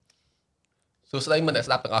សួស្តីមិត្តអ្នក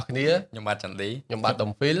ស្ដាប់ទាំងអស់គ្នាខ្ញុំបាទចន្ទឌី ខ្ញុំបាទ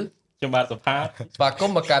ដុំហ្វីល ខ្ញុំបាទសុផាត ស្វាគម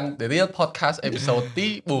ន៍មកកាន់ The Real Podcast episode ទី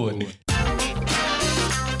 4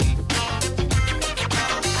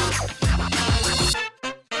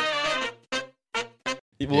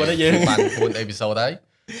 ទី 4 ហើយយើងបាន4 episode ហើយ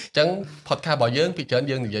អញ្ចឹង podcast របស់យើងពីច្រើន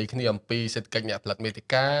យើងនិយាយគ្នាអំពីសេដ្ឋកិច្ចអ្នកផលិតមាតិ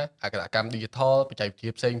កាអក្សរកម្ម digital បច្ចេកវិទ្យា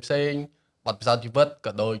ផ្សេងបទពិសោធន៍ជីវិត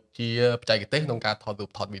ក៏ដូចជាបច្ចេកទេសក្នុងការថតរូប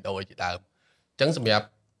ថតវីដេអូជាដើមអញ្ចឹងសម្រាប់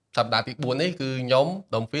សប្តាហ៍ទី 4 នេះគឺខ្ញុំ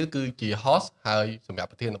ដុំហ្វីលគឺជា host ហើយសម្រាប់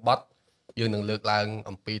ប្រធានបទយើងនឹងលើកឡើង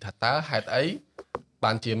អំពីថាតើហេតុអី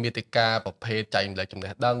បានជាមាតិកាប្រភេទចែកម្លែកចំ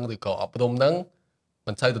ណេះដឹងឬក៏អប់រំហ្នឹង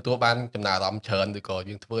មិនសូវទទួលបានចំណារអារម្មណ៍ច្រើនឬក៏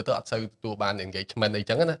យើងធ្វើទៅអត់សូវទទួលបាន engagement អី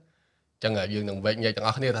ចឹងណាអញ្ចឹងយើងនឹងវែកញែកទាំងអ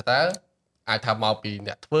ស់គ្នាថាតើអាចថាមកពី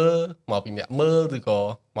អ្នកធ្វើមកពីអ្នកមើលឬក៏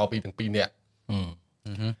មកពីទាំងពីរអ្នកអ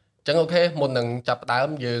ញ្ចឹងអូខេមុននឹងចាប់ផ្ដើម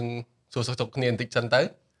យើងសួរសុខទុក្ខគ្នាបន្តិចសិនទៅ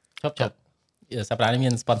ជប់សប្តាហ៍នេះមា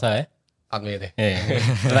ន sponsor ហ៎អត់មានទេ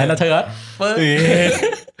តែនៅធ្វើអត់ធ្វើ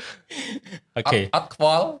អូខេអត់ខ្វ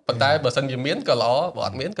ល់ប៉ុន្តែបើសិនជាមានក៏ល្អបើអ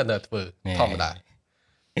ត់មានក៏នៅធ្វើធម្មតា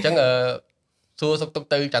អញ្ចឹងសួរសុខទុក្ខ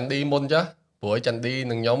ទៅចន្ទឌីមុនចាព្រោះចន្ទឌី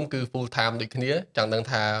និងខ្ញុំគឺ full time ដូចគ្នាចង់ដឹង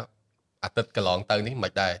ថាអាទិត្យកន្លងទៅនេះមិ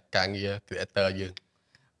នដែរការងារ creator យើង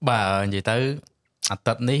បាទនិយាយទៅអា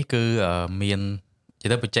ទិត្យនេះគឺមាននិយាយ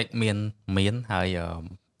ទៅ project មានហើយ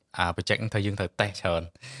អា project ហ្នឹងត្រូវយើងត្រូវតេស្តច្រើន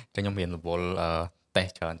អញ្ចឹងខ្ញុំមានរវល់តេ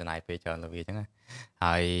ស្តច្រើនចំណាយពេលច្រើនលើវាអញ្ចឹង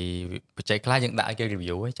ហើយ project ខ្លះយើងដាក់ឲ្យគេ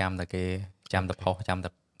review ឯងចាំតែផុសចាំតែ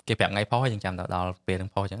គេប្រាប់ថ្ងៃផុសហើយយើងចាំតែដល់ពេលនឹង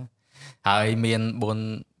ផុសអញ្ចឹងហើយមាន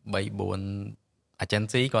4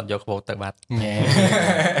 agency គាត់យក quote ទៅបាត់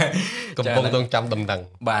កំពុងต้องចាំដំណឹង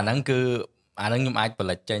បាទហ្នឹងគឺអាហ្នឹងខ្ញុំអាចផ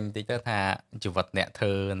លិតចេញតិចទៅថាជីវិតអ្នកធ្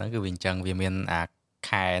វើហ្នឹងគឺវាអញ្ចឹងវាមានអា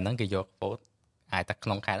ខែហ្នឹងគេយក quote អាចតែក្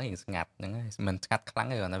នុងខែហ្នឹងយើងស្ងាត់ហ្នឹងមិនស្ងាត់ខ្លាំង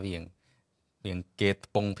ទេគ្រាន់តែវាគេ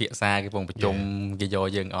កំពុងភាសាគេកំពុងប្រជុំគេយក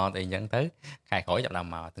យើងអត់អីអញ្ចឹងទៅខែក្រោយចាប់ដើម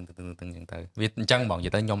មកទឹងអញ្ចឹងទៅវាអញ្ចឹងហ្មងនិយា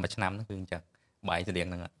យទៅខ្ញុំមួយឆ្នាំហ្នឹងគឺអញ្ចឹងបាយស្តៀង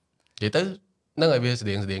ហ្នឹងនិយាយទៅហ្នឹងឲ្យវាស្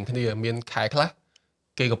តៀងគ្នាមានខែខ្លះ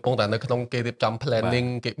គេកំពុងតែនៅក្នុងគេរៀបចំ planning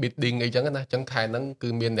គេ bidding អីចឹងណាអញ្ចឹងខែហ្នឹងគឺ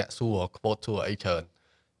មានអ្នកសួរ quote សួរអីច្រើន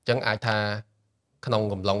អញ្ចឹងអាចថាក្នុង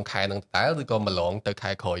កំឡុងខែហ្នឹងតើឬក៏ម្លងទៅខែ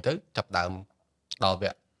ក្រោយទៅចាប់ដើមដល់វ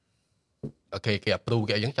គ្គអូខេគេ approve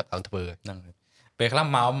គេអីចឹងចាប់ដើមធ្វើហ្នឹងពេលខ្លះ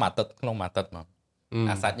មកមួយអាទិត្យក្នុងមួយអាទិត្យមក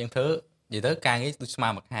អាសាច់យើងធ្វើនិយាយទៅការងារដូចស្មើ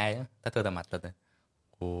មួយខែតែធ្វើតែមួយអាទិត្យទេ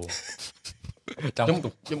អូខ្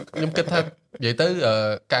ញុំគិតថានិយាយទៅ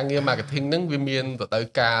ការងារ marketing ហ្នឹងវាមានទៅដល់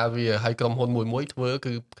ការវាឲ្យក្រុមហ៊ុនមួយធ្វើ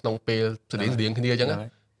គឺក្នុងពេលស្តៀងគ្នាអញ្ចឹង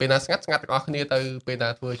ពេលណាស្ងាត់ទាំងអស់គ្នាទៅពេលណា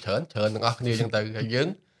ធ្វើច្រើនទាំងអស់គ្នាអញ្ចឹងទៅហើយយើង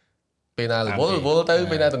ពេលណារវល់ទៅ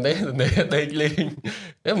ពេលណាតនេដេកលេង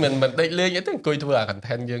មិនដេកលេងអីទេអង្គុយធ្វើអា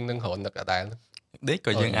content យើងនឹងរហូតនឹកអដែលដេក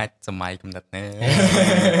ក៏យើងអាចសម័យកំណត់ណា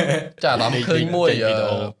ចាអារម្មណ៍ឃើញមួយ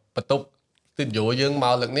បន្ទប់ស្ទូឌីយោយើងម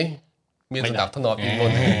កលើកនេះមានសម្រាប់ធ្នាប់ពីមុ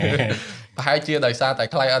នប្រហែលជាដោយសារតែ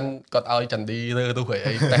client គាត់ឲ្យចន្ទឌីរើរូស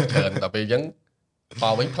អីតែច្រើនដល់ពេលអញ្ចឹងម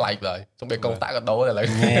កវិញប្លែកឡើយសូម្បីកងតាក់ក៏ដូរឥឡូវ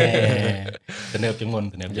ទំនើបជាងមុន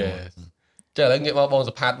ចាឥឡូវងាកមកបង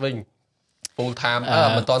សុផាតវិញ full time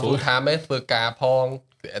មិនតាន់ full time ទេធ្វើការផង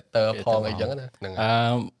creator ផងអីចឹងណាហ្នឹង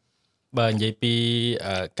បើនិយាយពី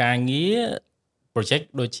ការងារ project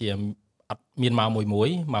ដូចជាអត់មានមក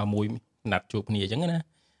មួយណាត់ជួបគ្នាអញ្ចឹងណា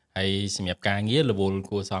ហើយសម្រាប់ការងាររវល់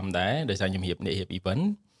គួរសមដែរដោយសារខ្ញុំរៀប event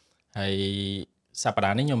ហើយសប្តា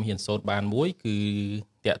ហ៍នេះខ្ញុំហ៊ានសូត្របានមួយគឺ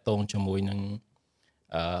តាក់ទងជាមួយនឹង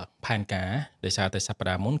ផែនការដោយសារតែសប្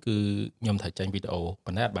តាហ៍មុនគឺខ្ញុំត្រូវចេញវីដេអូ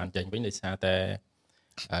ប៉ុន្តែអត់បានចេញវិញដោយសារតែ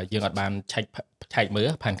យើងអត់បានឆែកមើល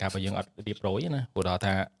ផែនការរបស់យើងអត់រៀបរយណាព្រោះដល់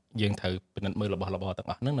ថាយើងត្រូវពិនិត្យមើលរបស់ទាំង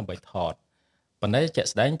អស់ហ្នឹងដើម្បីថតប៉ុន្តែជាក់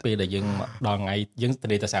ស្ដែងពេលដែលយើងដល់ថ្ងៃយើង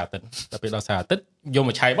ទៅទៅសារអាទិត្យដល់ពេលដល់សារអាទិត្យយកម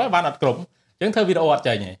កឆែកបានអត់គ្រប់អញ្ចឹងធ្វើវីដេអូអត់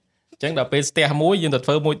ចេញទេអញ្ចឹងដល់ពេលស្ទះមួយយើងទៅធ្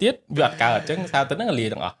វើមួយទៀតវាអត់កើតអញ្ចឹងសារអាទិត្យហ្នឹងលា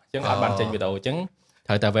ទាំងអស់អញ្ចឹងអត់បានចេញវីដេអូអញ្ចឹង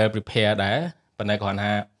ត្រូវតែ well prepare ដែរប៉ុន្តែគ្រាន់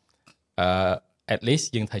ថាat least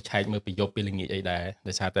យើងត្រូវឆែកមើលពីយប់ពីល្ងាចអីដែរ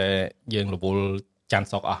ដោយសារតែយើងរវល់ច័ន្ទ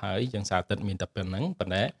សុកអស់ហើយអញ្ចឹងសារអាទិត្យមានតែប៉ុណ្្នឹងប៉ុ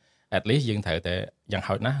ន្តែ at least យើងត្រូវតែយ៉ាង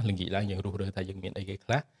ហោចណាស់ល្ងាចឡើងយើងរើសថាយើងមានអីគេ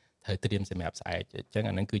ខ្លះត្រូវត្រៀមសម្រាប់ស្អែកអញ្ចឹង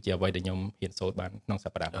អាហ្នឹងគឺជាអ្វីដែលខ្ញុំហ៊ានសូត្របានក្នុងស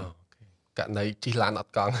ប្តាហ៍នេះករណីជិះឡានអ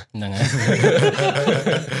ត់កង់ហ្នឹងហើយ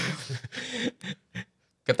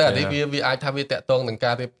ក៏តែនេះវាអាចថាវាតាក់ទងនឹង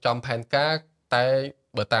ការរៀបចំផែនការតែ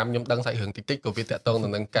បើតាមខ្ញុំដឹងសាច់រឿងតិចក៏វាតាក់ទង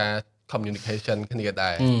នឹងការ communication គ្នា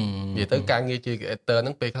ដែរនិយាយទៅការងារជា creator ហ្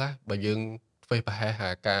នឹងពេលខ្លះបើយើងធ្វើប្រហែលហា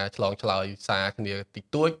ការឆ្លងឆ្លើយសារគ្នាតិច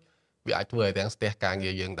តួចវាអាចធ្វើឲ្យទាំងស្ទះការ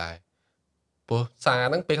ងារយើងដែរព្រោះសារ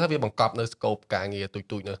ហ្នឹងពេលខ្លះវាបង្កប់នៅ scope ការងារទូ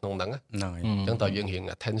ចនៅក្នុងហ្នឹងហ្នឹងហើយអញ្ចឹងតើយើងរៀង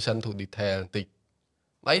attention to detail បន្តិច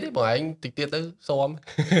អីទេបងឯងតិចទៀតទៅស៊ាំ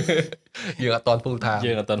យើងអត់តន់ full time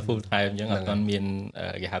យើងអត់តន់ full time អញ្ចឹងអត់តន់មាន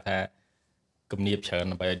គេហៅថា គំនាបច្រើន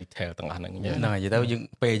ដើម្បីឲ្យ detail ទាំងអស់ហ្នឹងអញ្ចឹង ហ្នឹងហើយនិយាយទៅយើង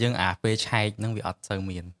ពេលយើងពេលឆែកហ្នឹងវាអត់សូវ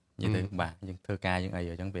មាននិយាយទៅបាទយើងធ្វើការយើងអី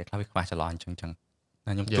អញ្ចឹងវាខ្លះវាខ្វះចន្លោះអញ្ចឹង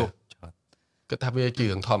ណាខ្ញុំជួបច្រើន គិតថាវាជា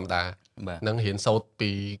រឿងធម្មតានឹងរៀនសូត្រ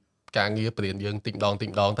ពីការងារបរៀនយើងតិចម្ដងទៅ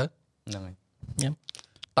ហ្នឹងហើយ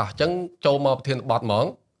តោះអញ្ចឹងចូលមកប្រធានបទហ្មង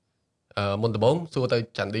មុនដំបូងសួរទៅ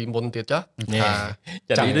ចាន់ឌីមុនទៀតចាស់ថា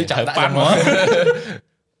ចាន់ឌីនេះចាំប៉ាន់ហ្មង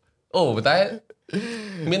អូប៉ុន្តែ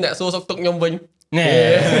មានអ្នកសួរសុខទុក្ខខ្ញុំវិញណែ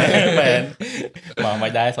មែនមកមិ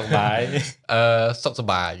នដែរសុខសប្បាយសុខសប្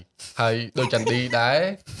បាយហើយដូចចាន់ឌីដែរ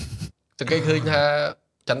សង្កេតឃើញថា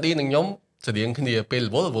ចាន់ឌីនិងខ្ញុំស្រដៀងគ្នាពេលរ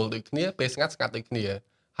វល់ដូចគ្នាពេលស្ងាត់ដូចគ្នា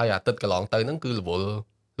ហើយអាទិត្យកន្លងទៅហ្នឹងគឺរវ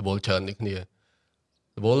ល់ច្រើនដូចគ្នារ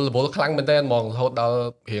វល់ខ្លាំងមែនតើហ្មងរហូតដល់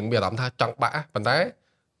រៀងមានអារម្មណ៍ថាចង់បាក់ប៉ុន្តែ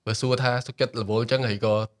បើសួរថាសុខចិត្តរវល់អញ្ចឹងហើយ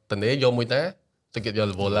ក៏តនេយកមួយណាសុខចិត្តយក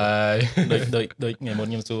រវល់ហើយដូចថ្ងៃមុន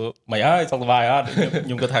ខ្ញុំសួរមិនអើយសុខសប្បាយអត់ខ្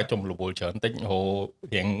ញុំគាត់ថាចំរវល់ច្រើនតិចហៅ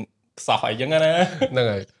រៀងខ្សោះអីចឹងណាហ្នឹង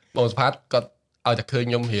ហើយបងសុផាតគាត់ឲ្យតែឃើញ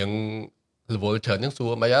ខ្ញុំរៀងរវល់ច្រើនហ្នឹងសួ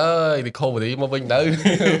រមិនអើយ recovery មកវិញទៅ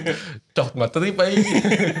ចុះមក trip អី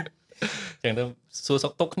ចឹងទៅសួរសុ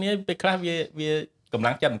ខទុក្ខគ្នាពេលខ្លះវាកម្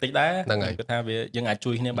លាំងចិត្តបន្តិចដែរគាត់ថាវាយើងអាច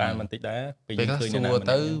ជួយគ្នាបានបន្តិចដែរពេលយើងឃើញណា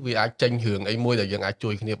ទៅវាអាចចេញរឿងអីមួយដែលយើងអាចជួ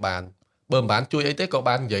យគ្នាបានបើមិនបានជួយអីទេក៏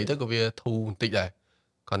បាននិយាយទៅក៏វាធូរបន្តិចដែរ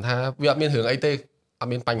គ្រាន់ថាវាអត់មានរឿងអីទេអត់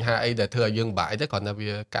មានបញ្ហាអីដែលធ្វើឲ្យយើងបាក់អីទេគ្រាន់តែ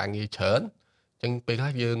វាការងារច្រើនអញ្ចឹងពេលខ្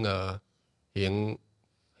លះយើងរៀ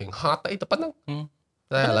ងហត់អីតែប៉ុណ្្នឹង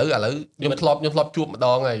តែឥឡូវខ្ញុំធ្លាប់ជួបម្ដ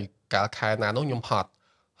ងហើយកាលខែណានោះខ្ញុំហត់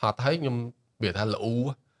ហើយខ្ញុំវាថាល្អ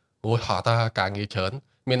អូយហត់ថាការងារច្រើន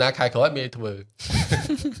មានណាខែក្រោយមានធ្វើ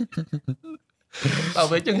ដល់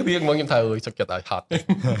ពេលចឹងរៀងមកខ្ញុំថាអើយសុខចិត្តឲ្យហត់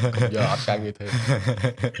កុំយកអត់ការងារធ្វើ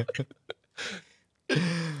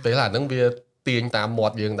ពេលអាហ្នឹងវាទាញតាមមា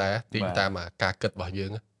ត់យើងដែរទាញតាមការគិតរបស់យើ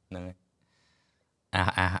ងហ្នឹង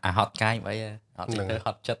ហើយហត់កាយអីអត់ទៅហ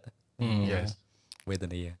ត់ចិត្តវេទ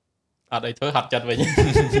នាអត់អីធ្វើហត់ចិត្តវិញ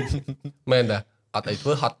មែនតាអត់អីធ្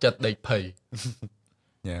វើហត់ចិត្តដេកភ័យ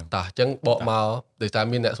តោះអញ្ចឹងបកមកដោយសារ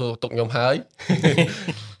មានអ្នកសួរទុកខ្ញុំហើយ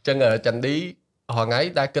អញ្ចឹងចាន់ឌីហងៃ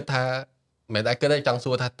ដែលគិតថាមិនដែលគិតទេចង់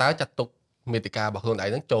សួរថាតើចាត់ទុកមេតិការបស់ខ្លួនឯង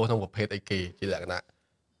ហ្នឹងចូលក្នុងប្រភេទអីគេជាលក្ខណៈ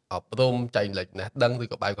អប់រំចែកលេខណាស់ដឹងឬ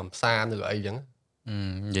ក៏បែបកំសាន្តឬក៏អីចឹង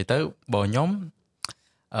និយាយទៅបើខ្ញុំ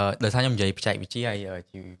ដោយសារខ្ញុំនិយាយបច្ចេកវិទ្យាហើយ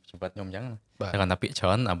ជីវិតខ្ញុំអញ្ចឹងតែគាត់ថាពាក្យច្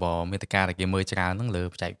រើនបើមេតិកាដែលគេមើលច្រើនហ្នឹងលើ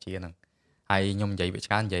បច្ចេកវិទ្យាហ្នឹងហើយខ្ញុំនិយាយវា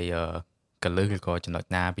ច្រើននិយាយកលឹះឬក៏ចំណុច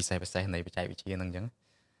ណាពិសេសនៃបច្ចេកវិទ្យាហ្នឹងអញ្ចឹង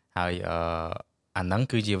ហើយអាហ្នឹង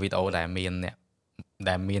គឺជាវីដេអូដែល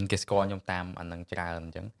មានគេស្គាល់ខ្ញុំតាមអាហ្នឹងច្រើនអ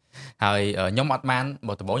ញ្ចឹងហើយខ្ញុំអត់បាន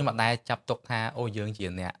បើដំបូងខ្ញុំអត់ដែរចាប់ទុកថាអូយើងជា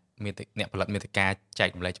អ្នកផលិតមាតិកាចែក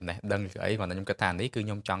ម្លែកចំណេះដឹងឬអីគ្រាន់តែខ្ញុំគិតថានេះគឺខ្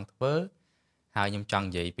ញុំចង់ធ្វើហើយខ្ញុំចង់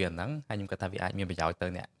និយាយពីអាហ្នឹងហើយខ្ញុំគិតថាវាអាចមានប្រយោជន៍ទៅ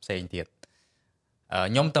អ្នកផ្សេងទៀត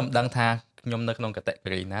ខ្ញុំតែមិនដឹងថាខ្ញុំនៅក្នុង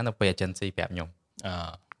category ណានៅពេល agency ប្រាប់ខ្ញុំ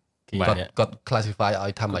គាត់ classify ឲ្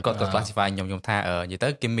យថាម៉េចគាត់ classify ខ្ញុំថានិយាយទៅ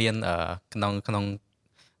គេមានក្នុង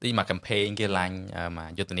ទីមក campaign គេឡើងមក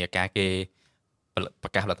យុទ្ធនាការគេប្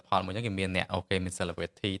រកាសផលិតផលមួយហ្នឹងគេមានអ្នកអូខេមាន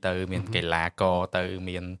celebrity ទៅមានកីឡាករទៅ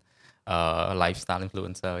មាន lifestyle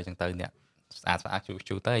influencer អញ្ចឹងទៅអ្នកស្អាត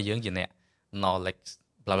ជូទៅយើងជាអ្នក knowledge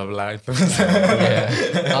bla bla bla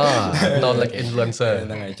knowledge influencer ហ្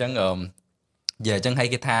នឹងហើយអញ្ចឹងនិយាយអញ្ចឹងឲ្យ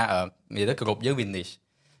គេថានិយាយទៅគ្រប់យើងវា niche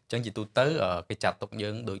អញ្ចឹងជាទូទៅគេចាត់ទុកយើ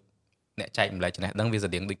ងដូចអ្នកចែកម្លែកចំណេះដឹងវា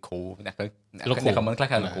ស្តៀងដូចគ្រូអ្នក comment ខ្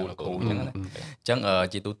លះលោកគ្រូអញ្ចឹងណាអញ្ចឹង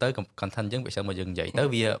ជាទូទៅ content យើងវាចូលមកយើងនិយាយទៅ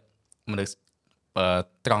វាមនុស្ស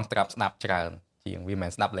ត្រង់ស្ដាប់ច្រើនជាងវាមិន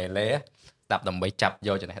ស្ដាប់លេស្ដាប់ដើម្បីចាប់យ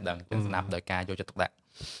កចំណេះដឹងចឹងស្ដាប់ដោយការយកចិត្តទុកដាក់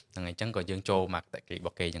ហ្នឹងហើយអញ្ចឹងក៏យើងចូលមកតែគេរប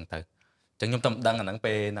ស់គេអញ្ចឹងទៅអញ្ចឹងខ្ញុំតែមិនដឹងអាហ្នឹង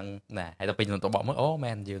ពេលហ្នឹងណាហើយដល់ពេលខ្ញុំទៅបកមើលអូ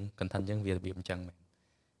មែនយើង content យើងវារបៀបអញ្ចឹងមែន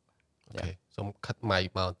អូខេសូមខិតម៉ៃម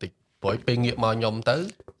កបន្តិចព្រោះពេលងាកមកខ្ញុំទៅ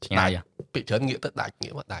ឆ្ងាយពាក្យច្រើនងាកទៅដាច់ងា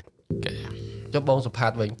កមកដាច់ចុះបងសុផា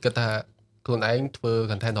តវិញគិតថាខ្លួនឯងធ្វើ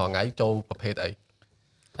content រាល់ថ្ងៃចូលប្រភេទអី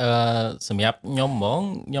សម្រាប់ខ្ញុំហ្មង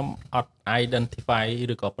ខ្ញុំអត់ identify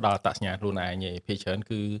ឬក៏ផ្ដល់អត្តសញ្ញាណខ្លួនឯងទេភាគច្រើន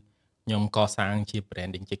គឺខ្ញុំកសាងជា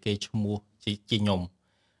branding ជាគេឈ្មោះជាខ្ញុំ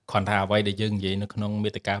គ្រាន់ថាអ្វីដែលយើងនិយាយនៅក្នុងមា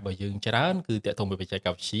តិការបស់យើងច្រើនគឺតាក់ទងពីបច្ចេក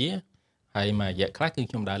វិទ្យាហើយមួយរយៈខ្លះគឺ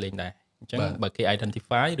ខ្ញុំដើរលេងដែរអញ្ចឹងបើគេ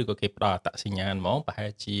identify ឬក៏គេផ្ដល់អត្តសញ្ញាណហ្មងប្រហែ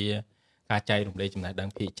លជាការចែករំលែកចំណេះដឹង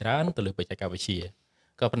ភាគច្រើនទៅលើបច្ចេកវិទ្យា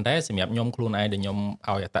ក៏ប៉ុន្តែសម្រាប់ខ្ញុំខ្លួនឯងដែលខ្ញុំ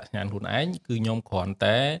ឲ្យអត្តសញ្ញាណខ្លួនឯងគឺខ្ញុំគ្រាន់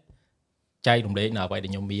តែចែករំលែកនៅអ្វីដែ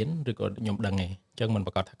លខ្ញុំមានឬក៏ខ្ញុំដឹងឯងអញ្ចឹងមិន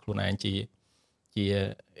ប្រកាសថាខ្លួនឯងជា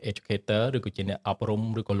educator ឬក៏ជាអ្នកអប់រំ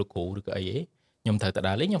ឬក៏លោកគ្រូឬក៏អីទេខ្ញុំត្រូវតែ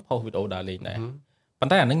ដើរលេងខ្ញុំផុសវីដេអូដើរលេងដែរប៉ុ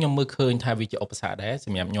ន្តែអានឹងខ្ញុំមើលឃើញថាវាជាឧបសគ្គដែរស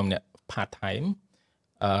ម្រាប់ខ្ញុំអ្នក part time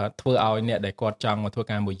ធ្វើឲ្យអ្នកដែលគាត់ចង់មកធ្វើ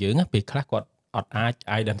ការមួយយើងពេលខ្លះគាត់អត់អាច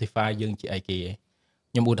identify យើងជាអីគេ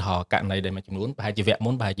ខ្ញុំឧទាហរណ៍ករណីដែលមួយចំនួនប្រហែលជាវគ្គមុ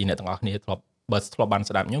នប្រហែលជាអ្នកទាំងអស់គ្នាធ្លាប់ បើធ្លាប់បាន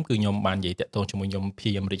ស្ដាប់ខ្ញុំគឺខ្ញុំបាននិយាយតាក់ទងជាមួយខ្ញុំ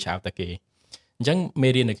PM reach out តែគេអញ្ចឹងមេ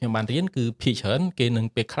រៀនដែលខ្ញុំបានរៀនគឺភាគច្រើនគេនឹង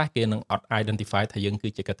ពេលខ្លះគេនឹងអត់ identify ថាយើងគឺ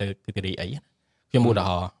ជា category អីខ្ញុំឧទាហ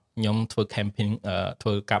រណ៍ខ្ញុំធ្វើ camping ធ្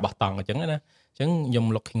វើការបោះតង់អញ្ចឹងណាអញ្ចឹងខ្ញុំ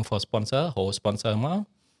looking for sponsor រក sponsor មក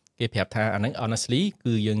គេប្រាប់ថាអាហ្នឹង honestly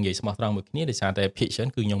គឺយើងនិយាយស្មោះត្រង់មួយគ្នាដោយសារតែភាគច្រើន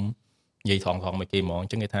គឺខ្ញុំនិយាយថងមួយគេហ្មងអ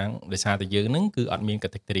ញ្ចឹងគេថាដោយសារតែយើងហ្នឹងគឺអត់មាន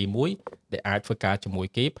category មួយដែលអាចធ្វើការជាមួយ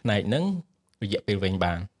គេផ្នែកហ្នឹងរយៈពេលវែង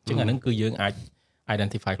បានអញ្ចឹងអាហ្នឹងគឺយើងអាច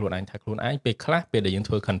identify ខ្លួនឯងថាខ្លួនឯងពេលខ្លះពេលដែលយើង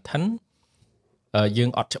ធ្វើ content យើង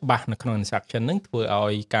អត់ច្បាស់នៅក្នុង instruction ហ្នឹងធ្វើឲ្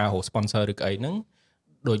យការរក sponsor ឬក៏អីហ្នឹង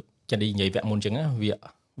ដូចចានិយាយវគ្គមុនអញ្ចឹងណា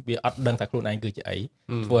វាអត់ដឹងថាខ្លួនឯងគឺជាអី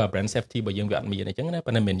ធ្វើឲ្យ brand safety របស់យើងវាអត់មានអញ្ចឹងណា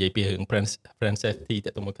ប៉ុន្តែមិននិយាយពីរឿង brand safety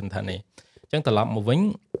ទៅមួយ content ទេអញ្ចឹងត្រឡប់មកវិញ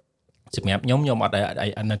សម្រាប់ខ្ញុំអត់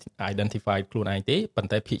identify ខ្លួនឯងទេប៉ុន្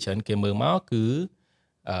តែភាគច្រើនគេមើលមកគឺ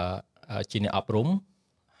ជាអ្នកអប់រំ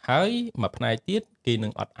ហើយមួយផ្នែកទៀតគេនឹ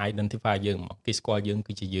ងអត់ identify យើងមកគេស្គាល់យើង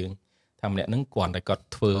គឺជាយើងថាម្នាក់ហ្នឹងគាត់តែគាត់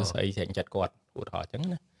ធ្វើស្អីស្រេចចិត្តគាត់ឧទាហរណ៍អញ្ចឹង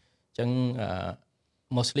ណាអញ្ចឹង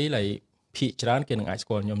mostly like ភាគច្រើនគេនឹងអាចស្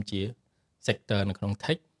គាល់ខ្ញុំជា sector នៅក្នុង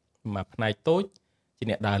tech មួយផ្នែកតូចជា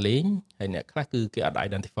អ្នកដើរលេងហើយអ្នកខ្លះគឺគេអត់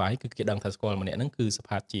identify គឺគេដឹងថាស្គាល់ម្នាក់ហ្នឹងគឺស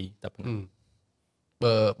ផាតជីតែប៉ុណ្ណឹង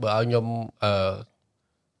បើឲ្យខ្ញុំ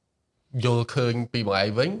យល់ឃើញពីមួយឯ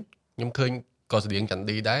ងវិញខ្ញុំឃើញក៏ស្តៀងចន្ទ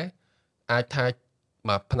ឌីដែរអាចថា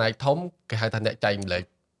មួយផ្នែកធំគេហៅថាអ្នកចែកម្លែក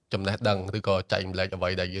ចំណេះដឹងឬក៏ចែកម្លែកអ្វី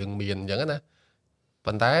ដែលយើងមានអញ្ចឹងណា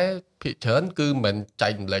ប៉ុន្តែភាគច្រើនគឺមិនចែ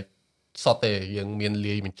កម្លែកសតទេយើងមាន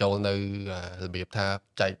លាយបញ្ចូលនៅរបៀបថា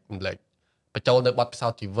ចែកម្លែកបញ្ចូលនៅបទពិសោ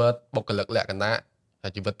ធន៍ជីវិតបុគ្គលិកលក្ខណៈ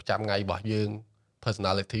ជីវិតប្រចាំថ្ងៃរបស់យើង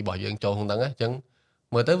personality របស់យើងចូលក្នុងហ្នឹងអញ្ចឹង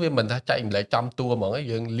មើលទៅវាមិនថាចែកម្លែកចំតួហ្មង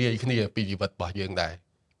យើងលាយគ្នាពីជីវិតរបស់យើងដែរ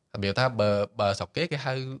របៀបថាបើស្រុកគេ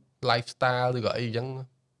ហៅ lifestyle ឬក៏អីអញ្ចឹង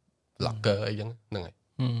blogger អីអញ្ចឹងហ្នឹងហើយ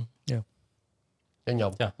ខ្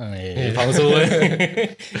ញុំចាផងសួរ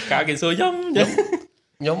ការគេសួរ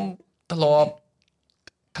ខ្ញុំធ្លាប់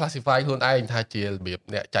classify ខ្លួនឯងថាជារបៀប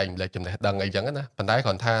អ្នកចែកម្លែកចំណេះដឹងអីចឹងណាប៉ុន្តែគ្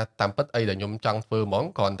រាន់ថាតាមពិតអីដែលខ្ញុំចង់ធ្វើហ្មង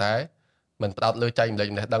គ្រាន់តែមិនផ្ដោតលើចែកម្លែក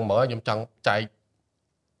ចំណេះដឹងហ្មងខ្ញុំចង់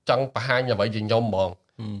ចង់បង្ហាញអ្វីជាខ្ញុំហ្មង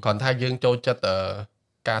គ្រាន់ថាយើងចូលចិត្ត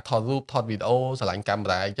ការថតរូបថតវីដេអូឆ្លាញ់កាមេ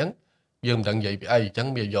រ៉ាអញ្ចឹងយើងមិនដឹងនិយាយពីអីអញ្ចឹង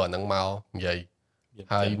វាយកអាហ្នឹងមកនិយាយ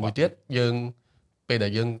ហើយមួយទៀតយើងពេលដែ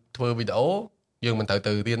លយើងធ្វើវីដេអូយើងមិនត្រូវ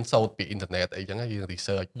ទៅរៀនសូត្រពីអ៊ីនធឺណិតអីចឹងយើង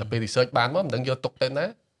research ដល់ពេល research បានមកមិនដឹងយកទុកទៅណា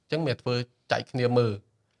អញ្ចឹងមានធ្វើចែកគ្នាមើល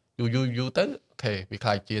យូរទៅអូខេវាខ្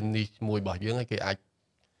លាចជានេះមួយរបស់យើងហើយគេអាច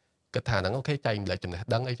គិតថាហ្នឹងអូខេចែកម្លែកចំណេះ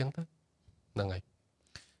ដឹងអីចឹងទៅហ្នឹងហើយ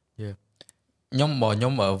ខ្ញុំ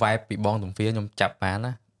vibe ពីបងទំវាខ្ញុំចាប់បាន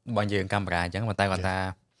ណាបងនិយាយកាមេរ៉ាអញ្ចឹងប៉ុន្តែគាត់ថា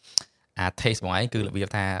អា taste បងឯងគឺរបៀប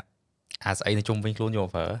ថាអាស្អីនៅជុំវិញខ្លួនយក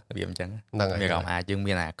ប្រើរបៀបអញ្ចឹងហ្នឹងហើយមានអារម្មណ៍យើង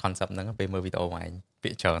មានអា concept ហ្នឹងពេលមើលវីដេអូបងឯងពា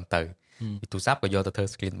ក្យច្រើនទៅពីទូរស័ព្ទក៏យកទៅធ្វើ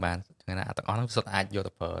screen បានអញ្ចឹងណាទាំងអស់ហ្នឹងសុទ្ធអាចយក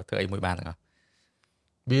ទៅប្រើធ្វើអីមួយបានទាំងអស់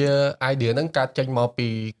វា idea ហ្នឹងកើតចេញមកពី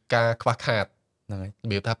ការខ្វះខាតហ្នឹងហើយរ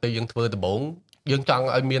បៀបថាពេលយើងធ្វើដំបូងយើងចង់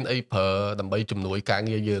ឲ្យមានអីប្រើដើម្បីជំនួយការ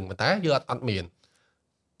ងារយើងប៉ុន្តែយើងអត់មាន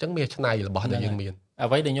អញ្ចឹងមានឆ្នៃរបស់ដែលយើងមាន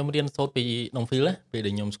អ្វីដែលខ្ញុំរៀនសូត្រពីក្នុង field ណាពេល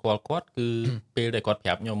ដែលខ្ញុំស្គាល់គាត់គឺពេលដែលគាត់ប្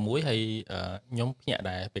រាប់ខ្ញុំមួយហើយខ្ញុំភ្ញាក់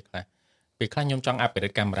ដែរពេលខ្លះខ្ញុំចង់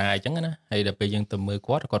upgrade កាមេរ៉ាអញ្ចឹងណាហើយដល់ពេលយើងទៅមើល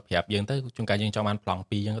គាត់ប្រាប់យើងទៅជួនកាលយើងចង់បានប្លង់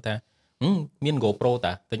2អញ្ចឹងថាមាន GoPro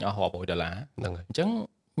តាទិញអស់រាប់រយដុល្លារហ្នឹងហើយអញ្ចឹង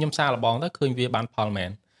ខ្ញុំសារលបងទៅឃើញវាបានផលមែ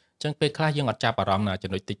នអញ្ចឹងពេលខ្លះយើងអត់ចាប់អារម្មណ៍ណា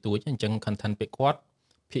ចំណុចតិចតួចអញ្ចឹង content ពេលគាត់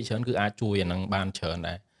ភាគច្រើនគឺអាចជួយអានឹងបានច្រើន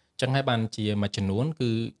ដែរអញ្ចឹងហើយបានជាមួយចំនួនគឺ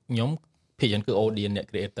ខ្ញុំភាគច្រើនគឺ audience អ្នក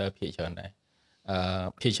creator ភាគច្រើនដែរ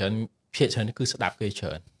ភាគច្រើនគឺស្ដាប់គេច្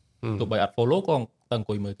រើនទោះបីអត់ follow ក៏ទៅអង្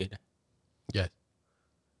គុយមើលគេដែរ Yes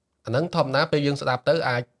អាហ្នឹងធម្មតាពេលយើងស្ដាប់ទៅ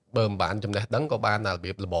អាចបើមិនបានចំណេះដឹងក៏បានរ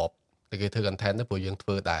បៀបរបបតែគេធ្វើ content ទៅព្រោះយើងធ្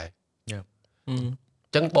វើដែរអ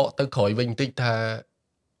ញ្ចឹងបកទៅក្រោយវិញបន្តិចថា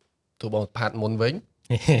ទូបងផាត់មុនវិញ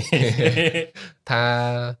ថា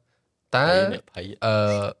តើ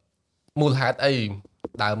មូលហេតុអី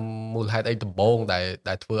ដើមមូលហេតុអីដំបូង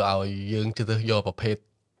ដែលធ្វើឲ្យយើងជ្រើសយកប្រភេទ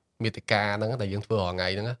មាតិកាហ្នឹងដែលយើងធ្វើរាល់ថ្ងៃ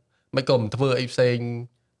ហ្នឹងមិនក៏មិនធ្វើអីផ្សេង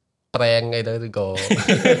ប្រេងអីទៅឬក៏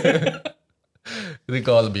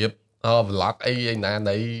របៀបvlog អីណា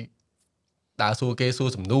នៃដើរសួរគេសួរ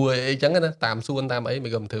សំណួរអីចឹងណាតាមសួនតាមអីមិ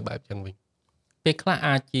នក៏មិនធ្វើបែបចឹងវិញពេលខ្លះ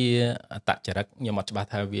អាចជាអត្តចរិតខ្ញុំអត់ច្បាស់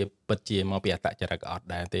ថាវាពិតជាមកពីអត្តចរិតក៏អត់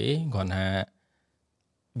ដែរទេគ្រាន់ថា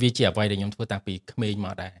វាជាអ្វីដែលខ្ញុំធ្វើតាំងពីក្មេងម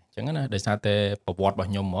កដែរអញ្ចឹងណាដោយសារតែប្រវត្តិរបស់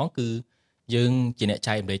ខ្ញុំហ្មងគឺយើងជាអ្នក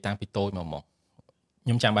ចែកម្លែកតាំងពីតូចមកខ្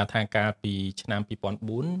ញុំចាំបានថាកាលពីឆ្នាំ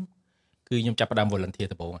2004គឺខ្ញុំចាប់ផ្ដើម volunteer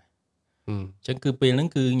ដំបូងអញ្ចឹងគឺពេលហ្នឹង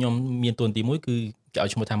គឺខ្ញុំមានតួនាទីមួយគឺគេឲ្យ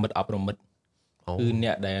ឈ្មោះថាមិត្តអប់រំមិត្តគឺអ្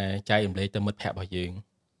នកដែលចែកម្លែកទៅមិត្តភ័ក្តិរបស់យើង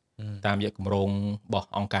តាមរយៈគម្រោងរបស់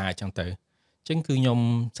អង្គការអញ្ចឹងទៅអ ចឹងគឺខ្ញុំ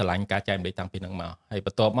ស្រឡាញ់ការចែករំលែកតាំងពីហ្នឹងមកហើយប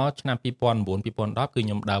ន្ទាប់មកឆ្នាំ2009 2010គឺខ្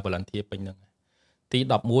ញុំដើរ volunteer ពេញហ្នឹងទី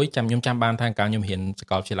11ខ្ញុំបានថាកាលខ្ញុំរៀនសា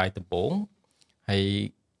កលវិទ្យាល័យដំបូងហើយ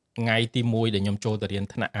ថ្ងៃទី1ដែលខ្ញុំចូលទៅរៀន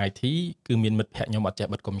ថ្នាក់ IT គឺមានមិត្តភ័ក្ដិខ្ញុំអត់ចេះ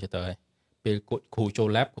បិទកុំព្យូទ័រហើយពេលគ្រូចូល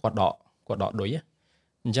lab គាត់ដកដូច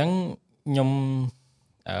អញ្ចឹងខ្ញុំ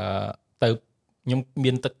ទៅខ្ញុំ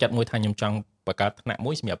មានទឹកចិត្តមួយថាខ្ញុំចង់បង្កើតថ្នាក់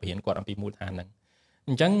មួយសម្រាប់រៀនគាត់អំពីមូលដ្ឋានហ្នឹង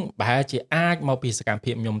អញ្ចឹងប្រហែលជាអាចមកពីសកម្ម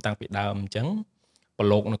ភាពខ្ញុំតាំងពីដើមអញ្ចឹងប្រ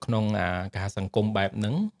ឡូកនៅក្នុងការសង្គមបែបហ្នឹ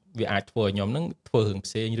ងវាអាចធ្វើឲ្យខ្ញុំហ្នឹងធ្វើរឿង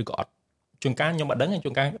ផ្សេងឬក៏អត់ជួនកាលខ្ញុំអត់ដឹង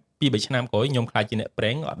ជួនកាល2-3ឆ្នាំក្រោយខ្ញុំខ្លាចជាអ្នកប្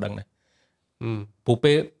រេងអត់ដឹងដែរព្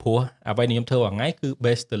រោះអ្វីដែលខ្ញុំធ្វើរាល់ថ្ងៃគឺ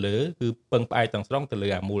base ទៅលើគឺពឹងផ្អែកទាំងស្រុងទៅលើ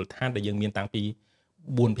មូលដ្ឋានដែលយើងមានតាំងពី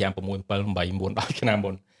4 5 6 7 8 9 10ឆ្នាំ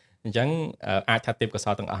មុនអញ្ចឹងអាចថាទេពកោស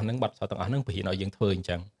ល្យទាំងអស់ហ្នឹងបទពិសោធន៍ទាំងអស់ហ្នឹងបង្រៀនឲ្យយើងធ្វើអញ្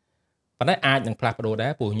ចឹងប៉ុន្តែអាចនឹងផ្លាស់ប្ដូរដែ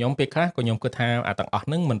រព្រោះខ្ញុំពេលខ្លះក៏ខ្ញុំគិតថាទាំងអស់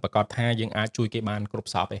ហ្នឹងមិនប្រកាសថាយើងអាចជួយគេបានគ្រប់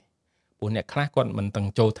សពទេព្រោះអ្នកខ្លះគាត់មិនទាំង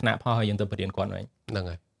ចូលថ្នាក់ផងហើយយើងទៅបរៀនគាត់ហ្នឹង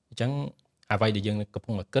ហើយអញ្ចឹងអ្វីដែលយើងកំ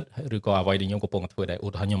ពុងតែគិតឬក៏អ្វីដែលខ្ញុំកំពុងតែធ្វើដែរឧ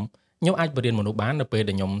ទាហរណ៍ខ្ញុំអាចបរៀនមនុស្សបាននៅពេល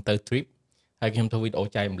ដែលខ្ញុំទៅ trip ហើយខ្ញុំធ្វើវីដេអូ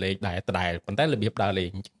ចែករំលែកដែរប៉ុន្តែរបៀបដើរលេង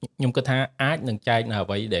ខ្ញុំគិតថាអាចនឹងចែកនៅអ្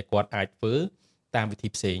វីដែលគាត់អាចធ្វើតាមវិធី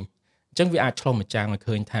ផ្សេងអញ្ចឹងវាអាចឆ្លុះបញ្ចាំងឲ្យ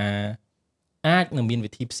ឃើញថាអាចនឹងមាន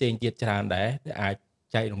វិធីផ្សេងទៀតច្រើនដែរដែលអាច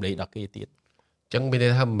ចែករំលែកដល់គេទៀតអញ្ចឹងមានន័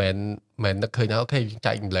យថាមិននឹកឃើញថាអូខេយើង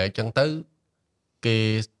ចែករំលែកអញ្ចឹងទៅគេ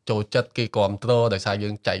ចូលចិត្តគេគ្រប់គ្រងដោយសារយើ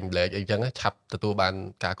ងចែករំលែកអីចឹងឆាប់ទទួលបាន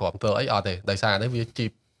ការគ្រប់គ្រងអីអត់ទេដោយសារនេះវាជី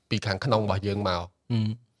ពីខាងក្នុងរបស់យើងមក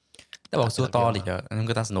តែបងសួរតតិចខ្ញុំ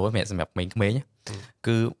គិតថាសំណួរសម្រាប់ក្មេងៗ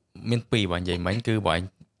គឺមាន2បងនិយាយមិញគឺបង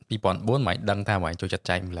2004បងដឹងថាបងចូលចិត្ត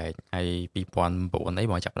ចែករំលែកហើយ2009អី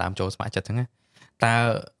បងចាប់ដើមចូលស្ម័គ្រចិត្តអញ្ចឹងតើ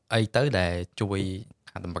អីទៅដែលជួយ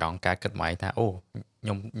តម្រង់ការគិតបងថាអូខ្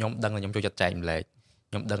ញុំដឹងថាខ្ញុំចូលចិត្តចែករំលែក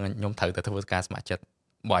ខ្ញុំដឹងខ្ញុំត្រូវតែធ្វើការស្ម័គ្រចិត្ត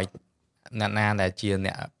បងណាដែលជាអ្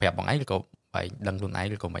នកប្រាប់បងឯងឬក៏បងដឹងខ្លួនឯង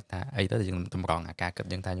ឬក៏មិនថាអីទៅយើងតម្រង់អាការគិត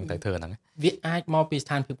យើងថាយើងត្រូវធ្វើហ្នឹងវាអាចមកពីស្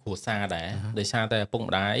ថានភាពគ្រួសារដែរដោយសារតែឪពុក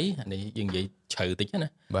ម្ដាយនេះយើងនិយាយជ្រៅតិចណា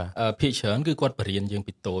ភាគច្រើនគឺគាត់បរៀនយើង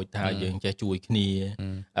ពីតូចថាយើងចេះជួយគ្នា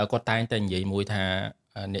គាត់តែងតែនិយាយមួយថា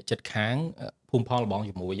អ្នកចិត្តខាងភូមិផលបង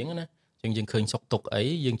ជាមួយអញ្ចឹងណាអញ្ចឹងយើងឃើញសុខទុក្ខអី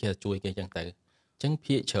យើងចេះជួយគេអញ្ចឹងទៅអញ្ចឹង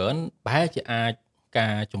ភាគច្រើនប្រហែលជាអាចកា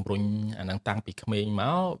រជំរុញអាហ្នឹងតាំងពីក្មេងម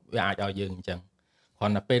កវាអាចឲ្យយើងអញ្ចឹងគ្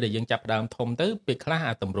រាន់តែពេលដែលយើងចាប់ផ្ដើមធំទៅពេលខ្លះ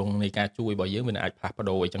អាទម្រង់នៃការជួយរបស់យើងវាអាចផ្លាស់ប្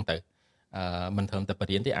ដូរអីចឹងទៅមិនត្រឹមតែប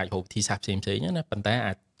រៀនទេអាចហូបវិធីសាស្ត្រផ្សេងៗណាប៉ុន្តែ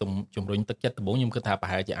អាចជំរុញទឹកចិត្តដំបូងខ្ញុំគិតថាប្រ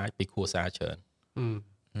ហែលជាអាចពីគ្រួសារច្រើន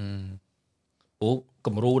ព្រោះ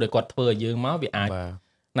គំរូដែលគាត់ធ្វើឲ្យយើងមកវាអាច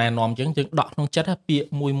ណែនាំអញ្ចឹងយើងដកក្នុងចិត្តពាក្យ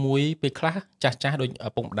មួយពេលខ្លះចាស់ដូចឪ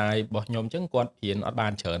ពុកម្ដាយរបស់ខ្ញុំអញ្ចឹងគាត់រៀនអត់បា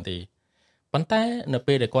នច្រើនទេប៉ុន្តែនៅ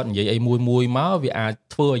ពេលដែលគាត់និយាយអីមួយមកវាអាច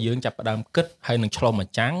ធ្វើឲ្យយើងចាប់ផ្ដើមគិតហើយនឹងឆ្លុះប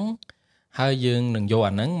ញ្ចាំងហើយយើងនឹងយក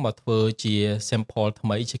អាហ្នឹងមកធ្វើជា sample ថ្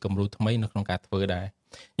មីជាគំរូថ្មីនៅក្នុងការធ្វើដែរ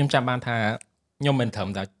ខ្ញុំចាំបានថាខ្ញុំមិនត្រឹម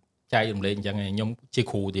តែចែករំលែកអញ្ចឹងឯងខ្ញុំជា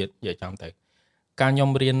គ្រូទៀតនិយាយចំទៅកាលខ្ញុំ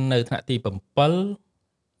រៀននៅថ្នាក់ទី7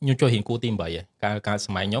ខ្ញុំចូលរៀនគួរទី8ហើយកាលស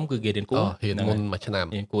ម័យខ្ញុំគឺគេរៀនគួររៀនមុនមួយឆ្នាំ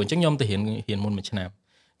រៀនគួរអញ្ចឹងខ្ញុំទៅរៀនមុនមួយឆ្នាំ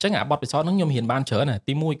អញ្ចឹងអាបទពិសោធន៍ហ្នឹងខ្ញុំរៀនបានច្រើនណា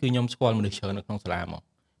ទី1គឺខ្ញុំស្គាល់មនុស្សច្រើននៅក្នុងសាលាមក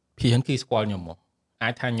ភាគច្រើនគឺស្គាល់ខ្ញុំមកអា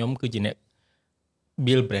ចថាខ្ញុំគឺជាអ្នក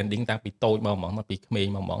build branding តាំងពីតូចមកហ្មងពីក្មេង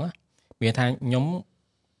មកហ្មងវាថាខ្ញុំ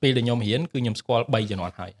ពេលដែលខ្ញុំរៀនគឺខ្ញុំស្គាល់3ជំនា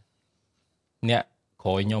ន់ហើយអ្នកក្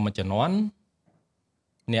រោយខ្ញុំមួយជំនាន់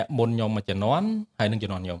អ្នកមុនខ្ញុំមួយជំនាន់ហើយនឹង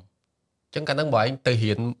ជំនាន់ខ្ញុំអញ្ចឹងកាលហ្នឹងបងឯងទៅ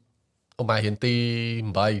រៀនឧមារៀនទី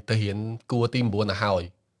8ទៅរៀនគួរទី9ទៅហើយ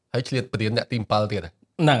ឆ្លៀតបរៀនអ្នកទី7ទៀត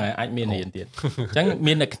ហ្នឹងហើយអាចមានរៀនទៀតអញ្ចឹង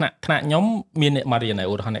មាននៅថ្នាក់ខ្ញុំមានអ្នកមករៀនហើយ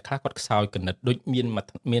ឧទាហរណ៍អ្នកខ្លះគាត់ខ្សោយគណិតដូច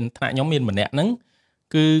មានថ្នាក់ខ្ញុំមានម្នាក់ហ្នឹង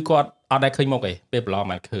គឺគាត់អត់ដែលឃើញមុខទេពេលប្រឡង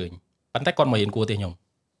មិនឃើញប៉ុន្តែគាត់មករៀនគួរទេខ្ញុំ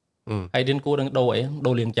ហើយរៀនគួរនឹងដូ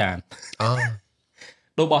រលាងចាន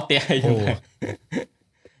ដូរបោះផ្ទះអីចឹង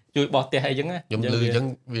ជួយបោះផ្ទះអីចឹងខ្ញុំលឺអញ្ចឹង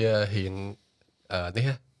វារៀងនេះ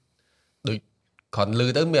ដូចគ្រាន់លឺ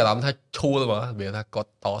ទៅមានអារម្មណ៍ថាឈួលហ្មងវាថាគាត់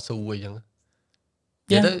តស៊ូអីចឹងនិ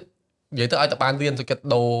យាយទៅឲ្យតែបានរៀនសុខចិត្ត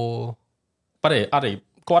ដូរប៉ះអត់ទេ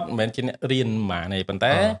គាត់មិនមែនជាអ្នករៀនហ្មងទេប៉ុន្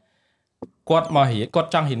តែគាត់មករៀនគាត់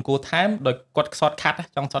ចង់រៀនគួរថែមដោយគាត់ខ្សត់ខាត់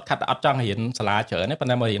ចង់ខ្សត់ខាត់អត់ចង់រៀនសាលាច្រើនទេប៉ុន្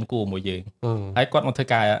តែមករៀនគួរមួយយើងហើយគាត់មកធ្វើ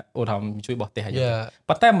ការឧទាហរណ៍ជួយបោះផ្ទះអញ្ចឹង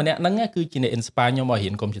ប៉ុន្តែម្នាក់ហ្នឹងគឺជាអ្នក inspire ខ្ញុំមករៀ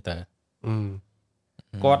នកុំព្យូទ័រ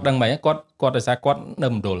គាត់ដឹងមិនគាត់ដោយសារគាត់នៅ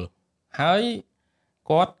មណ្ឌលហើយ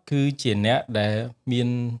គាត់គឺជាអ្នកដែលមាន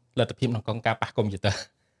លទ្ធភាពក្នុងការប៉ះកុំព្យូទ័រ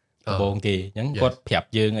ដំបូងគេអញ្ចឹងគាត់ប្រាប់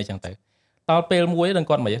យើងអីចឹងទៅដល់ពេលមួយដល់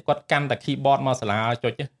គាត់មិនគាត់កាន់តែ keyboard មកសាលា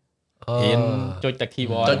ចុចរៀនចុចតែ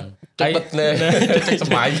keyboard ចុចបិទលេចុចស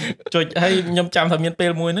ម័យចុចហើយខ្ញុំចាំថាមានពេ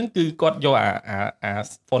លមួយហ្នឹងគឺគាត់យកអា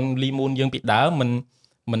phone Limon យើងពីដើម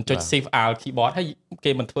មិនចុច shift alt keyboard ហើយ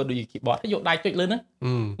គេមិនធ្វើដូច keyboard ហើយយកដៃចុចលើហ្នឹង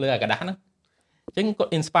លើអាกระดาษហ្នឹង ចឹងគា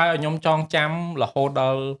ត់ inspire ឲ្យខ្ញុំចងចាំរហូតដ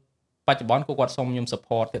ល់បច្ចុប្បន្នគាត់សុំខ្ញុំ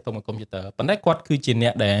support ទៅទៅ computer ប៉ុន្តែគាត់គឺជាអ្ន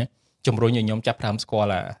កដែលជំរុញឲ្យខ្ញុំចាប់ផ្ដើមស្គាល់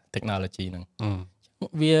អា technology ហ្នឹង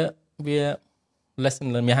វា lesson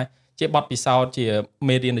learn មានជាបទពិសោធន៍ជា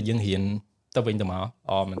មេរៀនដែលយើងរៀនទៅវិញទៅម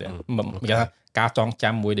កមែនទេគេថាការចង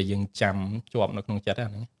ចាំមួយដែលយើងចាំជាប់នៅក្នុងចិត្ត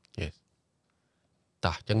ហ្នឹង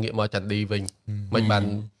តោះចឹងងាកមកចាន់ឌីវិញមិនបាន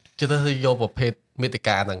ជិះទៅយកប្រភេទមេតិ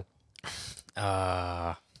កាហ្នឹង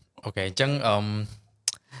អូខេអញ្ចឹង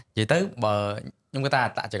និយាយទៅបើខ្ញុំគាត់ថាអ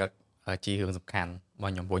ត្តចរិតជារឿងសំខាន់រប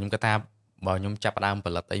ស់ខ្ញុំព្រោះខ្ញុំគាត់ថាបើខ្ញុំចាប់ផ្ដើមផ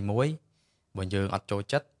លិតអីមួយបើយើងអត់ចូល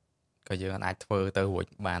ចិត្តក៏យើងអាចធ្វើទៅរួច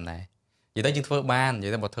បានដែរនិយាយទៅយើងធ្វើបាននិយា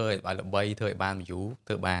យទៅបើធ្វើឲ្យល្បីធ្វើឲ្យបានយូរ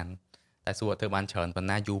ធ្វើបានតែសួរធ្វើបានច្រើនប៉ុណ្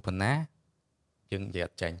ណាយូរប៉ុណ្ណាយើងនិយាយអ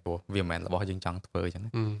ត់ចាញ់ព្រោះវាមិនមែនរបស់យើងចង់ធ្វើអញ្ចឹង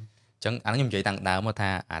ចឹងអានេះខ្ញុំនិយាយតាំងដើមមកថា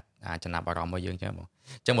អាចចំណាប់អារម្មណ៍របស់យើងចឹងបង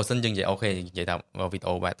ចឹងបើសិនយើងនិយាយអូខេនិយាយថាវីដេ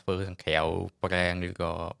អូបែបធ្វើខាងក្រៅប្រែងឬ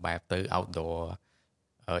ក៏បែបទៅ outdoor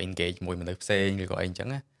engage ជាមួយមនុស្សផ្សេងឬក៏អីចឹង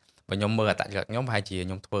ណាបើខ្ញុំមើលអត្តចរិតខ្ញុំប្រហែលជា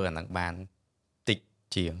ខ្ញុំធ្វើអាហ្នឹងបានតិច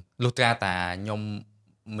ជាងលុះត្រាតែខ្ញុំ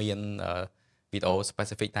មានវីដេអូ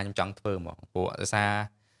specific ថាខ្ញុំចង់ធ្វើហ្មងព្រោះដោយសារ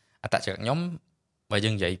អត្តចរិតខ្ញុំបើយើ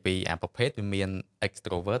ងនិយាយពីអាប្រភេទវាមាន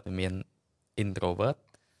extrovert វាមាន introvert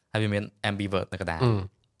ហើយវាមាន ambivert នៅកណ្ដាល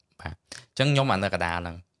បាទអញ្ចឹងខ្ញុំអានៅកណ្ដាលហ្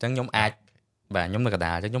នឹងអញ្ចឹងខ្ញុំអាចបាទខ្ញុំនៅកណ្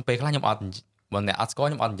ដាលអញ្ចឹងខ្ញុំពេលខ្លះខ្ញុំអត់បើអ្នកអត់ស្គាល់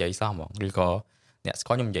ខ្ញុំអត់និយាយសោះហ្មងឬក៏អ្នកស្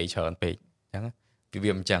គាល់ខ្ញុំនិយាយច្រើនពេកអញ្ចឹង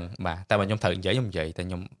វាមិនអញ្ចឹងបាទតែបើខ្ញុំត្រូវនិយាយខ្ញុំនិយាយតែ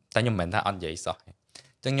ខ្ញុំមិនមែនថាអត់និយាយសោះអ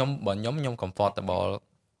ញ្ចឹងខ្ញុំ comfortable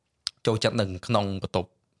ចូលចិត្តនៅក្នុងបន្ទប់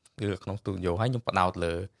ឬក្នុង studio ហើយខ្ញុំបដោត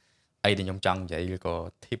លើអីដែលខ្ញុំចង់និយាយឬក៏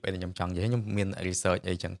tip អីដែលខ្ញុំចង់និយាយខ្ញុំមាន research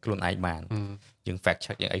អីចឹងខ្លួនឯងបានយើង fact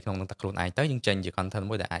check យ៉ាងអីក្នុងនឹងតែខ្លួនឯងទៅយើងចេញជា content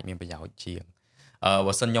មួយដែលអាចមានប្រយោជន៍ជាង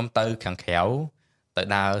បើសិនខ្ញុំទៅខាងក្រៅទៅ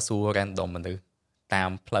ដើរសួរ random មនុស្សតាម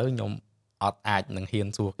ផ្លូវខ្ញុំអត់អាចនឹងហ៊ាន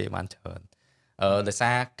សួរគេបានច្រើនដោយ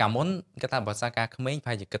សារកាលមុនគាត់ថាភាសាការក្មេងប្រ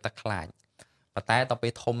ហែលជាគិតថាខ្លាចប៉ុន្តែដល់ពេ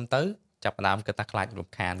លធំទៅចាប់ផ្ដើមគិតថាខ្លាចរំ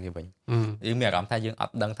ខានគេវិញយើងមានអារម្មណ៍ថាយើងអ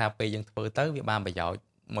ត់ដឹងថាពេលយើងធ្វើទៅវាបានប្រយោជន៍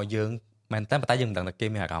មកយើងមែនតើប៉ុន្តែយើងមិនដឹងថាគេ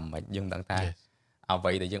មានអារម្មណ៍មិនយើងមិនដឹងថាអ្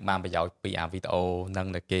វីដែលយើងបានប្រយោជន៍ពីអាវីដេអូនឹង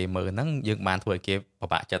ដែលគេមើលហ្នឹងយើងបានធ្វើឲ្យគេពិ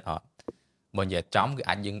បាកចិត្តអត់បើនិយាយចំគឺ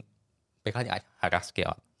អាចយើងពេលខ្លះយើងអាច harass គេ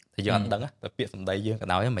អត់តែយើងអត់ដឹងតែពាក្យសម្ដីយើងក៏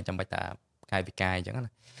ដោយមិនចាំបាច់ថាកាយវិការអញ្ចឹងណា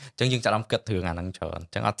អញ្ចឹងយើងចាប់ដល់គិតរឿងអាហ្នឹងច្រើនអ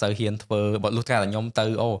ញ្ចឹងអត់សូវហ៊ានធ្វើបើលុះត្រាតែខ្ញុំទៅ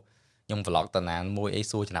ខ្ញុំ vlog តាណានមួយអី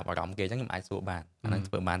សួរចំណាប់អារម្មណ៍គេអញ្ចឹងខ្ញុំអាចសួរបានអាហ្នឹង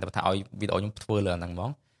ធ្វើបានតែថាឲ្យវីដេអូខ្ញុំធ្វើលើអាហ្នឹងហ្ម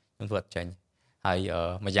ងខ្ញុំធ្វើអត់ចេញហើយ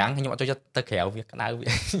មួយយ៉ាងខ្ញុំអត់ចូលចិត្តទៅក្រៅវាក្តៅវា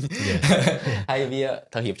ហើយវា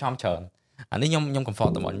ត្រូវរៀបចំច្រើនអានេះខ្ញុំ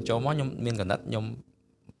comfort តែមកចូលមកខ្ញុំមានកណិតខ្ញុំ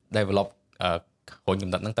develop រុញកំ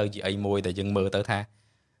ណត់ហ្នឹងទៅជាអីមួយដែលយើងមើលទៅថា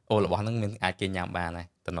របស់ហ្នឹងមានអាចគេញ៉ាំបានហើយ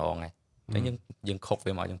តំណងហើយតែយើងខុក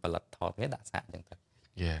វាមកយើងផលិតថតវាដាក់សាកអញ្ចឹងទៅ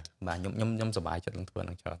បាទខ្ញុំសប្បាយចិត្តនឹងធ្វើហ្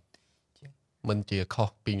នឹងច្រើនមិនជាខុស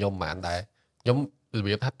ពីខ្ញុំហ្មងដែរខ្ញុំរ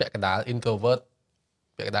បៀបថាពាក់កណ្ដាល introvert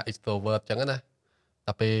ពាក់កណ្ដាល extrovert អញ្ចឹងណា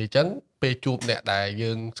តែពេលអញ្ចឹងពេលជួបអ្នកដែល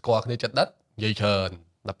យើងស្គាល់គ្នាចិត្តដិតនិយាយច្រើន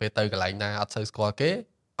ដល់ពេលទៅកន្លែងណាអត់សូវស្គាល់គេ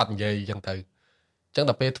អត់និយាយអញ្ចឹងទៅអញ្ចឹង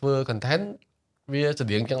ដល់ពេលធ្វើ content វាស្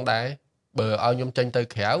តៀងអញ្ចឹងដែរបើឲ្យខ្ញុំចេញទៅ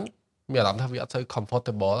ក្រៅមានអារម្មណ៍ថាវាអត់សូវ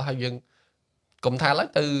comfortable ហើយយើងកុំថាឡើយ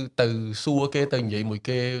ទៅសួរគេទៅនិយាយមួយ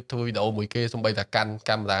គេធ្វើវីដេអូមួយគេសំបីតែកាន់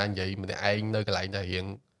កាមេរ៉ានិយាយម្នាក់ឯងនៅកន្លែងតែរៀង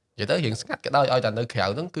និយាយទៅរៀងស្ងាត់ក៏ដោយឲ្យតែនៅក្រៅ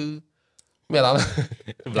ហ្នឹងគឺមានអារម្មណ៍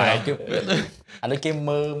ប្លែកគឺអានេះគេ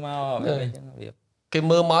មើលមកអញ្ចឹងវាគេ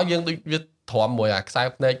មើលមកយើងដូចវាទ្រាំមួយអាខ្សែ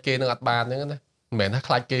ភ្នែកគេនឹងអត់បានអញ្ចឹងណាមិនមែនថា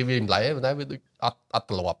ខ្លាចគេវាម្លែទេប៉ុន្តែវាដូចអត់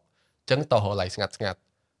ទ្រលាប់អញ្ចឹងតោះរកឡៃស្ងាត់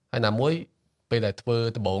ហើយណាមួយពេលដែលធ្វើ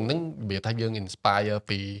ដំបូងហ្នឹងវាថាយើង inspire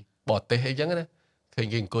ពីបរទេសអីចឹងណាឃើញ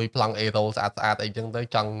គេអង្គុយប្លង់អេរ៉ូស្អាតអីចឹងទៅ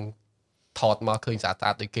ចង់ថតមកឃើញស្អាត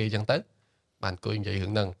ដូចគេចឹងទៅបានអង្គុយនិយាយរឿ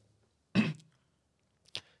ងហ្នឹង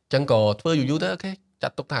ចឹងក៏ធ្វើយូរទៅអូខេចា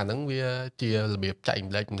ត់ទុកថាហ្នឹងវាជារបៀបចែក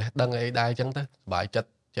ម្លែកចំណេះដឹងអីដែរចឹងទៅសុបាយចិត្ត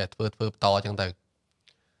ចេះធ្វើបន្តចឹងទៅ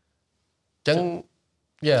ចឹង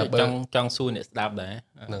ចង់សួរអ្នកស្ដាប់ដែរ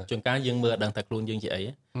ជួនកាលយើងមើលដឹងថាខ្លួនយើងជាអី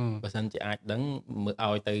បើសិនជាអាចដឹងមើល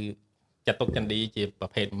ឲ្យទៅចាត់ទុកចាន់ឌីជាប្រ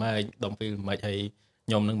ភេទម៉េចដុំហ្វីលម៉េចហើយ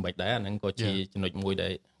ខ្ញុំនឹងមិនដែរអាហ្នឹងក៏ជាចំណុចមួយដែ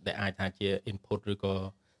លអាចថាជា input ឬក៏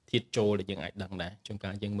ធាតុចូលដែលយើងអាចដឹងដែរជួនកា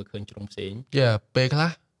លយើងមើលឃើញជ្រុងផ្សេងពេលខ្លះ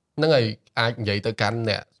ហ្នឹងហើយអាចនិយាយទៅកាន់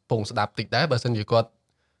អ្នកពងស្ដាប់តិចដែរបើសិនជាគាត់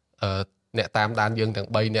អ្នកតាមដានយើងទាំង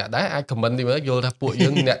3អ្នកដែរអាច comment នេះមើលយល់ថាពួកយើ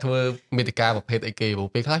ងអ្នកធ្វើមេតិកាប្រភេទអីគេព្រោះ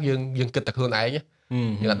ពេលខ្លះយើងគិតតែខ្លួនឯង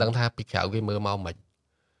យើងអត់ដឹងថាពីក្រៅគេមើលមកមិន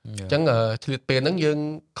អញ្ចឹងឆ្លៀតពេលហ្នឹងយើង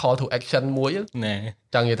call to action មួយ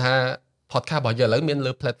ចង់និយាយថា podcast របស់យើងឥឡូវមាន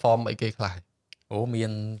លើ platform អីគេខ្លះមា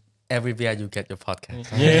ន everywhere you get your podcast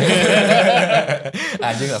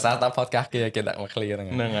យើងអាសាស្ដាប់ podcast គេដាក់មក clear ហ្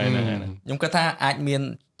នឹងហើយខ្ញុំគិតថាអាចមាន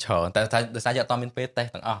ច្រើនតែដោយសារយើងអត់មានពេលតេស្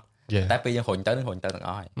តទាំងអស់តែពេលយើងរុញទៅទាំងអ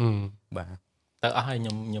ស់ហើយបាទ ទៅអស់ហើយខ្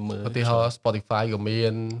ញុំមើល ឧទាហរណ៍ Spotify ក៏មា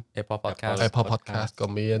ន Apple Podcast Apple Podcast ក៏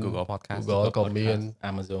មាន Google Podcast Google ក៏មាន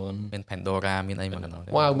Amazon មាន Pandora មានអីមកដល់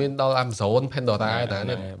វ៉ាវមានដល់ Amazon Pandora ដែរ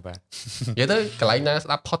នេះ បាទ និយាយទៅកន្លែងណាស្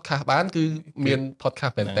ដាប់ podcast បានគឺមាន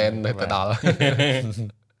podcast មែនតែននៅទៅដល់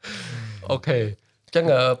អូខេអញ្ចឹង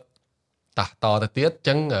តទៅទៀតអញ្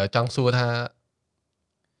ចឹងចង់សួរថា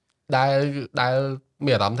ដែល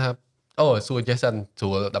មានអារម្មណ៍ថាអូសួរ Jason ស្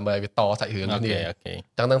រួលដើម្បីឲ្យវាតសាច់រឿងគ្នា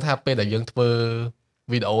ចង់ដឹងថាពេលដែលយើងធ្វើ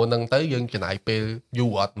វីដេអូហ្នឹងទៅយើងចំណាយពេលយូ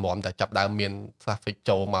រអត់ហ្មងតែចាប់ដើមមាន traffic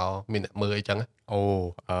ចូលមកមានអ្នកមើលអីចឹងអូ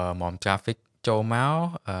ហ្មង traffic ចូលមក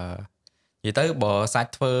និយាយទៅបើសា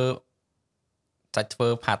ច់ធ្វើ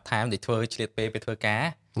part time ដែលធ្វើឆ្លៀតពេលធ្វើការ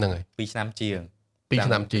ហ្នឹងហើយ2ឆ្នាំជាង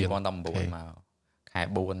2019មកខែ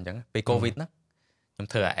4អញ្ចឹងពេល COVID ហ្នឹងខ្ញុំ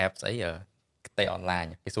ធ្វើអា app ស្អីតែ online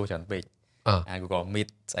គេសួរច្រើនពេកGoogle Meet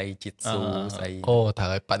ស្អីជាតិស៊ូស្អីអូត្រូវ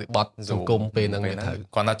ឲ្យបដិបត្តិសង្គមពេលហ្នឹងត្រូវ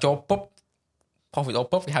គាត់ថាចូលពុបផុសវីដេអូ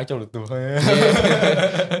ពុបវាហៅចូលទូហើយ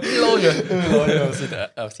លុយ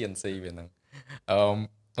CNC វាហ្នឹង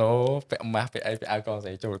អូពាក់ម៉ាស់ពាក់អីពាក់អាវកស្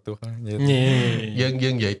អីចូលទូយើង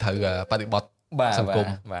និយាយត្រូវបដិបត្តិសង្គម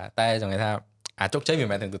បាទតែចង់និយាយថាជោគជ័យវាមិន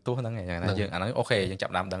មែនទាំងទូហ្នឹងឯងយ៉ាងណាយើងអាហ្នឹងអូខេយើងចា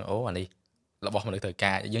ប់ដើមដឹងអូអានេះរបស់មនុស្សត្រូវ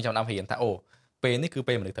ការយើងចាប់ដើមរៀនថាអូពេលនេះគឺ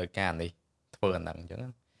ពេលមនុស្សត្រូវការនេះធ្វើអាហ្នឹងអញ្ចឹង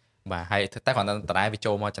បាទហើយតែគាត់តតែវា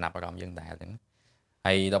ចូលមកចំណាប់អារម្មណ៍យើងដែរអញ្ចឹង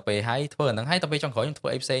ហើយដល់ពេលហើយធ្វើអាហ្នឹងហើយដល់ពេលចុងក្រោយខ្ញុំធ្វើ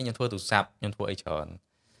អីផ្សេងខ្ញុំធ្វើទូរស័ព្ទខ្ញុំធ្វើអីច្រើន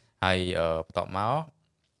ហើយបន្ទាប់មក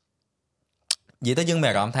និយាយទៅយើងមាន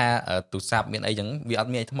អារម្មណ៍ថាទូរស័ព្ទមានអីចឹងវាអត់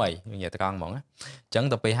មានអីថ្មីនិយាយត្រង់ហ្មងអញ្ចឹង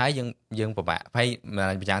ដល់ពេលហើយយើងពិបាកហើយ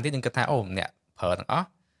ម្យ៉ាងទៀតយើងគិតថាអូអ្នកប្រើទាំងអស់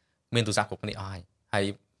មានទូរស័ព្ទគ្រប់គ្នាអស់ហើយ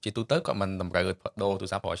ជាទូទៅគាត់មិនតម្រូវដូរទូរ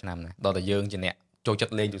ស័ព្ទរាល់ឆ្នាំណាដល់តែយើងជាអ្នកចូលចិត្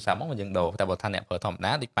តលេងទូរស័ព្ទមកយើងដូរតែបើថាអ្នកប្រើធម្ម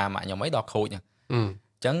តាដូចប៉ាម៉ាក់ខ្ញុំអីដល់ខូចអ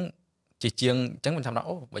ញ្ចឹងជាជាងអញ្ចឹងមិនថា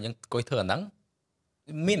អូបើយើងអង្គុយធ្វើអាហ្នឹង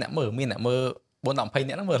មានអ្នកមើល4-20អ្នក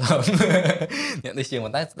ហ្នឹងមើលអ្នកនេះជាងប៉ុ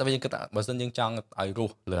ន្តែដល់យើងគិតថាបើសិនយើងចង់ឲ្យរ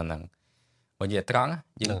ស់លើហ្នឹងបើនិយាយត្រង់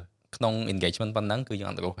យើងក្នុង engagement ប៉ុណ្ណឹងគឺយើង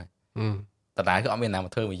អត់រស់ហើយតើគឺអត់មានណាម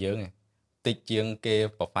កធ្វើមួយយើងតិចជាងគេ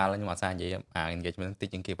profile ខ្ញុំអត់សារនិយាយengagement តិច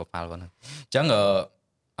ជាងគេ profile គាត់ហ្នឹងអញ្ចឹង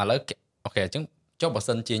ឥឡូវអូខេអញ្ចឹងចុះបើ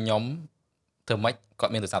សិនជាខ្ញុំធ្វើម៉េចគា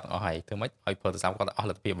ត់មានទូរស័ព្ទទាំងអស់ហើយធ្វើម៉េចឲ្យប្រើទូរស័ព្ទគាត់អស់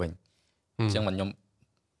លទ្ធភាពវិញអញ្ចឹងខ្ញុំ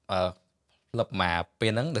លឹបមកពេ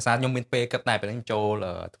លហ្នឹងដោយសារខ្ញុំមានពេលគិតដែរពេលហ្នឹងចូល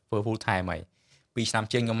ធ្វើ full time ហើយ2ឆ្នាំ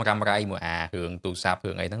ជាងខ្ញុំរ៉ាំរ៉ៃមួយរឿងទូរស័ព្ទ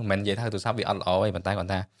រឿងអីហ្នឹងមិននិយាយថាទូរស័ព្ទវាអត់ល្អទេប៉ុន្តែគាត់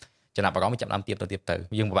ថាចំណាប់អារម្មណ៍ចាប់ដើមទៀតទៅ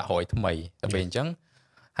យើងពិបាករយថ្មីតែពេលអញ្ចឹង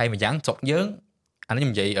ហើយម្យ៉ាងស្រុកយើងអានេះខ្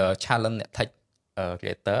ញុំនិយាយ challenge អ្នក tech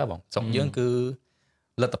creator បងស្រុកយើងគឺ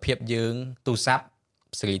លទ្ធភាពយើងទូរស័ព្ទ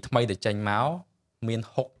ស៊េរីថ្មីដែលចេញមកមាន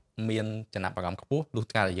មានចំណាប់អារម្មណ៍ខ្ពស់លុះ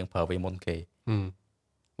ត្រាតែយើងប្រើវាមុនគេ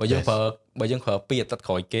បើយើងប្រើ2អាទិត្យ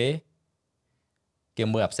ក្រោយគេ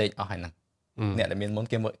មើលអាផ្សេងអស់ហើយហ្នឹងអ្នកដែលមានមុន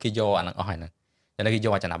គេយកអាហ្នឹងអស់ហើយហ្នឹងតែគេយ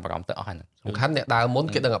កអាចំណាប់អារម្មណ៍ទៅអស់ហើយហ្នឹងសំខាន់អ្នកដើរមុន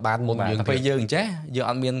គេដឹងឲ្យបានមុនយើងពេលយើងអញ្ចេះយើង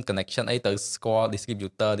អត់មាន connection អីទៅស្គាល់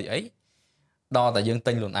distributor ទីអីដល់តែយើង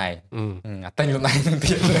ទិញខ្លួនឯងទិញខ្លួនឯងហ្នឹង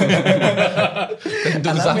ទៀត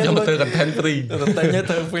ទូរស័ព្ទយកទៅ content free ទិញ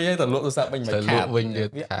ទៅ free ហើយទៅលក់ទូរស័ព្ទវិញមិនខាតវិញទៀត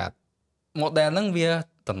ខាត model ហ្នឹងវា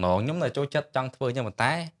តំណងខ្ញុំតែចូលចិត្តចង់ធ្វើចឹងប៉ុន្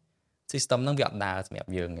តែ system ហ្នឹងវាអត់ដើរសម្រាប់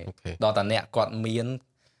យើងទេដល់តែអ្នកគាត់មាន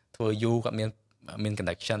ធ្វើ you គាត់មាន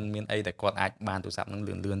connection មានអីដែលគាត់អាចបានទូរស័ព្ទហ្នឹង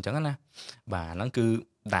លឿនអញ្ចឹងណាបាទហ្នឹងគឺ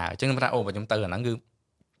ដើរអញ្ចឹងខ្ញុំថាអូបើខ្ញុំទៅអាហ្នឹងគឺ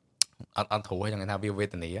អត់ធូរហើយខ្ញុំថាវាវេ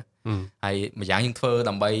ទនាហើយម្យ៉ាងយើងធ្វើ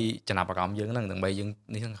ដើម្បីចំណាប់អារម្មណ៍យើងហ្នឹងដើម្បីយើង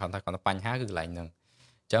នេះគាត់ថាគាត់បញ្ហាគឺកន្លែងហ្នឹង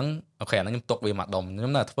អញ្ចឹងអូខេអាហ្នឹងខ្ញុំទុកវាមកដុំខ្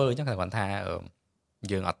ញុំនៅធ្វើអញ្ចឹងគាត់ថា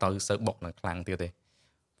យើងអត់ទៅសើបុកនឹងខ្លាំងទៀតទេ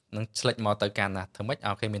នឹងឆ្លិចមកទៅកាន់ណាធ្វើម៉េច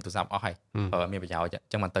អូខេមានទូរស័ព្ទអស់ហើយប្រើមានប្រយោជន៍អ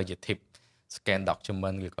ញ្ចឹងមិនទៅជា tip scan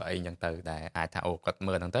document ឬក៏អីអញ្ចឹងទៅដែលអាចថាអូគាត់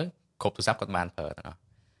មើលហ្នឹងទៅគ្រប់ទូរស័ព្ទគាត់បានប្រើទាំងអស់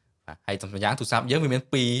បាទហើយសម្រាប់យ៉ាងទូរស័ព្ទយើងវាមាន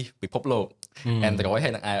2ពិភពលោក Android ហើ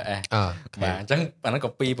យនិង iOS បាទអញ្ចឹងអាហ្នឹងក៏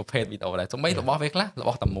2ប្រភេទវីដេអូដែរសូម្បីរបស់វាខ្លះរប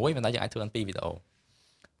ស់តែមួយប៉ុន្តែយើងអាចធ្វើបាន2វីដេអូ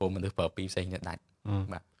ព្រោះមនុស្សប្រើ2ផ្សេងគ្នាដាច់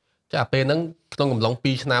បាទចាពេលហ្នឹងក្នុងកំឡុង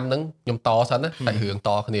2ឆ្នាំហ្នឹងខ្ញុំតសិនណាតែរឿងត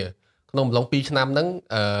គ្នាក្នុងកំឡុង2ឆ្នាំហ្នឹង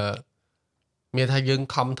មានថាយើង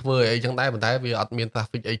ខំធ្វើអីចឹងដែរប៉ុន្តែវាអត់មាន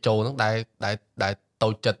traffic អីចូលហ្នឹងដែលតូ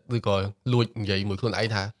ចចិត្តឬក៏លួចនិយាយមួយខ្លួនឯង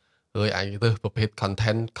ថាហើយអញទៅប្រភេទ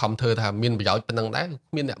content ខំធ្វើថាមានប្រយោជន៍ប៉ុណ្ណឹងដែរ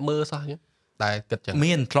គ្មានអ្នកមើលសោះតែគិតចឹង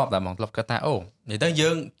មានធ្លាប់តែហ្មងធ្លាប់គិតថាអូនិយាយទៅយើ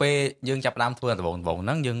ងពេលយើងចាប់ដើមធ្វើដំបូងហ្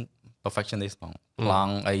នឹងយើង perfectionist ហ្មងប្ល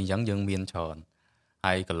ង់អីចឹងយើងមានច្រើន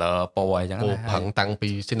ហើយ color ពណ៌អីចឹងណាផឹងតាំងពី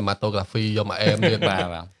cinematography យកមកអែមទៀតបាទ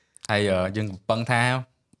ហើយយើងកំពឹងថា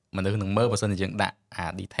មនុស្សនឹងមើលបើសិនជាយើងដាក់អា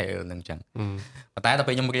detail ហ្នឹងចឹងប៉ុន្តែដល់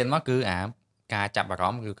ពេលខ្ញុំរៀនមកគឺការចាប់អារ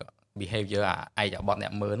ម្មណ៍គឺ behavior ឯកបទអ្ន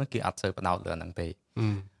កមើលហ្នឹងគឺអត់សូវផ្ដោតលើហ្នឹងទេ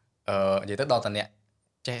និយាយទៅដល់តែអ្នក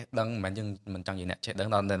ចេះដឹងមិនមែនយើងមិនចង់និយាយអ្នកចេះដឹង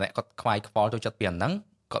ដល់តែអ្នកគាត់ខ្វាយខ្វល់ចូលចិត្តពីអាហ្នឹង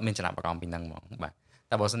គាត់មានចំណាប់អារម្មណ៍ពីហ្នឹងហ្មងបាទ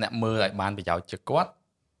តែបើសិនអ្នកមើលឲ្យបានប្រយោជន៍ជាគាត់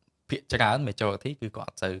ភាគច្រើន majority គឺគាត់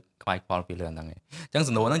អត់សូវខ្វាយខ្វល់ពីរឿងហ្នឹងឯងអញ្ចឹង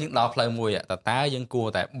សំណួរហ្នឹងយើងដល់ផ្លូវមួយតើយើងគួរ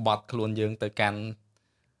តែបត់ខ្លួនយើងទៅកាន់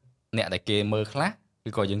អ្នកដែលគេមើលខ្លះឬ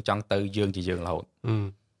ក៏យើងចង់ទៅយើងជាយើងរហូត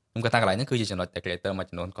ខ្ញុំគាត់ថាកន្លែងហ្នឹងគឺជាចំណុចដែល creator មួយ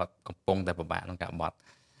ចំនួនគាត់កំពុងតែពិបាកក្នុងការបត់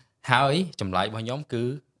ហើយចម្លើយរបស់ខ្ញុំគឺ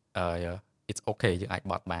it's okay យើងអាច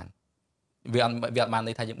បត់បានវាអត់បាន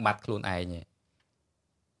ន័យថាយើងបាត់ខ្លួនឯងទេ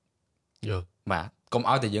យល់បាទកុំ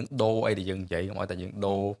ឲ្យតែយើងដូរអីដែលយើងនិយាយកុំឲ្យតែយើង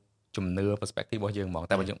ដូរជំនឿ perspective របស់យើងហ្មង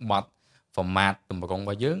តែបើយើងបត់ format ទម្រង់រ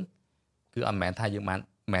បស់យើងគឺអត់មែនថាយើងបាន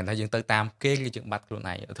មែនថាយើងទៅតាមគេគឺយើងបាត់ខ្លួន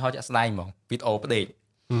ឯងឧទាហរណ៍ជាក់ស្ដែងហ្មងវីដេអូផ្ដេកឥ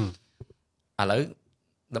ឡូវ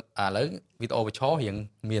វីដេអូបញ្ឈររៀង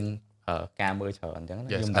មានការមើលច្រើនអញ្ចឹងខ្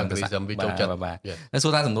ញុំដឹងថាវាចូលចិត្តបាទតែសួ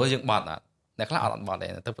រថាសំណួរយើងបត់អត់អ្នកខ្លះអត់បត់ទេ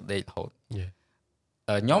ទៅផ្ដេករហូត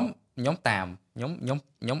ខ្ញុំ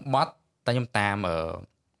បត់តែខ្ញុំតាម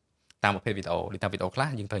ប្រភេទវីដេអូដូចថាវីដេអូខ្លះ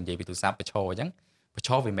យើងត្រូវនិយាយពីទូរស័ព្ទបញ្ឈរអញ្ចឹងបញ្ឈ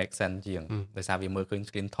រវា make sense ជាងដោយសារវាមើលឃើញ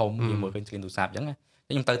screen ធំវាមើលឃើញ screen ទូរស័ព្ទអញ្ចឹង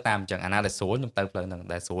ខ្ញុំទៅតាមអញ្ចឹងអាណាដែលស្រួលខ្ញុំទៅផ្លូវហ្នឹង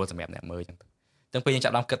ដែលស្រួលសម្រាប់អ្នកមើលអញ្ចឹងពេលយើងចា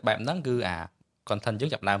ប់ដើមគិតបែបហ្នឹងគឺអា content យើ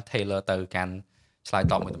ងចាប់ដើម tailor ទៅកាន់ឆ្លើយ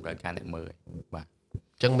តបមួយតម្រូវការអ្នកមើលបាទ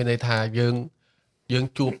អញ្ចឹងមានន័យថាយើង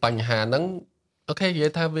ជួបបញ្ហាហ្នឹងអូខេនិយាយ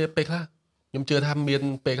ថាវាពេលខ្លះខ្ញុំជឿថាមាន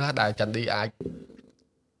ពេលខ្លះដែលចន្ទឌីអាច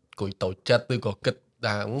គួយតូចចិត្តឬក៏គិត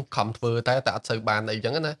ថាខំធ្វើតែអត់សូវបានអីចឹ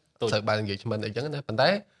ងណាអត់សូវបាន engagement អីចឹងណាប៉ុន្តែ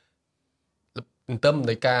ទន្ទឹម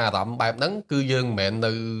នៃការអារម្មណ៍បែបហ្នឹងគឺយើងមិនមែន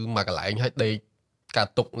នៅមួយកន្លែងឲ្យដេកការ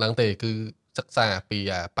ទុកហ្នឹងទេគឺសិក្សាពី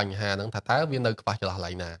បញ្ហាហ្នឹងថាតើវានៅខ្វះចន្លោះកន្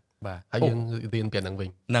លែងណាបាទហើយយើងរៀនពីហ្នឹងវិញ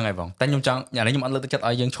ហ្នឹងហើយបងតែខ្ញុំចង់យ៉ាងនេះខ្ញុំអត់លើកទឹកចិត្ត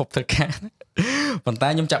ឲ្យយើងឈប់ធ្វើការប៉ុន្តែ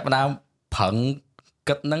ខ្ញុំចាប់ផ្ដើមប្រឹង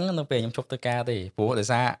គិតហ្នឹងនៅពេលខ្ញុំឈប់ធ្វើការទេព្រោះដោយ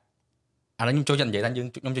សារអានេះខ្ញុំចូលចិត្តនិយាយថាខ្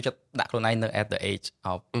ញុំចូលចិត្តដាក់ខ្លួនឯងនៅ at the age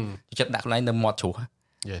of ចូលចិត្តដាក់ខ្លួនឯងនៅមាត់ជ្រោះ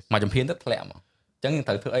មកចំភានទៅធ្លាក់មកអញ្ចឹងយើង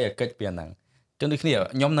ត្រូវធ្វើអីឲ្យកិច្ចពីហ្នឹងចឹងដូចគ្នា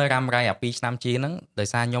ខ្ញុំនៅរ៉ាំរ៉ៃ2ឆ្នាំជាងហ្នឹងដោយ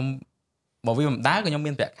សារខ្ញុំបើវាមិនដើរក៏ខ្ញុំ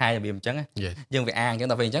មានប្រាក់ខែរបៀបអញ្ចឹងយើងវាអាងអញ្ចឹង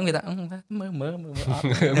ដល់ពេលអញ្ចឹងវាថាមើលអត់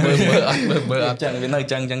មើលអត់ចឹងវានៅអ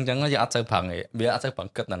ញ្ចឹងយើងអត់សូវប្រឹងទេវាអត់សូវប្រឹង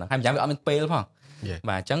គិតដល់ហ្នឹងហើយម្យ៉ាងវាអត់មានពេលផង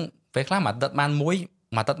បាទអញ្ចឹងពេលខ្លះមួយអាទិត្យបានមួ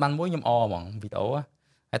យខ្ញុំអហ្មងវីដេអូ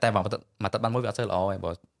ហើយតែមួយអាទិត្យបានមួយវាអត់សូវល្អទេ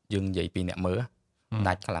បើយើងនិយាយពីអ្នកមើល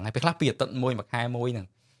ដាច់ខ្លាំងហើយពេលខ្លះពីអាទិត្យមួយខែមួយហ្នឹង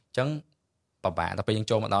អញ្ចឹងពិបាកដល់ពេលយើង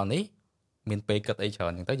ចូលមកដល់នេះមានពេលគិតអីច្រើ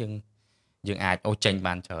នអញ្ចឹងទៅយើងអាចចេញ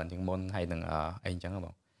បានច្រើនជាងមុនហើយនឹងអីអញ្ចឹងប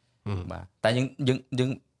ងបាទតែយើង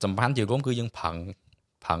សម្បានជារួមគឺយើងប្រឹង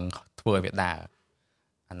ធ្វើឲ្យវាដើរ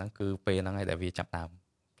អាហ្នឹងគឺពេលហ្នឹងហើយដែលវាចាប់ដើម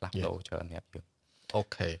ផ្លាស់ប្ដូរច្រើនសម្រាប់យើងអូ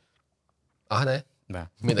ខេអស់ទេបាទ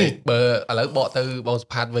មានអីបើឥឡូវបកទៅបងសុ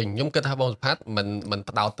ផាតវិញខ្ញុំគិតថាបងសុផាតមិន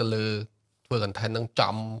ផ្ដោតទៅលើធ្វើ content ហ្នឹង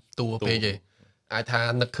ចំតួពេកទេអាចថា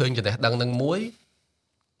នឹកឃើញចំណេះដឹងនឹងមួយ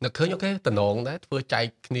នឹកឃើញអូខេតំណងដែរធ្វើចែក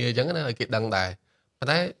គ្នាអញ្ចឹងណាឲ្យគេដឹងដែរប៉ុ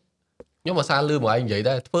ន្តែខ្ញុំអាសាលឺមកឯងនិយាយ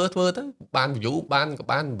ដែរធ្វើទៅបាន view បាន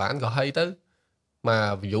ក៏ហីទៅម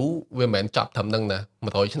ក view វាមិនមែនចប់ត្រឹមហ្នឹងណា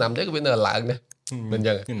100ឆ្នាំទេក៏វានៅឡើងដែរមិនអញ្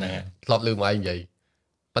ចឹងធ្លាប់លឺមកឯងនិយាយ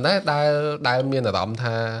ប៉ុន្តែដែលមានអារម្មណ៍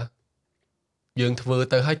ថាយើងធ្វើ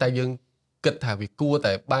ទៅហើយតែយើងគិតថាវាគួរ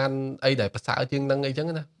តែបានអីដែលប្រសើរជាងហ្នឹងអីចឹង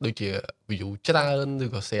ណាដូចជា view ច្រើនឬ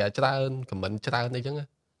ក៏ share ច្រើន comment ច្រើនអីចឹង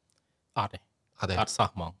អត់សោះ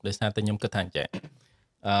ហ្មងដោយសារតែខ្ញុំគិតថាអញ្ចឹង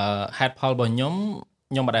head poll របស់ខ្ញុំ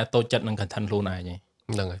មិនដែលតូចចិត្តនឹង content ខ្លួនឯងទេ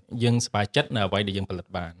ហ្នឹងហើយយើងសប្បាយចិត្តនៅអ្វីដែលយើងផលិត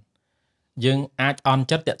បានយើងអាចអន់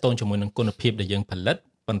ចិត្តតាក់ទងជាមួយនឹងគុណភាពដែលយើងផលិត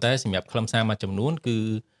ប៉ុន្តែសម្រាប់ខ្លឹមសារមួយចំនួនគឺ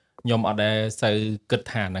ខ្ញុំអត់ដែលសូវគិត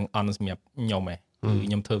ថានឹងអន់សម្រាប់ខ្ញុំទេគឺ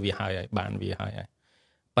ខ្ញុំធ្វើវាហើយបានវាហើយ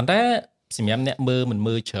ប៉ុន្តែសម្រាប់អ្នកមើលមិន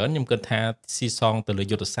មើលច្រើនខ្ញុំគិតថាស៊ីសងទៅលើ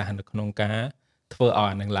យុទ្ធសាស្ត្រនៅក្នុងការធ្វើឲ្យ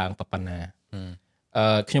អានឹងឡើងប៉ុណ្ណា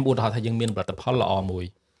ខ្ញុំឧទាហរណ៍ថាយើងមានផលិតផលល្អមួយ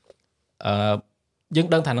យើង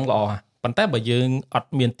ដឹងថានឹងល្អប៉ុន្តែបើយើងអត់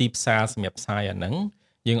មានទីផ្សារសម្រាប់ផ្សាយអាហ្នឹង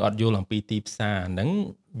យើងអត់យល់អំពីទីផ្សារហ្នឹង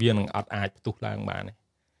វានឹងអត់អាចផ្ទុះឡើងបានទេ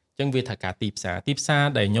អញ្ចឹងវាថាការទីផ្សារ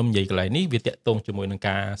ដែលខ្ញុំនិយាយកន្លែងនេះវាតាក់ទងជាមួយនឹង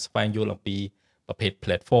ការស្វែងយល់អំពីប្រភេទ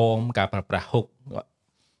platform ការប្រើប្រាស់ hook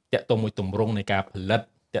តាក់ទងមួយទម្រង់នៃការផលិត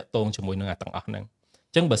តាក់ទងជាមួយនឹងអាទាំងអស់ហ្នឹង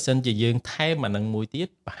អញ្ចឹងបើសិនជាយើងថែមអានឹងមួយទៀត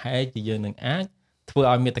ប្រហែលជាយើងនឹងអាចធ្វើ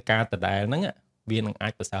ឲ្យមេត្តាដដែលហ្នឹងវានឹងអា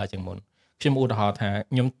ចប្រសើរជាងមុនខ្ញុំឧទាហរណ៍ថា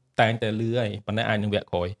ខ្ញុំតែងតែលឺហើយប៉ុន្តែអាចនឹងវគ្គ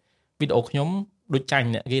ក្រោយវីដេអូខ្ញុំដូចចាញ់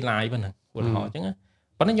អ្នកគេ live ហ្នឹងឧទាហរណ៍អញ្ចឹង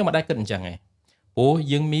ប៉ុន្តែខ្ញុំមិនដែលគិតអញ្ចឹងទេព្រោះ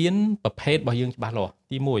យើងមានប្រភេទរបស់យើងច្បាស់លាស់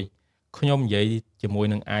ទី1ខ្ញុំនិយាយជាមួយ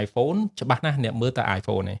នឹង iPhone ច្បាស់ណាស់អ្នកមើលតែ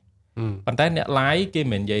iPhone ទេប៉ុន្តែអ្នក live គេ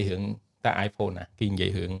មិននិយាយរឿងតែ iPhone ណាគេនិយា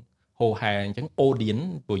យរឿងហូហែអញ្ចឹង audience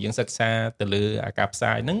ព្រោះយើងសិក្សាទៅលើអាការផ្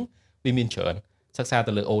សាយហ្នឹងវាមានច្រើនសិក្សា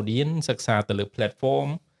ទៅលើ audience សិក្សាទៅលើ platform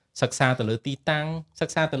សិក្សាទៅលើទីតាំងសិ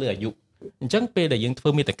ក្សាទៅលើអាយុអញ្ចឹងពេលដែលយើងធ្វើ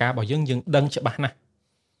មាតិការបស់យើងដឹងច្បាស់ណាស់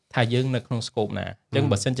ថាយើងនៅក្នុង scope ណាអញ្ចឹង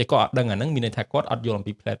បើសិនជាគាត់អត់ដឹងអាហ្នឹងមានន័យថាគាត់អត់យល់អំ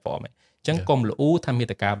ពី platform ទេ ចឹងកុំលូថាមេ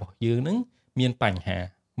តិការបស់យើងហ្នឹងមានបញ្ហា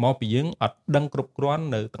មកពីយើងអត់ដឹងគ្រប់គ្រាន់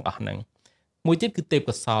នៅទាំងអស់ហ្នឹងមួយទៀតគឺទេព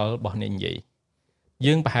កោសល្យរបស់អ្នកនិយាយ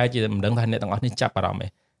យើងប្រហែលជាមិនដឹងថាអ្នកទាំងអស់នេះចាប់អារម្មណ៍ទេ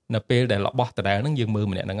នៅពេលដែលរបស់ដដែលហ្នឹងយើងមើល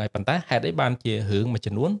ម្នាក់ហ្នឹងហើយប៉ុន្តែហេតុអីបានជារឿងមួយ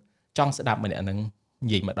ចំនួនចង់ស្ដាប់ម្នាក់ហ្នឹងនិ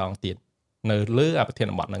យាយម្ដងទៀតនៅលើអប្រធាន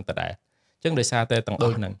បទហ្នឹងដដែលអញ្ចឹងដោយសារតែទាំងអ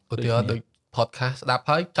ស់ហ្នឹងឧទាហរណ៍ដូច podcast ស្ដាប់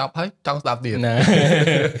ហើយចប់ហើយចង់ស្ដាប់ទៀតណា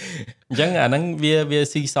អញ្ចឹងអាហ្នឹងវា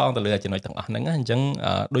ស៊ីសងទៅលើចំណុចទាំងអស់ហ្នឹងអញ្ចឹង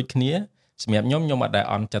ដូចគ្នាសម្រាប់ខ្ញុំអត់ដែល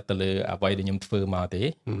អន់ចិត្តទៅលើអ្វីដែលខ្ញុំធ្វើមកទេ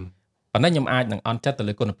ប៉ុន្តែខ្ញុំអាចនឹងអន់ចិត្តទៅ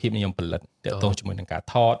លើគុណភាពខ្ញុំផលិតទាក់ទងជាមួយនឹងការ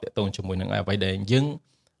ថតទាក់ទងជាមួយនឹងអ្វីដែលយើង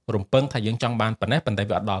រំពឹងថាយើងចង់បានប៉ុណ្ណេះប៉ុន្តែ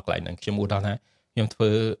វាអត់ដល់កន្លែងហ្នឹងខ្ញុំឧទាហរណ៍ថាខ្ញុំធ្វើ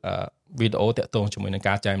វីដេអូទាក់ទងជាមួយនឹង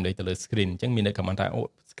ការចែករំលែកទៅលើ screen អញ្ចឹងមានអ្នក comment ថាអូ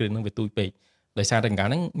screen ហ្នឹងវាទូចពេកដោយសារតែកាល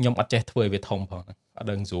ហ្នឹងខ្ញុំអត់ចេះធ្វើឲ្យវាធំផងអត់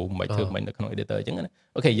ដឹង zoom មិនធ្វើមិននៅក្នុង editor អញ្ចឹងណា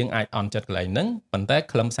អូខេយើងអាចអន់ចិត្តកន្លែងហ្នឹងប៉ុន្តែ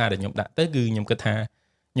ខ្លឹមសារដែលខ្ញុំដាក់ទៅគឺខ្ញុំគិតថា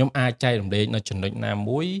ខ្ញុំអាចចែករំលែកនៅចំណុចណា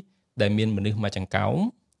មួយដែលមានមនុស្សមួយចង្កោម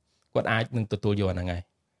គាត់អាចនឹងទទួលយកអាហ្នឹងហើយ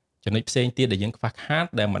ចំណុចផ្សេងទៀតដែលយើងខ្វះខាត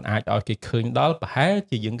ដែលมันអាចឲ្យគេឃើញដល់ប្រហែល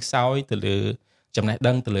ជាយើងខ្សោយទៅលើចំណេះ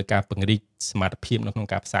ដឹងទៅលើការពង្រីកសមត្ថភាពនៅក្នុង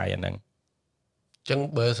ការផ្សាយអាហ្នឹងអញ្ចឹង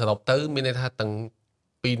បើសរុបទៅមានន័យថាទាំង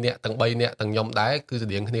2នាក់ទាំង3នាក់ទាំងខ្ញុំដែរគឺស្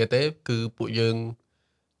តៀងគ្នាទេគឺពួកយើង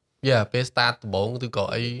ពេល start ដំបូងឬក៏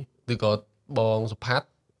អីឬក៏បងសុផាត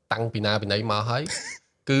តាំងពីណាពីណីមកហើយ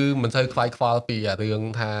គឺមិនសូវខ្វាយខ្វល់ពីរឿង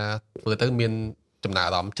ថាធ្វើទៅមានចំណារ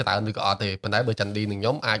អារម្មណ៍ច្រើនឬក៏អត់ទេប៉ុន្តែបើចន្ទឌីនឹងខ្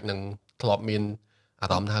ញុំអាចនឹងធ្លាប់មានអា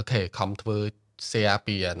រម្មណ៍ថាអូខេខំធ្វើ share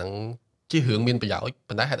ពីអាហ្នឹងជារឿងមានប្រយោជន៍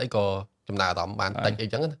ប៉ុន្តែហេតុអីក៏ចំណារអារម្មណ៍បានតិចអី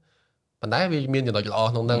ចឹងណាប៉ុន្តែវាមានចំណុចល្អ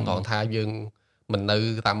ក្នុងហ្នឹងត្រង់ថាយើងមិននៅ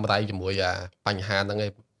តាមរៃជាមួយបញ្ហាហ្នឹងឯ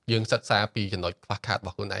ងយើងសិក្សាពីចំណុចខ្វះខាតរប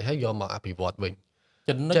ស់ខ្លួនឯងហើយយកមកអភិវឌ្ឍវិញ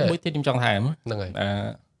ចំណុចមួយទៀតខ្ញុំចង់ថែមហ្នឹងហើយ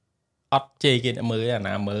អត់ជេរគេមើលអា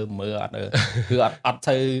ណាមើលអត់គឺអត់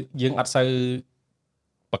ទៅយើងអត់ទៅ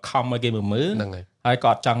បខំឲ្យគេមើលហ្នឹងហើយក៏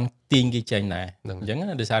អត់ចង់ទាញគេចេញដែរអញ្ចឹង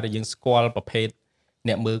ដោយសារតែយើងស្គាល់ប្រភេទ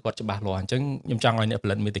អ្នកមើលគាត់ច្បាស់លាស់អញ្ចឹងខ្ញុំចង់ឲ្យអ្នកផ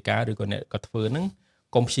លិតមាតិកាឬក៏អ្នកគាត់ធ្វើហ្នឹង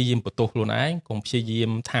កុំព្យាយាមបន្ទោសខ្លួនឯងកុំព្យាយាម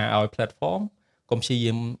ថាឲ្យ platform កុំព្យា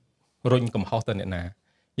យាមរុញកំហុសទៅអ្នកណា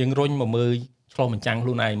យើងរុញមកមើលឆ្លោះបញ្ចាំងខ្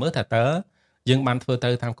លួនឯងមើលថាតើយើងបានធ្វើទៅ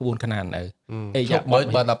តាមក្បួនខ្នាតនៅ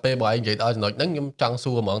បើដល់ពេលបើឯងនិយាយដល់ចំណុចហ្នឹងខ្ញុំចង់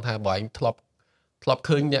សួរហ្មងថាបើឯងធ្លាប់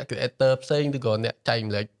ឃើញអ្នក creator ផ្សេងឬក៏អ្នកចែក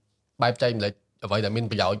ម្លែកបែបចែកម្លែកអ្វីដែលមាន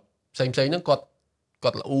ប្រយោជន៍ផ្សេងហ្នឹងគាត់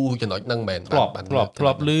ល្អចំណុចហ្នឹងមែនធ្លាប់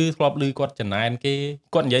ឮគាត់ចំណែនគេ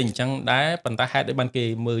គាត់និយាយអញ្ចឹងដែរប៉ុន្តែហេតុអីបានគេ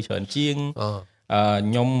មើលច្រើនជាង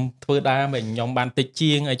ខ្ញុំធ្វើដែរមិនខ្ញុំបានតិច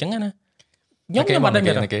ជាងអីចឹងណាខ្ញុំអត់ដឹង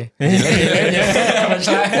មានគេមិន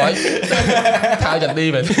ឆ្លើយថាចន្ទឌី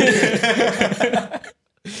មែន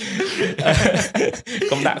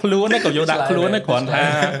កុំដាក់ខ្លួនណាកុំយកដាក់ខ្លួនណាគ្រាន់ថា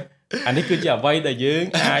អានេះគឺជាអ្វីដែលយើង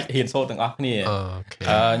អាចរៀនសូត្រទាំងអស់គ្នា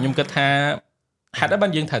ខ្ញុំគិតថាហេតុអីបា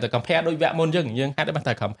នយើងត្រូវតែ compare ដូចវគ្គមុនអញ្ចឹងយើងហេតុអីបាន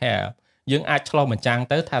ត្រូវ compare យើងអាចឆ្លោះបញ្ចាំង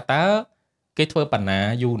ទៅថាតើគេធ្វើបណ្ណា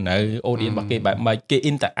យូរនៅ audience របស់គេបែបម៉េចគេ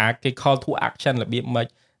interact គេ call to action របៀបម៉េច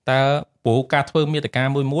តើព្រោះការធ្វើមាតិកា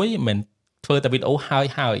មួយមិនធ្វើតែវីដេអូហើ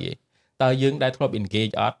យតើយើងដែលធ្លាប់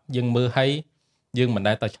engage អត់យើងមើលឲ្យយើងមិន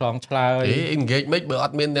ដែលទៅឆ្លងឆ្លើយ engage មិនបើអ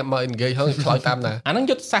ត់មានអ្នកមក engage ហើយឆ្លើយតាមណាអាហ្នឹង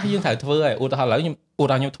យុទ្ធសាស្ត្រយើងត្រូវធ្វើហើយឧទាហរណ៍ឥឡូវខ្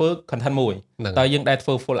ញុំធ្វើ content មួយតើយើងដែលធ្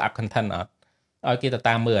វើ follow up content អត់ឲ្យគេទៅ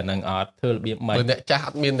តាមមើលអាហ្នឹងអត់ធ្វើរបៀបម៉េចអ្នកចាស់អ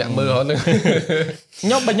ត់មានអ្នកមើលហ្នឹងខ្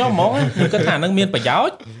ញុំហ្មងខ្ញុំគិតថាហ្នឹងមានប្រយោជ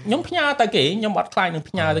ន៍ខ្ញុំផ្ញើទៅគេខ្ញុំអត់ខ្លាចនឹង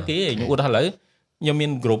ផ្ញើទៅគេខ្ញុំឧទាហរណ៍ឥឡូវខ្ញុំមា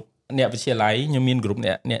ន group អ្នកវិទ្យាល័យខ្ញុំមាន group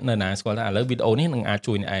អ្នកនៅណាស្គាល់ថាឥឡូវវីដេអូនេះនឹងអាច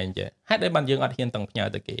ជួយអ្នកឯងចេះហេតុអីបានយើងអត់ហ៊ានទាំងផ្ញើ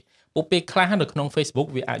ទៅគេពួកពេលខ្លះនៅក្នុង Facebook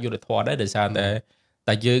វាអាចយុត្តិធម៌ដែរដោយសារ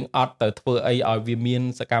តែយើងអត់ទៅធ្វើអីឲ្យវាមាន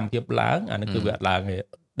សកម្មភាពឡើងអានេះគឺវាអត់ឡើងទេ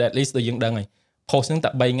at least ដូចយើងដឹងហើយ post ហ្នឹងតែ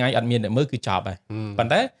3ថ្ងៃអត់មានអ្នកមើលគឺចប់ហើយប៉ុ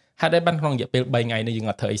ន្តែហេតុអីបានក្នុងរយៈពេល3ថ្ងៃនេះយើង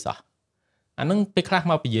អត់ធ្វើអីសោះអាហ្នឹងពេលខ្លះ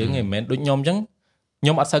មកពីយើងឯងមិនមែនដូចខ្ញុំអញ្ចឹងខ្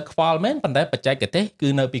ញុំអត់សូវខ្វល់មែនប៉ុន្តែបច្ចេកទេសគឺ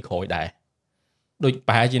នៅពីក្រោយដែរដូច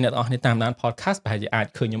ប្រហែលជាអ្នកនរអស់នេះតាមដាន podcast ប្រហែលជាអាច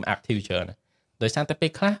ឃើញខ្ញុំ active ច្រើនដោយសារតែពេ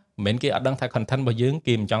លខ្លះមិនមែនគេអត់ដឹងថា content របស់យើង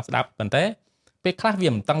គេមិនចង់ស្ដាប់ប៉ុន្តែពេលខ្លះវា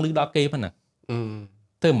មិនតង់ឮដល់គេប៉ុណ្ណា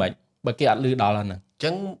ធ្វើមិនបើគេអត់ឮដល់ហ្នឹងអញ្ចឹ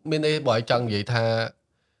ងមានអីបើឲ្យចង់និយាយថា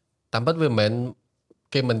តាមពិតវាមិនមែន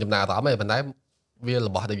គេមិនចំណាអារម្មណ៍ទេប៉ុន្តែវារ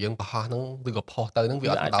បស់ដែលយើងបង្ហោះហ្នឹងឬក៏ផុសទៅហ្នឹងវា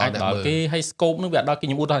អត់ដល់អ្នកមើលគេឲ្យ scope ហ្នឹងវាអត់ដល់គេ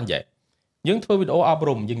ខ្ញុំឧទាហរណ៍និយាយយើងធ្វើវីដេអូអប់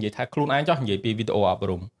រំយើងនិយាយថាខ្លួនឯងចោះនិយាយពីវីដេអូអប់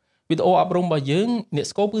រំរបស់យើងអ្នក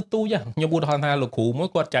scope គឺទូចខ្ញុំឧទាហរណ៍ថាលោកគ្រូមួយ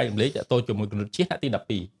គាត់ចែករំលែកតទៅជាមួយគំនិតជាអ្នក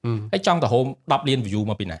ទី12ហើយចង់ទៅហូម10លាន view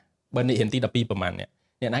មកពីណាបើនេះរៀនទី12ប្រហែលអ្ន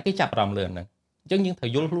កណាគេចាប់អារម្មណ៍លើហ្នឹងអញ្ចឹងយើងត្រូវ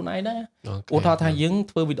យល់ខ្លួនឯងដែរឧទាហរណ៍ថាយើង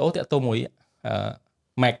ធ្វើវីដេអូតាក់ទងមួយ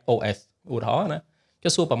Mac OS ឧទាហរណ៍ណាគេ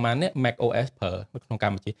សួរប្រហែលអ្នក Mac OS ប្រើនៅក្នុងក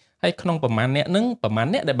ម្ពុជាហើយក្នុងប្រហែលអ្នកហ្នឹងប្រហែល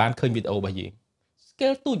អ្នកដែលបានឃើញវីដេអូរបស់យើង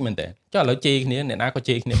scale ទូចមែនតើចុះឥឡូវជេរគ្នាអ្នកណាក៏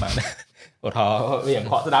ជេរគ្នាបានដែរ ឧទាហរណ៍វា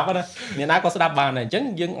ខកស្ដាប់ណាអ្នកណាក៏ស្ដាប់បានដែរអញ្ចឹង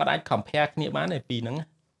យើងអត់អាច compare គ្នាបានទេពីហ្នឹង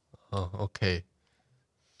អូខេ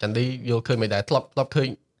ចន្ទឌីយល់ឃើញមិនដែរធ្លាប់ឃើញ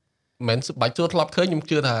មិនបាច់ជួធ្លាប់ឃើញខ្ញុំ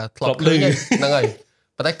ជឿថាធ្លាប់ឃើញហ្នឹងហើយ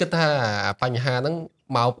ប៉ុន្តែគិតថាបញ្ហាហ្នឹង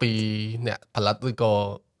មកពីអ្នកផលិតឬក៏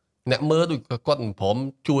អ្នកមើលដូចគាត់មិនព្រម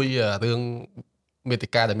ជួយរឿងមេតិ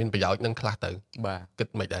កាដែលមានប្រយោជន៍ហ្នឹងខ្លះទៅបាទគិត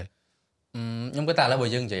មិនដែរខ្ញុំគិតថាឥឡូវបើ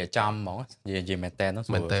យើងនិយាយចំហ្មងនិយាយមែនតើហ្នឹង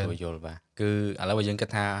ស្រួលយល់បាទគឺឥឡូវបើយើងគិត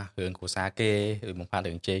ថារឿងគ្រួសារគេឬបំផាត់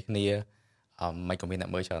រឿងជេរគ្នាមិនក៏មានអ្នក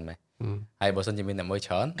មើលច្រើនដែរហើយបើសិនជាមានអ្នកមើល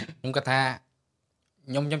ច្រើនខ្ញុំគិតថា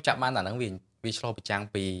ខ្ញុំចាប់បានតែហ្នឹងវាឆ្លោះប្រចាំង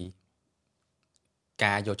ពី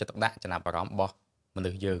ការយកចិត្តទុកដាក់ចំណាប់អារម្មណ៍របស់មនុ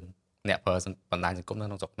ស្សយើងអ្នកប្រើបណ្ដាញសង្គមនៅ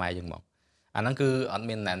ក្នុងស្រុកខ្មែរយើងហ្មងអាហ្នឹងគឺអត់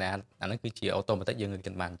មានអ្នកណាអាហ្នឹងគឺជាអូតូម៉ាទិកយើង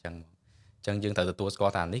គិតបានអញ្ចឹងហ្មងអញ្ចឹងយើងត្រូវទទួលស្គា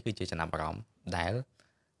ល់ថានេះគឺជាចំណាប់អារម្មណ៍ដែល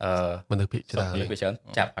មនុស្សភាគច្រើន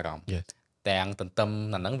ចាប់អារម្មណ៍ទាំងទន្ទឹម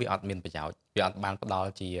ដល់ហ្នឹងវាអត់មានប្រយោជន៍វាអត់បានផ្ដល់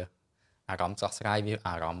ជាអារម្មណ៍ស្រស់ស្រាយវា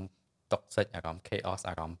អារម្មណ៍តុកសិចអារម្មណ៍ chaos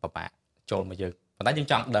អារម្មណ៍ពិបាកចូលមកយើងប៉ុន្តែយើង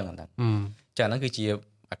ចង់ដឹងហ្នឹងចឹងហ្នឹងគឺជា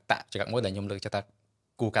អត្តចរិតមួយដែលខ្ញុំលើកចិត្តថា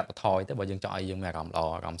គូកាត់បន្ថយទៅបើយើងចង់ឲ្យយើងមានអារម្មណ៍ល្អ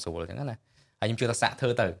អារម្មណ៍ស្រួលចឹងណាហើយខ្ញុំជឿថាសាក់ធ្វើ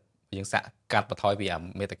ទៅយើងសាក់កាត់បន្ថយពី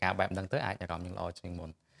មេត្តាការបែបហ្នឹងទៅអាចអារម្មណ៍យើងល្អជាងមុន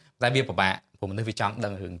តែវាពិបាកព្រោះមនុស្សវាចង់ដឹ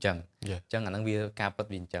ងរឿងអញ្ចឹងអាហ្នឹងវាការពិត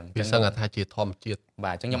វាអញ្ចឹងវាសឹងថាជាធម្មជាតិ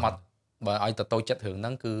បាទអញ្ចឹងខ្ញុំអត់បើឲ្យទៅចិត្តរឿងហ្នឹ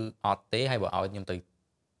ងគឺអត់ទេហើយបើឲ្យខ្ញុំទៅ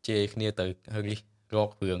ជេរគ្នាទៅរិះរក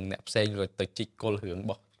រឿងអ្នកផ្សេងឬទៅជីកគល់រឿងរ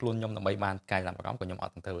បស់ខ្លួនខ្ញុំដើម្បីបានកែលម្អអារម្មណ៍ក៏ខ្ញុំអ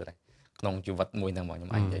ត់ទៅធ្វើដែរក្នុងជីវិតមួយហ្នឹងមកខ្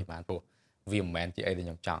ញុំអាចនិយាយបានព្រោះវាមិនមែនជាអីដែលខ្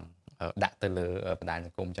ញុំចង់ដាក់ទៅលើបណ្ដាញស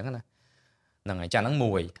ង្គមអញ្ចឹងណាហ្នឹងហើយចាហ្នឹង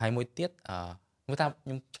មួយហើយមួយទៀតខ្ញុំថាខ្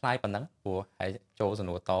ញុំឆ្លើយប៉ុណ្ណឹងព្រោះហើយចូលសំ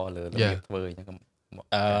ណួរតលើរបៀបធ្វើអញ្ចឹងខ្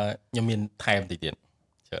ញុំមានថែមតិចទៀត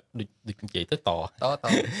ដូចនិយាយទៅត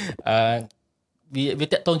វា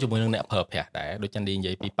តកតងជាមួយនឹងអ្នកប្រើប្រាស់ដែរដូចចាន់ឌីនិ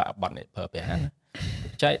យាយពីបរិបទអ្នកប្រើប្រាស់ណា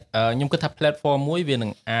ចែកខ្ញុំគិតថា platform មួយវានឹ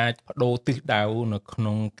ងអាចបដូរទិសដៅនៅក្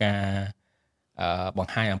នុងការប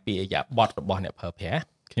ង្ហាញអំពីអរិយាប័ត្ររបស់អ្នកប្រើប្រាស់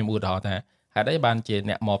ខ្ញុំឧទាហរណ៍ថាហេតុអីបានជា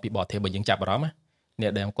អ្នកមកពីបរទេសបើយើងចាប់អារម្មណ៍អ្ន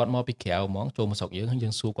កដែលគាត់មកពីក្រៅហ្មងចូលមកស្រុកយើ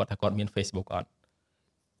ងសួរគាត់ថាគាត់មាន Facebook អត់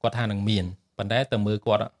គាត់ថានឹងមានប៉ុន្តែទៅមើល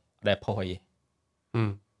គាត់ដែលផុសអី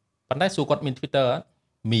ប៉ុន្តែសួរគាត់មាន Twitter អត់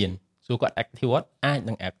មានសួរគាត់ active អត់អាច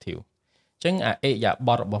នឹង active អញ្ចឹងអរិយា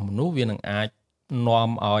ប័ត្ររបស់មនុស្សវានឹងអាចនាំ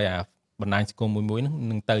ឲ្យបណ្ដាញសង្គមមួយៗ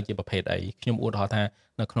នឹងទៅជាប្រភេទអីខ្ញុំឧទាហរណ៍ថា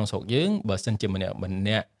នៅក្នុងស្រុកយើងបើសិនជាម្នា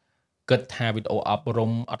ក់គិតថាវីដេអូអប់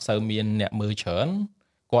រំអត់សូវមានអ្នកមើលច្រើន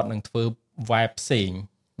គាត់នឹងធ្វើ vibe ផ្សេង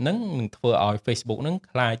នឹងធ្វើឲ្យ Facebook នឹង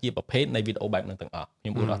ក្លាយជាប្រភេទនៃវីដេអូបែបហ្នឹងទាំងអស់ខ្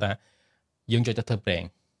ញុំឧទាហរណ៍ថាយើងចូលទៅធ្វើ prank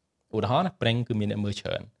ឧទាហរណ៍ណា prank គឺមានអ្នកមើលច្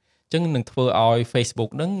រើនអញ្ចឹងនឹងធ្វើឲ្យ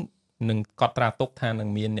Facebook នឹងកត់ត្រាទុកថានឹង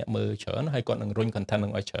មានអ្នកមើលច្រើនហើយគាត់នឹងរុញ content នឹ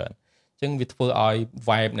ងឲ្យច្រើនអញ្ចឹងវាធ្វើឲ្យ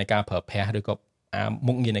vibe នៃការប្រើប្រាស់ឬក៏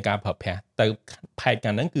មុខងារនៃការប្រើប្រាស់ទៅផែកកា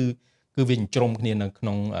លហ្នឹងគឺវាជ្រុំគ្នានៅក្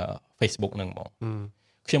នុង Facebook ហ្នឹងហ្មង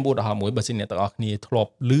ខ្ញុំឧទាហរណ៍មួយបើសិនអ្នកទាំងអស់គ្នាធ្លា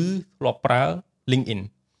ប់ប្រើ LinkedIn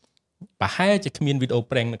ប្រហែលជាគ្មានវីដេអូ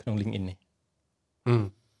prank នៅក្នុង LinkedIn នេះ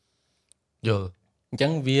យល់អញ្ចឹ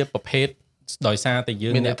ងវាប្រភេទដោយសារតែយើ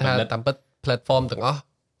ងអ្នកថាតាមពិត platform ទាំងអស់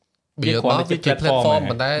វាមកជា platform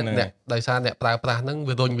ប៉ុន្តែអ្នកដោយសារអ្នកប្រើប្រាស់ហ្នឹង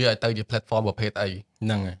វារុញវាឲ្យទៅជា platform ប្រភេទអីហ្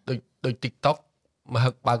នឹងហើយដូច TikTok មកហឹ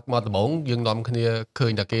កបើកមកដំបូងយើងនាំគ្នាឃើ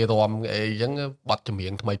ញតែគេរាំអីអញ្ចឹងបទចម្រៀ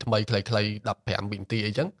ងថ្មីខ្លីៗ15វិនាទី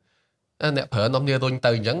អីចឹងអ្នកប្រើនាំគ្នារុញទៅ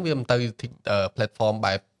អញ្ចឹងវាមិនទៅ platform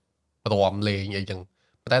បែបរាំលេងអីចឹង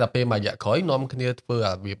ប៉ុន្តែដល់ពេលមួយរយៈក្រោយនាំគ្នាធ្វើ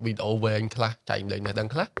អាវីដេអូវែងខ្លះចែកម្លែកនេះដឹង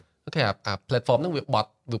ខ្លះអូខេអា platform ហ្នឹងវាបត់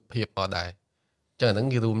រូបភាពមកដែរចឹងអាហ្នឹង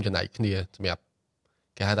គេរួមចំណែកគ្នាសម្រាប់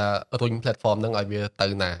គេហៅថារុញ platform ហ្នឹងឲ្យវាទៅ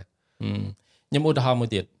ណាខ្ញុំឧទាហរណ៍មួយ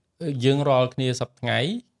ទៀតយើងរាល់គ្នាសប្តា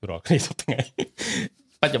ហ៍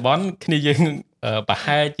បច្ចុប្បន្នគ្នាយើងប្រ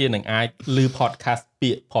ហែលជានឹងអាចឮ podcast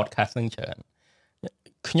ពាក្យ podcast នឹងច្រើន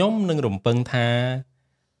ខ្ញុំនឹងរំពឹងថា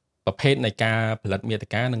ប្រភេទនៃការផលិតមាតិ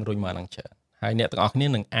កានឹងរុញមកនឹងច្រើនហើយអ្នកទាំងអស់គ្នា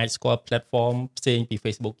នឹងអាចស្គាល់ platform ផ្សេងពី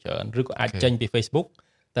Facebook ច្រើនឬក៏អាចចេញពី Facebook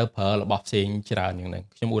ទៅប្រើរបស់ផ្សេងច្រើនយ៉ាងហ្នឹង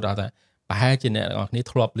ខ្ញុំឧទាហរណ៍ថាប្រហែលជាអ្នកទាំងអស់គ្នា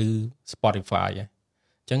ធ្លាប់ឮ Spotify អ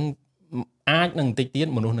ញ្ចឹងអាចនឹងបន្តិចទៀត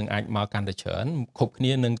មនុស្សនឹងអាចមកកាន់តែច្រើនគ្រប់គ្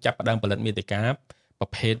នានឹងចាប់ផ្ដើមផលិតមាតិកាប្រ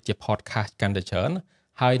ភេទជា podcast កាន់តែច្រើន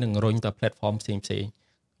ហើយនឹងរុញទៅ platform ផ្សេង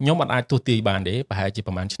ខ្ញុំអត់អាចទស្សន៍ទាយបានទេប្រហែលជា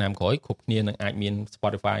ប្រហែលឆ្នាំក្រោយគ្រប់គ្នានឹងអាចមាន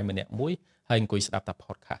Spotify ម្នាក់មួយហើយអង្គុយស្ដាប់តែ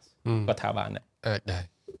podcast គាត់ថាបានដែរអាចដែរ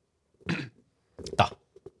តោះ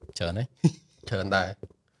ច្រើនហើយច្រើនដែរ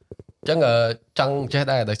អញ្ចឹងចង់ចេះ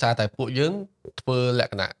ដែរដោយសារតែពួកយើងធ្វើល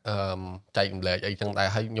ក្ខណៈចែកម្លែកអីចឹងដែរ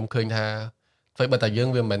ហើយខ្ញុំឃើញថាធ្វើបើតែយើង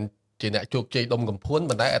វាមិនជាអ្នកជោគជ័យដុំកំភួន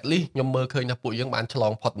ប៉ុន្តែ at least ខ្ញុំមើលឃើញថាពួកយើងបានឆ្ល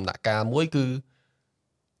ងផុតដំណាក់កាលមួយគឺ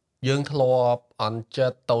យើងធ្លាប់អន់ចិ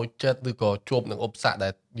ត្តតូចចិត្តឬក៏ជួបនឹងឧបសគ្គដែ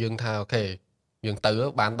លយើងថាអូខេយើងទៅ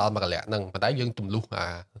បានដល់មួយកលៈហ្នឹងប៉ុន្តែយើងទម្លុះ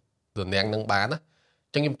រនាំងនឹងបានណាអ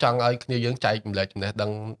ញ្ចឹងខ្ញុំចង់ឲ្យគ្នាយើងចែកម្លែកចំណេះដឹ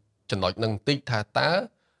ងចំណុចនឹងបន្តិចថាតើ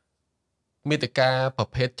មេតិកាប្រ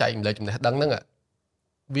ភេទចែកម្លែកចំណេះដឹងហ្នឹង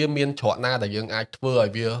វាមានច្រកណាដែលយើងអាចធ្វើឲ្យ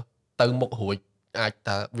វាទៅមុខរួចអាច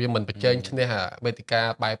ថាវាមិនប្រជែងឈ្នះមេតិកា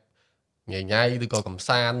បែបញញ៉ៃឬក៏កំ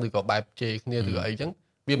សាន្តឬក៏បែបជេរគ្នាឬអីចឹង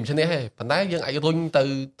វាមិនឈ្នះទេប៉ុន្តែយើងអាចរុញទៅ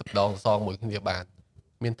ម្ដងសងមួយគ្នាបាន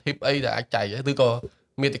មាន tip អីដែលអាចចែកឬក៏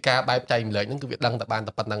មេតិកាបែបចែកម្លែកហ្នឹងគឺវាដឹងតែបាន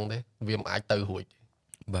តែប៉ុណ្្នឹងទេវាមិនអាចទៅរួច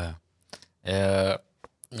បាទ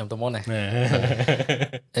ខ្ញុំទៅមុនណា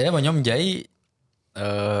បើខ្ញុំនិយាយ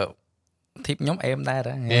ធីបខ្ញុំអេមដែរ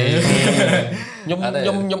ខ្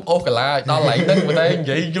ញុំអូសកាឡាឲ្យដល់ឡៃហ្នឹងប៉ុន្តែនិ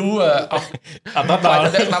យាយយូរអត់ដល់ដល់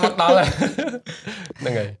ហ្នឹ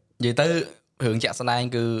ងហើយនិយាយទៅរឿងជាក់ស្ដែង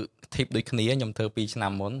គឺធីបដូចគ្នាខ្ញុំធ្វើ2ឆ្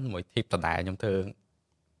នាំមុនមួយធីបដដែលខ្ញុំធ្វើ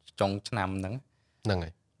ចុងឆ្នាំហ្នឹងហើ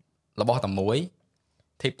យរបស់តែមួយ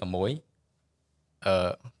ធីបតែមួយ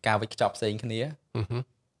ការវិចខ្ចប់ផ្សេងគ្នា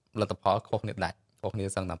លទ្ធផលខុសគ្នាដាច់ខុសគ្នា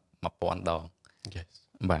សឹងតែ1000ដង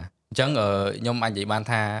បាទអញ្ចឹងខ្ញុំអាចនិយាយបាន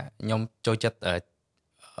ថាខ្ញុំចូលចិត្ត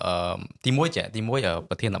ទី1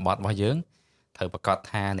ប្រធានបទរបស់យើងត្រូវប្រកាស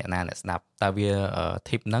ថាអ្នកណាអ្នកស្ដាប់តើវា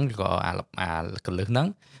tip ហ្នឹងឬក៏អាកលឹះហ្នឹង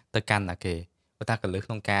ទៅកាន់ណាគេព្រោះថាកលឹះ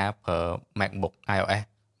ក្នុងការប្រើ MacBook iOS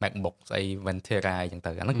MacBook ស្អី Ventura អញ្ចឹងទៅ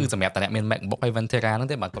អាហ្នឹងគឺសម្រាប់តែអ្នកមាន MacBook ហើយ Ventura ហ្នឹង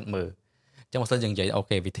ទេបើគាត់មើលអញ្ចឹងបើសិនយើងនិយាយអូ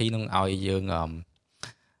ខេវិធីនឹងឲ្យយើង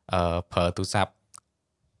ប្រើទូរស័ព្ទ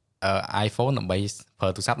iPhone ដើម្បីប្រើ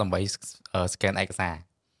ទូរស័ព្ទដើម្បី scan ឯកសារ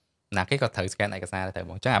ណាគេក៏ត្រូវ scan ឯកសារដែរប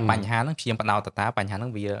ងអញ្ចឹងអាបញ្ហាហ្នឹងខ្ញុំបដោតតាបញ្ហាហ្នឹ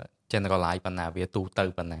ងវា generalize ប៉ុណ្ណាវាទូទៅ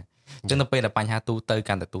ប៉ុណ្ណាអញ្ចឹងនៅពេលដែលបញ្ហាទូទៅ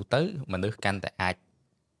កាន់តែទូទៅមនុស្សកាន់តែអាច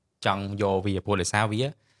ចង់យកវាព្រោះដោយសារវា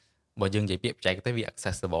បើយើងនិយាយពាក្យបច្ចេកទេសវា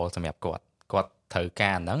accessible សម្រាប់គាត់ត្រូវ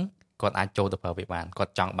ការហ្នឹងគាត់អាចចូលទៅប្រើវាបានគា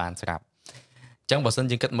ត់ចង់បានស្រាប់អញ្ចឹងបើសិន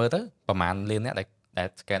យើងគិតមើលទៅប្រហែលលានអ្នកដែល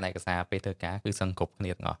scan ឯកសារពេលធ្វើការគឺសឹងគ្រប់គ្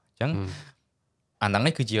នាទាំងអស់អញ្ចឹងអាហ្នឹង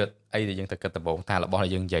ឯងគឺជាអីដែលយើងត្រូវគិតដំបូងថារបស់ដែ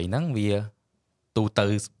លយើងនិយាយហ្នឹងវាទូទៅ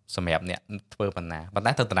សម្រាប់អ្នកធ្វើប៉ុណ្ណាប៉ុន្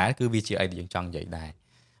តែទៅតាគឺវាជាអីដែលយើងចង់និយាយដែរ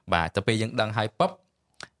បាទទៅពេលយើងដឹងហើយពឹប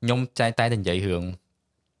ខ្ញុំតែនិយាយរឿង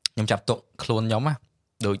ខ្ញុំចាប់ទុកខ្លួនខ្ញុំណា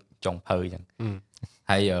ដូចចុងភៅអញ្ចឹង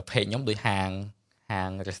ហើយ page ខ្ញុំដូចហាង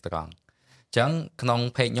restaurant អញ្ចឹងក្នុង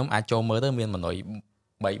page ខ្ញុំអាចចូលមើលទៅមានមនុស្ស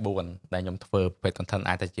 3-4 ដែលខ្ញុំធ្វើប្រភេទ content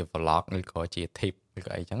អាចទៅជា vlog ឬក៏ជា tip ឬ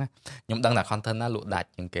ក៏អីចឹងខ្ញុំដឹងថា content ណាលក់ដាច់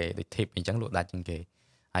ជាងគេដូច tip អីចឹងលក់ដាច់ជាងគេ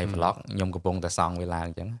ហើយ vlog ខ្ញុំកំពុងតែសង់វាឡើង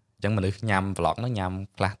អញ្ចឹងមនុស្សញ៉ាំ vlog ហ្នឹងញ៉ាំ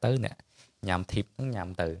ខ្លះទៅអ្នកញ៉ាំ tip ហ្នឹងញ៉ាំ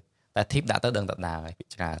ទៅតែ tip ដាក់ទៅដឹងតែដើរហើយពី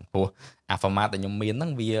ច្រើនព្រោះអា format ដែលខ្ញុំមានហ្នឹ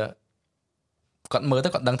ងវាគាត់មើលទៅ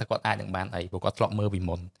គាត់ដឹងថាគាត់អាចនឹងបានអីព្រោះគាត់ធ្លាប់មើលពី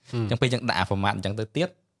មុនអញ្ចឹងពេលយើងដាក់អា format អញ្ចឹងទៅទៀត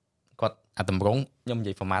គាត់អាតម្រងខ្ញុំនិ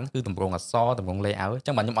យាយ format គឺតម្រងអក្សរតម្រង layout អញ្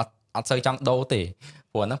ចឹងបាទខ្ញុំអត់សូវចង់ដូរទេ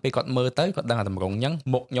ព្រោះហ្នឹងពេលគាត់មើលទៅគាត់ដឹងអាតម្រងអញ្ចឹង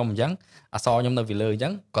មុខខ្ញុំអញ្ចឹងអក្សរខ្ញុំនៅពីលើអញ្ចឹ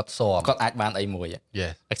ងគាត់អាចបានអីមួយ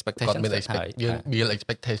expectation គាត់មាន expect យើង build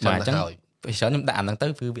expectation ទៅហើយពេលច្រើនខ្ញុំដាក់អាហ្នឹងទៅ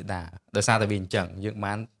គឺវាដាដោយសារតែវាអញ្ចឹងយើង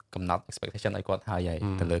បានកំណត់ expectation ឲ្យគាត់ហើយ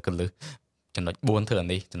ទៅលើកលឹះចំណុច4ធ្វើអា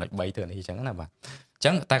នេះចំណុច3ធ្វើអានេះអញ្ចឹងណាបាទអញ្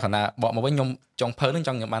ចឹងតែគ្រាន់តែបកមកវិញខ្ញុំចង់ភើនឹងច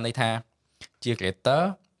ង់ខ្ញុំបានន័យថាជា creator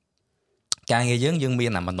ការងារយើងមា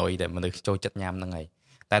នអាមនុស្សដែលមនុស្សចូលចិត្តញ៉ាំហ្នឹងហើយ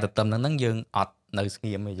តែទន្ទឹមហ្នឹងយើងអត់នៅស្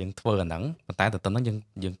ងៀមទេយើងធ្វើអាហ្នឹងប៉ុន្តែទន្ទឹមហ្នឹង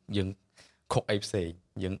យើងខុកអីផ្សេង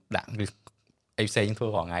យើងដាក់អីផ្សេងធ្វើ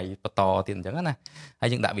រាល់ថ្ងៃបន្តទៀតអញ្ចឹងណាហើយ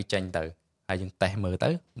យើងដាក់វាចេញទៅហើយយើងតេស្តមើលទៅ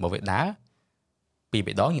បើវាដើរពីរ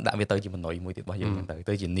ដងយើងដាក់វាទៅជាមនុស្សមួយទៀតរបស់យើងហ្នឹង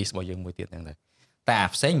ទៅជា niche របស់យើងមួយទៀតហ្នឹងទៅតែអា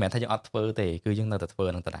ផ្សេងមិនមែនថាយើងអត់ធ្វើទេគឺយើងនៅតែធ្វើ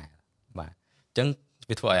ហ្នឹងដដែលបាទអញ្ចឹង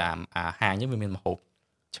វាធ្វើឲ្យអាហាងយើងវាមានម្ហូប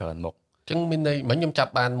ច្រើនមុខអញ្ចឹងមានន័យមិញខ្ញុំចា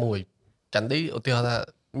ប់បានមួយចន្ទឌីឧទាហរណ៍ថា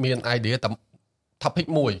មាន idea តែ topic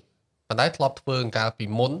មួយប៉ុន្តែធ្លាប់ធ្វើកាលពី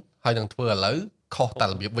មុនហើយនឹងធ្វើឥឡូវខុសតែ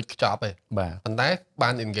របៀបវិចខ្ចប់ឯងបាទប៉ុន្តែបា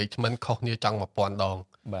ន engagement ខុសគ្នាចង់1000ដង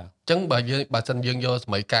បាទអញ្ចឹងបើសិនយើងយកស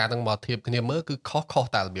ម័យកាលហ្នឹងមកធៀបគ្នាមើលគឺខុស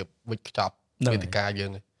តែរបៀបវិចខ្ចប់វេទិកាយើ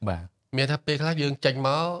ងឯងបាទមានថាពេលខ្លះយើងចេញម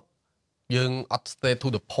កយើងអត់ stay to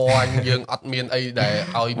the point យើងអត់មានអីដែល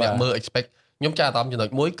ឲ្យអ្នកមើល expect ខ្ញុំចាអារម្មណ៍ចំណុច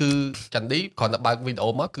មួយគឺចន្ទឌីគ្រាន់តែបើកវីដេអូ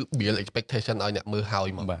មកគឺ build expectation ឲ្យអ្នកមើលហើយ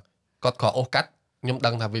មកគាត់គ្រាន់អូសកាត់ខ្ញុំដឹ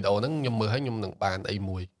ងថាវីដេអូហ្នឹងខ្ញុំមើលហើយខ្ញុំនឹងបានអី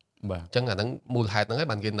មួយបាទអញ្ចឹងអាហ្នឹងមូលហេតុហ្នឹងហើយ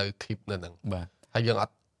បានគេនៅ keep នៅហ្នឹងបាទហើយយើងអ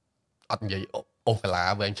ត់និយាយអូសកាឡា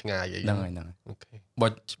វែងឆ្ងាយអីហ្នឹងហើយអូខេបើ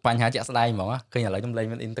បញ្ហាជាក់ស្ដែងហ្មងឃើញឥឡូវខ្ញុំលេង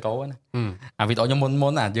មាន intro ណាអាវីដេអូខ្ញុំមុ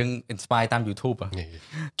នអាយើង inspire តាម YouTube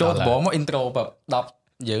ចូលដំបូងមក intro แบบ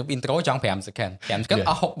10យើង intro ចង់5 second 5 second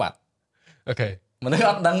អស់6បាត់អូខេមនុស្ស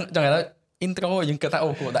អត់ដឹងចឹងឥឡូវ intro យើងគិតថាអូ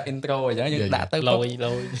គួរដាក់ intro អញ្ចឹងយើងដាក់ទៅលយ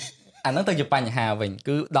អាហ្នឹងទៅជាបញ្ហាវិញ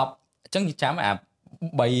គឺ10អញ្ចឹងចាំអា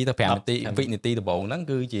3ទៅ5នាទីវិនាទីដំបូងហ្នឹង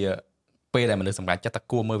គឺជាពេលដែលមនុស្សសម្រាប់ចិត្តថា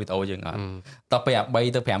គួរមើលវីដេអូយើងអត់តទៅពេលអា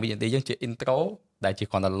3ទៅ5វិនាទីយើងជា intro ដែលជា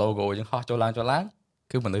គ្រាន់តែ logo យើងហោះចូលឡើង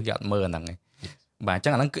គឺមនុស្សគេអត់មើលអាហ្នឹងឯង បាទអញ្ចឹ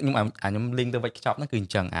ងអាហ្នឹងគឺខ្ញុំ link ទៅ web shop ហ្នឹងគឺអ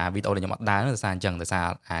ញ្ចឹងអាវីដេអូដែលខ្ញុំអត់ដើរហ្នឹងដោយសារអញ្ចឹងដោយសារ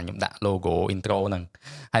ខ្ញុំដាក់ logo intro ហ្នឹង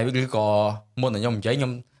ហើយគឺក៏មុនតែខ្ញុំនិយាយខ្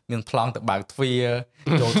ញុំមានប្លង់ទៅបើកទ្វារ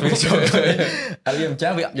ចូលទ្វារហើយវាអញ្ចឹ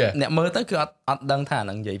ងវាអ្នកមើលទៅគឺអត់ដឹងថាហ្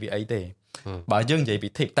នឹងនិយាយពីអីទេបើយើងនិយាយពី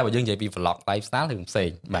tip តែបើយើងនិយាយពី vlog lifestyle គឺផ្សេង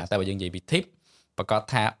បាទតែបើយើងនិយាយពី tip ប្រកាស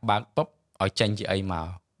ថាបើកពុបឲ្យចេញជាអីមក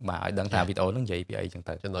បាទឲ្យដឹងថាវីដេអូហ្នឹងនិយាយពីអីចឹង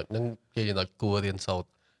ទៅចំណុចហ្នឹងជាចំណុចគួររៀនសូត្រ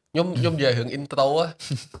ខ្ញុំនិយាយរឿង intro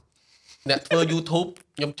អ្នកធ្វើ YouTube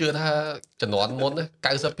ខ្ញុំជឿថាជំនាន់មុន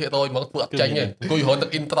 90% ហ្មងធ្វើអត់ចេញទេអង្គុយរហូតទឹក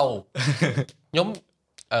intro ខ្ញុំ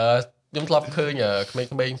ធ្លាប់ឃើញក្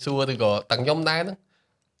មេងៗសួរឬក៏តាំងខ្ញុំដែរហ្នឹង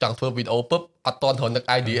ចង់ធ្វើវីដេអូពុបអត់តន់រហូតទឹក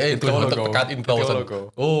idea ចូលទឹកបង្កើត intro សិន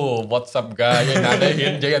អូ what's up guys ណានេះហ៊ា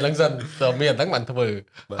ននិយាយអាហ្នឹងសិនតើមានអាហ្នឹងបានធ្វើ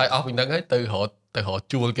ហើយអស់ពីហ្នឹងហើយទៅរក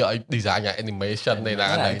ជួលគេឲ្យ design animation នេះណា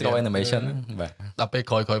intro animation បាទដល់ពេល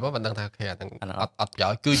ក្រោយៗមកមិនដឹងថាគេអាហ្នឹងអត់ប្រយោ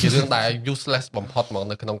ជន៍គឺជារឿងដែល useless បំផុតហ្មង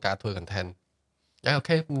នៅក្នុងការធ្វើ content អូ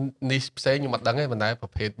ខេនេះផ្សេងខ្ញុំអត់ដឹងទេប៉ុន្តែប្រ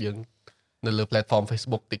ភេទយើងនៅលើ platform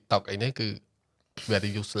Facebook TikTok អីនេះគឺ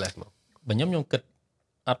very useless ហ្មងបើខ្ញុំគិត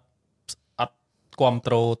អត់គ្រប់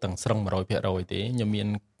ត្រូលទាំងស្រុង 100% ទេខ្ញុំមាន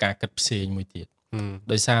ការគិតផ្សេងមួយទៀត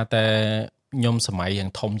ដោយសារតែខ្ញុំសម័យយ៉ាង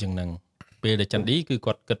ធំជាងហ្នឹងពេលដែលចន្ទឌីគឺ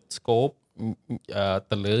គាត់គិត scope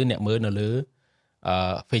ទៅលើអ្នកមើលនៅលើ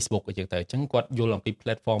Facebook អញ្ចឹងទៅអញ្ចឹងគាត់យល់អំពី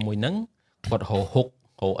platform មួយហ្នឹងគាត់រហុក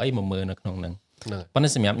រអីមកមើលនៅក្នុងហ្នឹងប៉ុន្តែ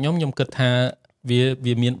សម្រាប់ខ្ញុំគិតថា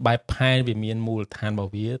វាមានបែបផែនវាមានមូលដ្ឋានរប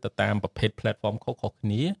ស់វាទៅតាមប្រភេទ platform ខុសៗគ្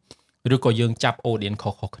នាឬក៏យើងចាប់ audience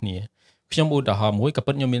ខុសៗគ្នាខ្ញុំឧទាហរណ៍មួយក៏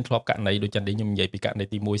ពិតខ្ញុំមានធ្លាប់ករណីដូចចន្ទឌីខ្ញុំនិយាយពីករណី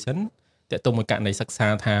ទី1សិនតាក់ទងមួយករណីសិក្សា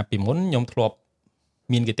ថាពីមុនខ្ញុំធ្លាប់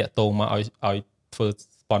មានគេតាក់ទងមកឲ្យធ្វើ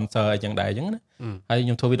sponsor អីចឹងដែរអញ្ចឹងណាហើយខ្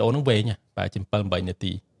ញុំធ្វើវីដេអូហ្នឹងវែងបាទជា7-8នា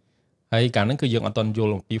ទីហើយកាលហ្នឹងគឺយើងអត់ទាន់យ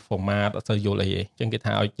ល់អំពី format អត់សូវយល់អីទេអញ្ចឹងគេ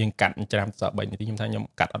ថាឲ្យយើងកាត់ច្រាមស3នាទីខ្ញុំថាខ្ញុំ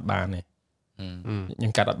កាត់អត់បានទេខ្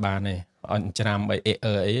ញុំកាត់អត់បានទេអត់ច្រាម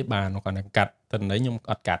អីបានគាត់នឹងកាត់ទៅនេះខ្ញុំ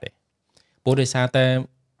អត់កាត់ទេព្រោះដោយសារតែ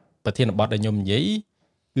ប្រធានបទដែលខ្ញុំនិយាយ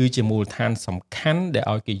គឺជាមូលដ្ឋានសំខាន់ដែល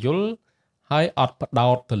ឲ្យគេយល់ហើយអត់បដោ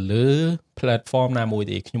តទៅលើ platform ណាមួយ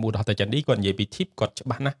ទេខ្ញុំឧទាហរណ៍ទៅចន្ទឌីគាត់និយាយពី tip គាត់ច្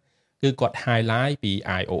បាស់ណាស់គឺគាត់ highlight ពី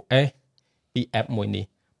iOS ពី app មួយនេះ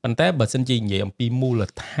ប៉ុន្តែបើសិនជានិយាយអំពីមូល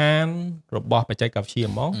ដ្ឋានរបស់បច្ចេកវិទ្យា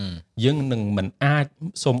ហ្មងយើងនឹងមិនអាច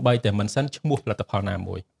សូម្បីតែមិនសិនឈ្មោះផលិតផលណា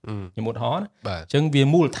មួយខ្ញុំឧទាហរណ៍អញ្ចឹងវា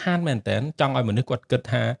មូលដ្ឋានមែនតើចង់ឲ្យមនុស្សគាត់គិត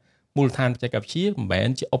ថាមូលដ្ឋានបច្ចេកវិទ្យាមិនមែន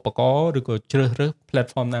ជាឧបករណ៍ឬក៏ជ្រើសរើស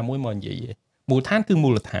platform ណាមួយមកនិយាយទេមូលដ្ឋានគឺមូ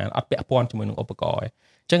លដ្ឋានអត់ពាក់ព័ន្ធជាមួយនឹងឧបករណ៍ទេ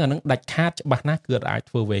អញ្ចឹងអានឹងដាច់ខាតច្បាស់ណាស់គឺអាច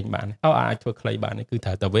ធ្វើវែងបានអាចធ្វើខ្លីបានគឺត្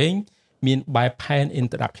រូវតែវែងមានបែបផែន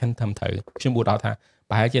introduction ត្រឹមត្រូវខ្ញុំឧទាហរណ៍ថា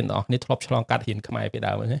ប្រហែលជាអ្នកនរគ្នាធ្លាប់ឆ្លងកាត់រៀនខ្មែរពី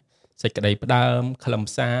ដើមហ្នឹងសេចក្តីផ្ដើមខ្លឹម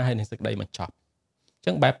សារហើយនិងសេចក្តីបញ្ចប់អញ្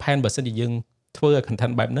ចឹងបែបផែនបើសិនជាយើងធ្វើឲ្យ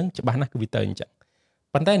content បែបហ្នឹងច្បាស់ណាស់គឺវាទៅអញ្ចឹង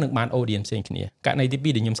ប៉ុន្តែនឹងបាន audience ផ្សេងគ្នាករណីទី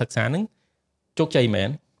2ដែលខ្ញុំសិក្សាហ្នឹងជោគជ័យមែន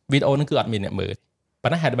វីដេអូហ្នឹងគឺអត់មានអ្នកមើលប៉ុ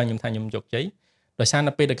ន្តែហេតុតែខ្ញុំថាខ្ញុំជោគជ័យដោយសារ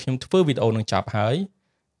នៅពេលដែលខ្ញុំធ្វើវីដេអូនឹងចប់ហើយ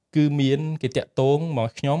គឺមានគេតាក់ទងមក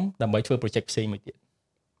ខ្ញុំដើម្បីធ្វើ project ផ្សេងមួយទៀត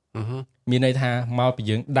មានន័យថាមកពី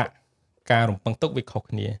យើងដាក់ការរំពឹងទុកវាខុស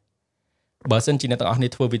គ្នាបើសិនជាអ្នកទាំងអស់គ្នា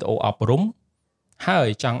ធ្វើវីដេអូអប់រំហើយ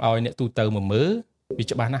ចង់ឲ្យអ្នកទូទៅមកមើលវា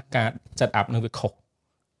ច្បាស់ណាស់ការ set up នឹងវាខុស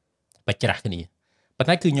បច្ច្រាស់គ្នាប៉ុន្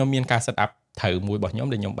តែគឺខ្ញុំមានការ set up ត្រូវមួយរបស់ខ្ញុំ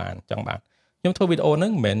ដែលខ្ញុំចង់បានខ្ញុំធ្វើវីដេអូហ្នឹ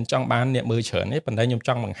ងមិនមែនចង់បានអ្នកមើលច្រើនទេប៉ុន្តែខ្ញុំច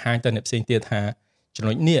ង់បង្ហាញទៅអ្នកផ្សេងទៀតថាចំ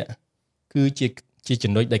ណុចនេះគឺជា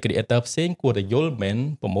ចំណុចដែល creator ផ្សេងគួរតែយល់មិនមែន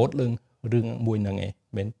ប្រម៉ូទរឿងមួយហ្នឹងឯង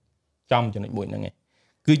មិនចំចំណុចមួយហ្នឹងឯង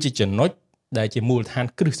គឺជាចំណុចដែលជាមូលដ្ឋាន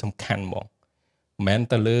គ្រឹះសំខាន់ហ្មងមិនមែន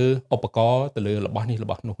ទៅលើឧបករណ៍ទៅលើរបស់នេះរ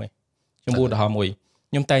បស់នោះទេខ្ញុំឧទាហរណ៍មួយ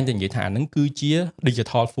ខ្ញុំតែងតែនិយាយថាហ្នឹងគឺជា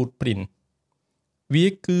digital footprint វា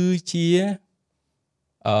គឺជា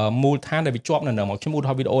មូលដ្ឋានដែលវាជាប់នៅមកខ្ញុំឧទា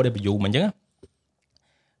ហរណ៍វីដេអូដែល view មិនអញ្ចឹង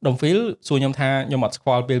ដុំ feel សួរខ្ញុំថាខ្ញុំអត់ស្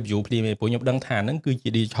គាល់ពេល view ភ្លាមទេព្រោះខ្ញុំដឹងថាហ្នឹងគឺជា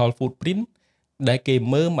digital footprint ដែលគេ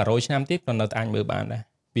មើល100ឆ្នាំទៀតក៏នៅតែអាចមើលបានដែរ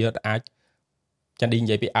វាអាចចាន់ឌីនិ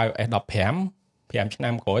យាយពី iOS 15ឆ្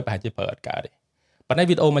នាំក្រោយប្រហែលជាប្រើអត់កើតទេប៉ុន្តែ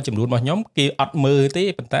វីដេអូមួយចំនួនរបស់ខ្ញុំគេអត់មើលទេ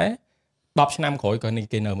ប៉ុន្តែ10ឆ្នាំក្រោយក៏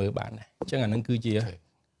គេនៅមើលបានដែរអញ្ចឹងអានឹងគឺជា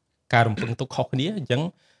ការរំពឹងទុកខុសគ្នាអញ្ចឹង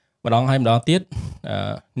ម្ដងហើយម្ដងទៀត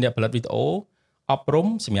អ្នកផលិតវីដេអូអប់រំ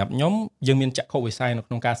សម្រាប់ខ្ញុំយើងមានចក្ខុវិស័យនៅ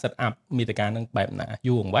ក្នុងការ set up មាតិកានឹងបែបណា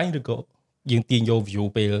យូរអង្វែងឬក៏យើងទាញយក view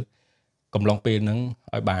ពេលកំឡុងពេលហ្នឹង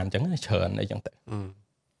ឲ្យបានអញ្ចឹងច្រើនអីចឹងទៅ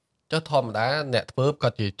ចុះធម្មតាអ្នកធ្វើគា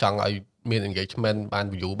ត់ជាចង់ឲ្យមាន engagement បាន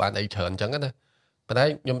view បានអីច្រើនអញ្ចឹងណាប៉ុន្តែ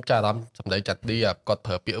ខ្ញុំចាប់អារម្មណ៍សម្ដីចាត់ឌីគាត់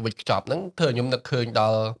ប្រើពាក្យវិចខ្ចប់ហ្នឹងធ្វើខ្ញុំនឹកឃើញដ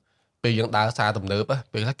ល់ពេលយើងដើរសារទំនើប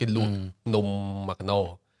ពេលខ្លះគេលក់នំមួយកណោ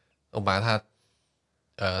ឧបមាថា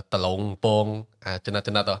តឡងពងចំណិ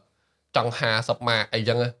តចង់50ម៉ាកអី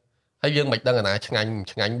ចឹងហើយយើងមិនដឹងអាណាឆ្ងា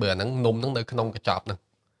ញ់បើអាហ្នឹងនំហ្នឹងនៅក្នុងកញ្ចប់ហ្នឹង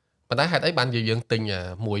ប៉ុន្តែហេតុអីបានយើងទិញ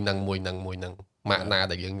មួយនឹងម៉ាក់ណា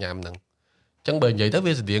ដែលយើងញ៉ាំហ្នឹងអញ្ចឹងបើនិយាយទៅ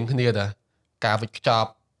វាស្រដៀងគ្នាដែរការវិចខ្ចប់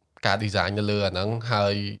ការ design នៅលើអាហ្នឹងហើ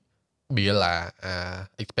យ build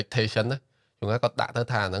expectation ណាយើងគាត់ដាក់ទៅ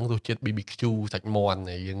ថាអាហ្នឹងរសជាតិ BBQ សាច់មាន់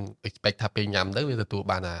យើង expect ថាពេលញ៉ាំទៅវាទទួល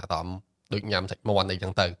បានអារម្មណ៍ដូចញ៉ាំសាច់មាន់អីចឹ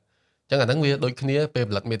ងទៅអញ្ចឹងអាហ្នឹងវាដូចគ្នាពេល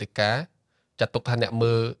ផលិតមាតិកាចាត់ទុកថាអ្នក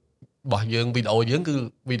មើលរបស់យើងវីដេអូយើងគឺ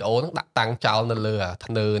វីដេអូហ្នឹងដាក់តាំងចោលនៅលើ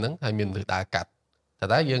ធ្នើហ្នឹងហើយមានលើដើរកាត់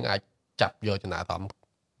តែយើងអាចចាប់យកចំណាប់អារម្មណ៍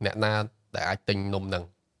អ្នកណាដែលអាចទិញនំហ្នឹង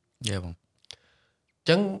យេបងអញ្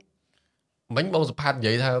ចឹងមិញបងសុផាតនិ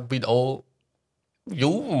យាយថាវីដេអូ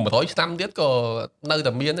យូរ100ឆ្នាំទៀតក៏នៅ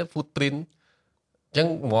តែមាន footprint អញ្ចឹង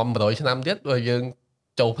100ឆ្នាំទៀតបើយើង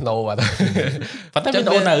ចូលភ្នោបាទប៉ុន្តែវី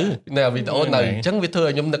ដេអូនៅវីដេអូនៅអញ្ចឹងវាធ្វើ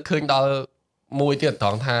ឲ្យខ្ញុំនឹកឃើញដល់មួយទៀតត្រ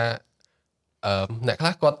ង់ថាអ្នកខ្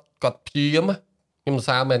លះគាត់ព្យាយាមខ្ញុំសរ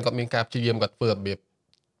សើរមែនគាត់មានការព្យាយាមគាត់ធ្វើរបៀប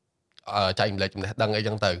ចែកម្លែកចំណេះដឹងអី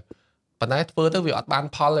ចឹងទៅប៉ុន្តែធ្វើទៅវាអត់បាន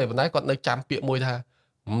ផលទេប៉ុន្តែគាត់នៅចាំពាក្យមួយថា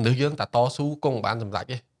មនុស្សយើងតែតស៊ូគង់បានសម្រេច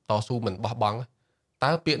ទេតស៊ូមិនបោះបង់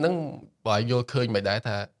តើពាក្យហ្នឹងបើយល់ឃើញមិនដែរ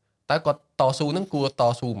ថាតើគាត់តស៊ូហ្នឹងគួរត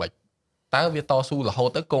ស៊ូមិនតើវាតស៊ូរហូត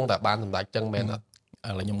ទៅគង់តែបានសម្រេចចឹងមែនអត់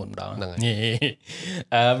ឥឡូវខ្ញុំមុនម្ដងហ្នឹងហើយ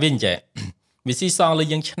វាអញ្ចឹងវាស៊ីសងលើ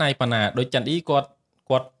យើងឆ្នៃប៉ុណ្ណាដូចច័ន្ទអ៊ីគាត់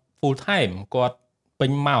full time គាត់ពេ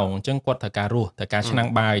ញម៉ោងអញ្ចឹងគាត់ត្រូវការរស់ត្រូវការឆ្នាំង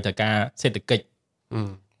បាយត្រូវការសេដ្ឋកិច្ច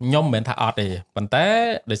ខ្ញុំមិនមែនថាអត់ទេប៉ុន្តែ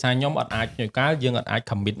ដោយសារខ្ញុំអត់អាចញយកាលយើងអត់អាច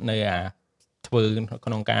commit នៅធ្វើ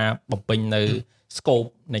ក្នុងការបំពេញនៅ scope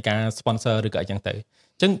នៃការ sponsor ឬក៏អីចឹងទៅ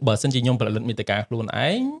អញ្ចឹងបើសិនជាខ្ញុំផលិតមាតិកាខ្លួនឯ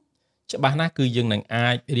ងច្បាស់ណាស់គឺយើងនឹងអា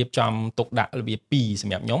ចរៀបចំទុកដាក់របៀប2ស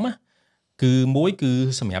ម្រាប់ខ្ញុំណាគឺមួយគឺ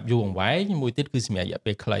សម្រាប់យូរអង្វែងមួយទៀតគឺសម្រាប់រយៈ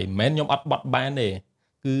ពេលខ្លីមិនមែនខ្ញុំអត់បត់បែនទេ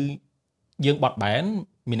គឺយើងបត់បែន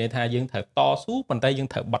មានន័យថាយើងត្រូវតស៊ូប៉ុន្តែយើង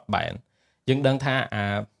ត្រូវបត់បែនយើងដឹងថា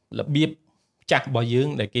របៀបចាស់របស់យើង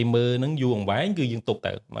ដែលគេមើលនឹងយូរអង្វែងគឺយើងទុក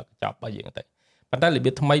ទៅមកចប់របស់យើងទៅប៉ុន្តែរ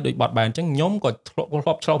បៀបថ្មីដូចបត់បែនអញ្ចឹងខ្ញុំក៏ធ្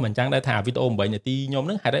លាប់ឆ្លោះមិនចឹងដែរថាវីដេអូ8នាទីខ្ញុំ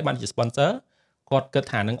នឹងហេតុអីបានជា sponsor គាត់គិត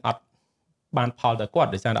ថានឹងអត់បានផលទៅគាត់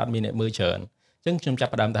ដោយសារអត់មានអ្នកមើលច្រើនអញ្ចឹងខ្ញុំចា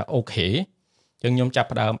ប់ផ្ដើមថាអូខេអញ្ចឹងខ្ញុំចាប់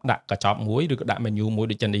ផ្ដើមដាក់កញ្ចប់មួយឬក៏ដាក់ menu មួយ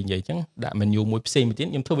ដូចចិននិយាយអញ្ចឹងដាក់ menu មួយផ្សេងមួយទៀត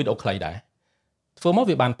ខ្ញុំធ្វើវីដេអូខ្លីដែរធ្វើមក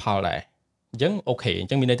វាបានផលដែរអញ្ចឹងអូខេអញ្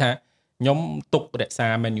ចឹងមានន័យថាខ្ញុំទុករក្សា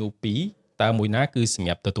menu 2តើមួយណាគឺសម្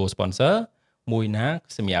រាប់ទទួល sponsor មួយណា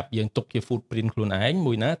សម្រាប់យើងទុកជា footprint ខ្លួនឯង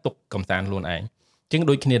មួយណាទុកកំសាន្តខ្លួនឯងអញ្ចឹង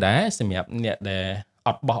ដូចគ្នាដែរសម្រាប់អ្នកដែលអ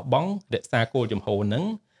ត់បោះបង់រក្សាគោលចំហហ្នឹង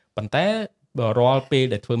ប៉ុន្តែបើរាល់ពេល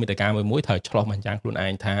ដែលធ្វើមាតិកាមួយត្រូវឆ្លោះបញ្ចាំងខ្លួនឯ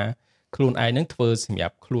ងថាខ្លួនឯងនឹងធ្វើសម្រា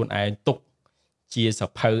ប់ខ្លួនឯងទុកជាស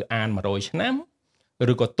ភៅអាន100ឆ្នាំ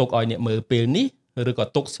ឬក៏ទុកឲ្យអ្នកមើលពេលនេះឬក៏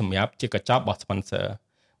ទុកសម្រាប់ជាកញ្ចប់របស់ sponsor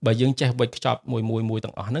បើយើងចេះវិចខ្ចប់មួយ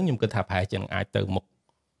ទាំងអស់ហ្នឹងខ្ញុំគិតថាប្រហែលជាអាចទៅមុខ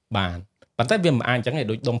បានប៉ុន្តែវាមិនអាចអញ្ចឹងឯង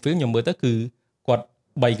ដូច Dom Film ខ្ញុំមើលទៅគឺគាត់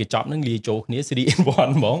3កញ្ចប់ហ្នឹងលាយចូលគ្នា 3 in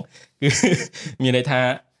 1ហ្មងគឺមានន័យថា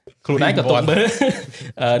ខ្លួនឯងក៏ទុកមើល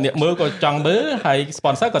អ្នកមើលក៏ចង់មើលហើយ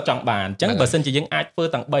sponsor ក៏ចង់បានអញ្ចឹងបើសិនជាយើងអាចធ្វើ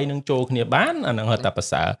ទាំង3នឹងចូលគ្នាបានអាហ្នឹងហៅថាប្រ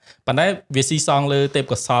សើរប៉ុន្តែវាស៊ីសងលើទេព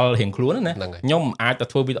កោសលរៀងខ្លួនណាខ្ញុំអាចទៅ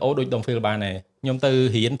ធ្វើវីដេអូដូច Dom Film បានដែរខ្ញុំទៅ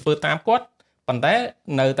រៀនធ្វើតាមគាត់ប៉ុន្តែ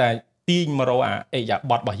នៅតែទាញមករកអេយ៉ា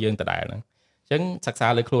បតរបស់យើងដដែលហ្នឹងអញ្ចឹងសិក្សា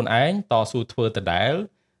លើខ្លួនឯងតស៊ូធ្វើដដែល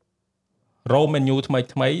រក menu ថ្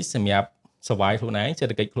មីសម្រាប់សវាយខ្លួនឯងសេ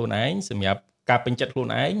ដ្ឋកិច្ចខ្លួនឯងសម្រាប់ការពេញចិត្តខ្លួន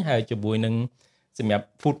ឯងហើយជាមួយនឹងសម្រាប់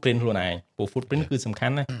footprint ខ្លួនឯងព្រោះ footprint គឺសំខា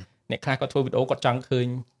ន់ណាស់អ្នកខ្លះគាត់ធ្វើវីដេអូគាត់ចង់ឃើញ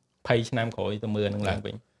20ឆ្នាំក្រោយទៅមើលនឹងឡើង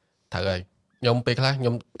វិញត្រូវហើយខ្ញុំពេលខ្លះខ្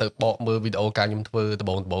ញុំទៅបកមើលវីដេអូការខ្ញុំធ្វើដំ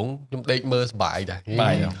បូងខ្ញុំដេកមើលសប្បាយដែរ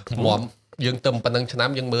មុំយើងទៅប៉ុណ្ណឹងឆ្នាំ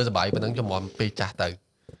យើងមើលសប្បាយប៉ុណ្ណឹងចំមុំពេលចាស់ទៅ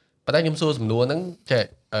ប៉ុន្តែខ្ញុំសួរសំណួរហ្នឹងចេះ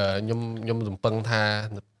ខ្ញុំរំពឹងថា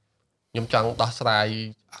ខ្ញុំចង់ដោះស្រាយ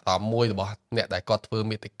អារម្មណ៍មួយរបស់អ្នកដែលគាត់ធ្វើ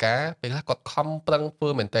មាតិកាពេលខ្លះគាត់ខំប្រឹងធ្វើ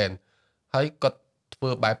មែនតើហើយគាត់ធ្វើ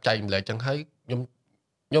បែបចែកម្លែកចឹងហើយខ្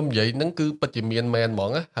ញុំនិយាយហ្នឹងគឺពិតជាមានមែនហ្ម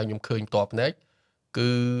ងណាហើយខ្ញុំឃើញតបភ្នែកគឺ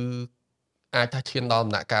អាចថាឈានដល់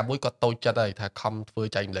ដំណាក់កាលមួយគាត់តូចចិត្តហើយថាខំធ្វើ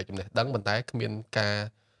ចែកម្លែកចំណេះដឹងប៉ុន្តែគ្មានការ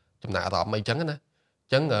ចំណាក់អារម្មណ៍អីចឹងណាអ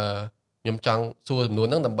ញ្ចឹងខ្ញុំចង់សួរចំនួន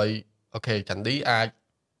ហ្នឹងដើម្បីអូខេចន្ទឌីអាច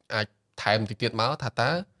ថែមតិចទៀតមកថាតើ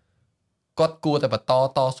គាត់គួរតែបន្ត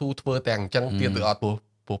តស៊ូធ្វើទាំងអញ្ចឹងទៀតឬអត់ព្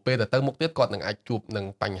រោះពេលទៅមុខទៀតគាត់នឹងអាចជួបនឹង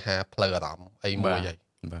បញ្ហាផ្លូវអារម្មណ៍អីមួយហើយ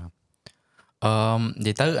បាទ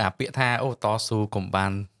និយាយទៅអាពាក្យថាអូតស៊ូកុំបា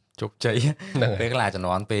នជោគជ័យពេលខ្លះជំ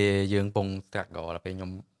នាន់ពេលយើងពង struggle ដល់ពេលខ្ញុំ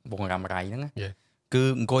ពងរ៉ាំរ៉ៃហ្នឹងគឺ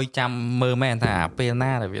អង្គុយចាំមើលមែនថាពេល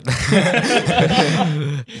ណាដែលវា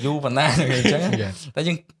យូរប៉ុណ្ណាអញ្ចឹងតែ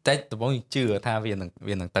យើងតែដំបូងជឿថាវា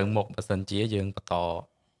នឹងទៅមុខបើសិនជាយើងបន្ត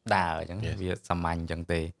ដើរអញ្ចឹងវាសាមញ្ញអញ្ចឹង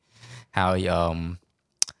ទេហើយ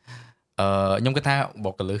ខ្ញុំគិតថា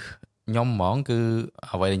បុគ្គលិកខ្ញុំហ្មងគឺ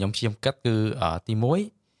អ្វីដែលខ្ញុំព្យាយាមគិតគឺទី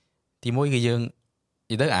1គឺយើង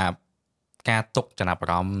និយាយទៅអា ការទុកចំណាប់អា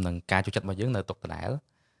រម្មណ៍និងការជួយចិត្តរបស់យើងនៅទុកដដែល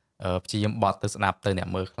ព្យាយាមបត់ទៅស្ដាប់ទៅអ្នក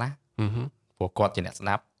មើលខ្លះព្រោះគាត់ជាអ្នកស្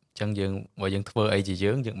ដាប់អញ្ចឹងយើងបើយើងធ្វើអីជា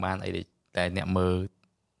យើងបានអីដែលអ្នកមើល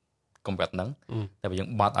កម្រិតហ្នឹងតែបើយើង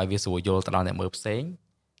បត់ឲ្យវាស្រួលយល់ទៅដល់អ្នកមើលផ្សេង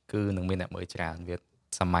គឺនឹងមានអ្នកមើលច្រើនវា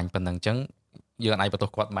សាមញ្ញប៉ុណ្្នឹងអញ្ចឹងយើងអាចបន្ទោស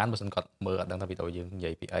គាត់បានបើមិនគាត់មើលអត់ដឹងថាវីដេអូយើងនិ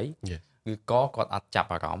យាយពីអីគឺក៏គាត់អត់ចាប់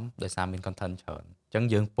អារម្មណ៍ដោយសារមាន content ច្រើនអញ្ចឹង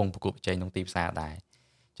យើងពងប្រកួតប្រជែងក្នុងទីផ្សារដែរ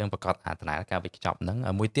អញ្ចឹងប្រកាសអាដំណើរការវិខ្ចប់ហ្នឹង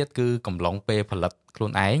មួយទៀតគឺកំឡុងពេលផលិតខ្លួ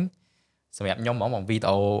នឯងសម្រាប់ខ្ញុំហ្មងវីដេ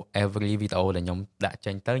អូ every video ដែលខ្ញុំដាក់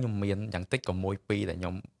ចេញទៅខ្ញុំមានយ៉ាងតិចក៏1 2ដែលខ្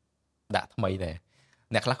ញុំដាក់ថ្មីដែរ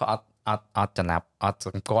អ្នកខ្លះក៏អត់ចំណាប់អត់ស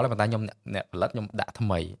ង្កល់ទេប៉ុន្តែខ្ញុំអ្នកផលិតខ្ញុំដាក់ថ្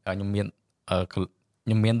មីខ្ញុំ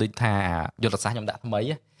មានដូចថាយុទ្ធសាស្ត្រខ្ញុំដាក់ថ្មី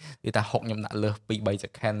គឺថាហុកខ្ញុំដាក់លើស 2-3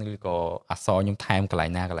 second ឬក៏អក្សរខ្ញុំថែមកន្លែង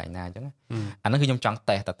ណាអញ្ចឹងអាហ្នឹងគឺខ្ញុំចង់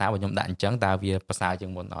តេស្តតើបើខ្ញុំដាក់អញ្ចឹងតើវាប្រសើរជា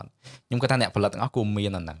ងមុនអត់ខ្ញុំគាត់ថាអ្នកផលិតទាំងអស់គួរមា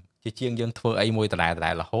នអាហ្នឹងជាងយើងធ្វើអីមួយដដែ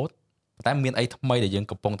លរហូតតែមានអីថ្មីដែលយើង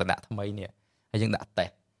កំពុងតែដាក់ថ្មីនេះហើយយើងដាក់តេ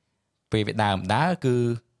ស្តពេលវាដើមគឺ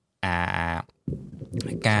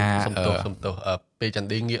ការសំទោសពេលចន្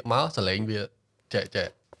ទឌីងាកមកសលេងវាចែកអ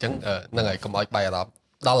ញ្ចឹងហ្នឹងហើយកុំឲ្យបែរអារម្មណ៍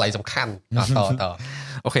ដល់ឡៃសំខាន់ត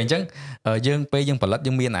អូខេអញ្ចឹងយើងពេលយើងផលិត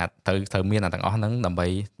យើងមានត្រូវមានទាំងអស់ហ្នឹងដើម្បី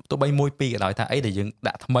ទោះបី1 2ក៏ដោយថាអីដែលយើង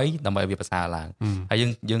ដាក់ថ្មីដើម្បីឲ្យវាប្រសើរឡើងហើយ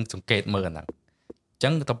យើងសង្កេតមើលហ្នឹងអញ្ចឹ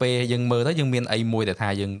ងទៅពេលយើងមើលទៅយើងមានអីមួយដែលថា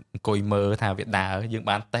យើងអង្គុយមើលថាវាដើរយើង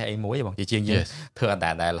បានតេស្តអីមួយបងជាងយើងធ្វើអត់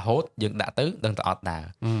ដែលរហូតយើងដាក់ទៅដឹងតែអត់ដើរ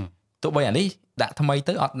ទោះបីអានេះដាក់ថ្មី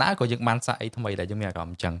ទៅអត់ដើរក៏យើងបានសាក់អីថ្មីដែលយើងមានអារម្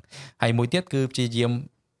មណ៍អញ្ចឹងហើយមួយទៀតគឺព្យាយាម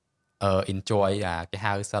enjoy គេ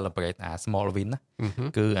ហៅ celebrate small win ណា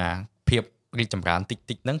គឺភាពរីកចម្រើនតិច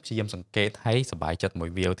ហ្នឹងព្យាយាមសង្កេតឲ្យសប្បាយចិត្តមួយ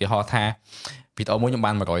វាឧទាហរណ៍ថាវីដេអូមួយខ្ញុំ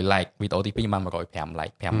បាន100 like វីដេអូទី2ខ្ញុំបាន105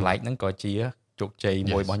 like 5 like ហ្នឹងក៏ជាជោគជ័យ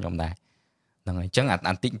មួយរបស់ខ្ញុំដែរហ្នឹងហើយអញ្ចឹងអា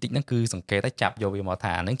តិចហ្នឹងគឺសង្កេតឲ្យចាប់យកវាមក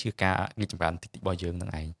ថាអាហ្នឹងជាការរីកចម្រើនតិចរបស់យើងហ្នឹ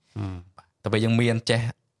ងឯងតែពេលយើងមានចេះ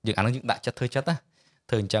យើងអាហ្នឹងយើងដាក់ចិត្តធ្វើចិត្តណា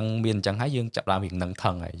ធ្វើអញ្ចឹងមានអញ្ចឹងហើយយើងចាប់ឡើងរៀងនឹង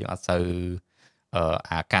ថឹងហើយយើងអត់សូវ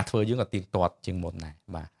ការធ្វើយើងក៏ទៀងទាត់ជាងមុនដែរ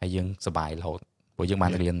បាទហើយយើងសប្បាយរហូតព្រោះយើងបា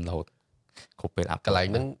នរៀនរហូតគ្រប់ពេលកន្លែង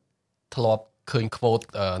ហ្នឹងធ្លាប់ឃើញ quote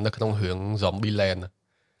នៅក្នុងរឿង Zombie Land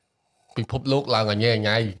ពិភពលោកឡើងអ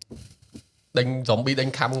ញ៉ៃដេញ zombie ដេញ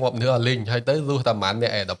ខំងាប់នឿលេងហើយទៅរស់តែប្រហែលអ្ន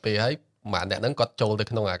កដល់ពេលហើយប្រហែលអ្នកហ្នឹងគាត់ចូលទៅ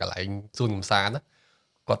ក្នុងកន្លែងសួនកំសាន្ត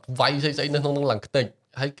គាត់វាយស្អីនៅក្នុងហ្នឹងឡើងខ្ទេច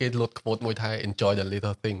ហើយគេលុត quote មួយថា enjoy the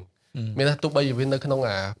little thing មានថាទោះបីវានៅក្នុង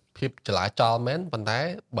ភាពចលាចលមែនប៉ុន្តែ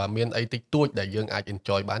បើមានអីតិចតួចដែលយើងអាច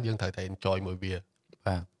enjoy បានយើងត្រូវតែ enjoy មួយវា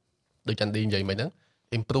បាទដូចចន្ទឌីនិយាយមិញហ្នឹង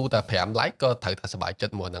improve តែ5 like ក៏ត្រូវតែសប្បាយចិ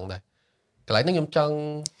ត្តមួយហ្នឹងដែរកន្លែងហ្នឹងខ្ញុំចង់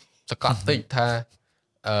សកត់តិចថា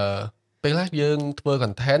ពេលខ្លះយើងធ្វើ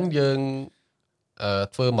content យើង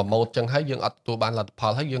ធ្វើមួយម៉ូតចឹងហើយយើងអត់ទទួលបានលទ្ធផ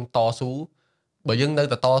លហើយយើងតស៊ូបើយើងនៅ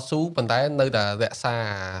តែតស៊ូប៉ុន្តែនៅតែរក្សា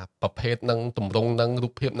ប្រភេទនឹងទម្រង់នឹងរូ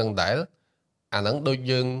បភាពនឹងដែរអាហ្នឹងដូច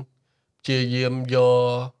យើងព្យាយាមយ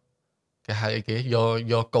កគេហៅអីគេ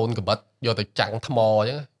យកកូនកបិតយកទៅចាំងថ្មអញ្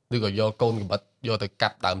ចឹងឬក៏យកកូនកបិតយកទៅកា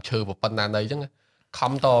ប់ដើមឈើប៉ុណ្ណាណីអញ្ចឹង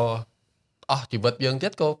ខំតអស់ជីវិតយើងទៀ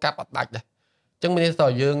តក៏កាប់អត់ដាច់ដែរអញ្ចឹងមានន័យថា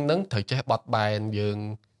យើងនឹងត្រូវចេះបត់បែនយើង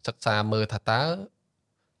សិក្សាមើលថាតើ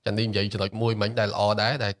ចានេះនិយាយចំណុចមួយមិញដែលល្អដែ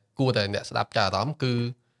រដែលគួរតែអ្នកស្ដាប់ចាប់អារម្មណ៍គឺ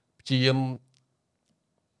ព្យាយាម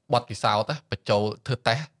បត់ពិសោធន៍បញ្ចូលធ្វើ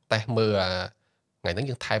តេស្តមើលថ្ងៃហ្នឹង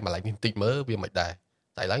យើងថែមកឡៃនេះបន្តិចមើលវាមិនដែរ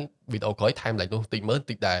តែឡើងវីដេអូក្រោយថែមឡៃនោះបន្តិចមើលបន្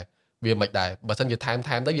តិចដែរវាមិនដែរបើសិនជាថែម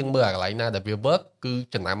ទៅយើងមើលកន្លែងណាដែលវា work គឺ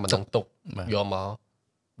ចំណាំមិននឹងទុកយកម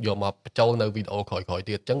កបញ្ចូលនៅវីដេអូក្រោយ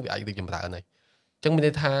ទៀតអញ្ចឹងវាអាចរីកចម្រើនហើយអញ្ចឹងមាន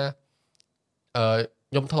ន័យថា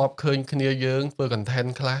ខ្ញុំធ្លាប់ឃើញគ្នាយើងធ្វើ content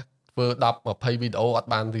ខ្លះធ្វើ10 20វីដេអូអត់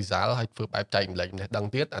បាន result ហើយធ្វើបែបចែកម្លែកនេះដឹង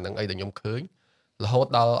ទៀតអាហ្នឹងអីដែលខ្ញុំឃើញរហូត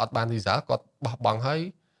ដល់អត់បាន result គាត់បោះបង់ហើយ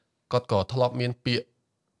គាត់ក៏ធ្លាប់មានពាក្យ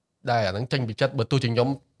ដែរអាហ្នឹងចេញពីចិត្តបើទោះជាខ្ញុំ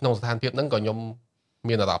ក្នុងស្ថានភាពហ្នឹងក៏ខ្ញុំ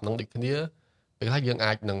មានអារម្មណ៍ហ្នឹងដូចគ្នាពេលខ្លះយើង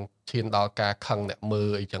អាចនឹងឈានដល់ការខឹងអ្នកមើល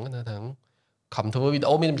អីចឹងណាថាខំធ្វើវីដេ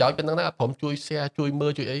អូមានប្រយោជន៍ប៉ុណ្ណឹងណាព្រមជួយ share ជួយមើ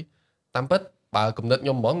លជួយអីតាមពិតបើគំនិតខ្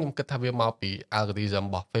ញុំហ្មងខ្ញុំគិតថាវាមកពី algorithm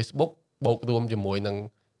របស់ Facebook បូករួមជាមួយនឹង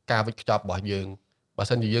ការវិចខ្ចប់របស់យើងបើ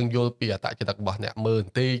សិនជាយើងយល់ពីអត្តចរិតរបស់អ្នកមើលប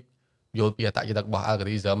ន្តិចយល់ពីអត្តចរិតរបស់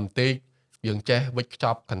algorithm បន្តិចយើងចេះវិចខ្ច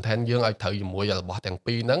ប់ content យើងឲ្យត្រូវជាមួយរបស់ទាំង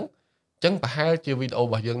ពីរហ្នឹងអញ្ចឹងប្រហែលជាវីដេអូរ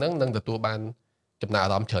បស់យើងហ្នឹងនឹងទទួលបានចំណាប់អា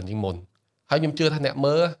រម្មណ៍ច្រើនជាងមុនហើយខ្ញុំជឿថាអ្នក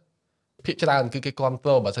មើលភាគច្រើនគឺគេគ្រប់គ្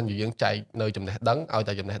រងបើសិនជាយើងចែកនៅចំណេះដឹងឲ្យ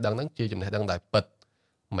តែចំណេះដឹងហ្នឹងជាចំណេះដឹងដែលពិត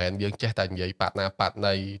មិនមែនយើងចេះតែនិយាយប៉ាត់ណាប៉ាត់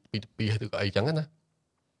ណីពីឬក៏អីចឹងណា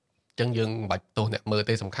អញ្ចឹងយើងមិនបាច់ទោសអ្នកមើល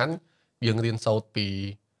ទេសំខាន់យើងរៀនសូត្រពី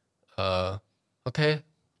អូខេ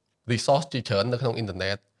resource ជាច្រើននៅក្នុងអ៊ីនធឺ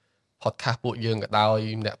ណិត podcast ពួកយើងក៏ដោយ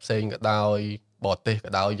អ្នកផ្សេងក៏ដោយបរទេសក៏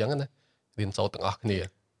ដោយអញ្ចឹងណារៀនសូត្រទាំងអស់គ្នា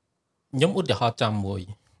ខ្ញុំឧទាហរណ៍ចំមួយ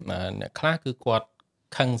អ្នកខ្លះគឺគាត់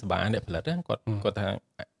ខឹងសបាអ្នកផលិតគាត់ថា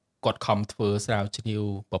គាត់ខំធ្វើស្រាវជ្រាវ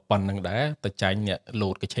ប្រព័ន្ធហ្នឹងដែរទៅចាញ់អ្នកលោ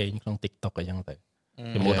តកឆេងក្នុង TikTok អញ្ចឹងទៅ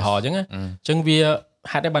ជាមូលហេតុអញ្ចឹងអញ្ចឹងវា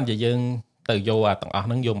ហេតុតែបានជាយើងទៅយកអាទាំងអស់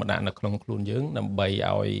ហ្នឹងយកមកដាក់នៅក្នុងខ្លួនយើងដើម្បី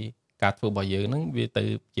ឲ្យការធ្វើរបស់យើងហ្នឹងវាទៅ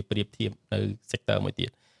ជាប្រៀបធៀបនៅ sector មួយទៀត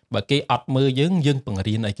បើគេអត់មើលយើងបង្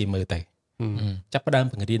រៀនឲ្យគេមើលទៅចាប់ផ្ដើម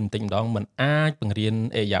បង្រៀនបន្តិចម្ដងมันអាចបង្រៀន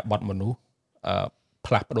អេយ៉ាបទមនុស្ស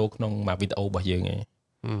ផ្លាស់ប្ដូរក្នុងមួយវីដេអូរបស់យើងឯង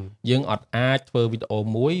យើងអត់អាចធ្វើវីដេអូ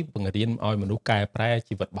មួយបង្រៀនឲ្យមនុស្សកែប្រែ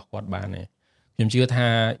ជីវិតរបស់គាត់បានទេខ្ញុំជឿថា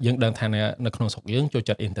យើងដឹងថានៅក្នុងស្រុកយើងចូល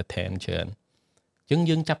ចិត្ត entertain ច្រើនអញ្ចឹង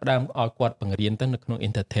យើងចាប់ផ្ដើមឲ្យគាត់បង្រៀនទៅនៅក្នុង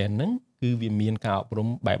entertain ហ្នឹងគឺវាមានការអប់រំ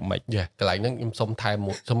បែបម៉េចកន្លែងហ្នឹងខ្ញុំសុំថែម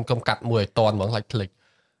មួយសុំកំកាត់មួយឲ្យតន់ហ្មងខ្លាចភ្លេច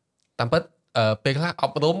តាមពិតពេលខ្លះអ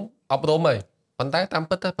ប់រំហើយប៉ុន្តែតាម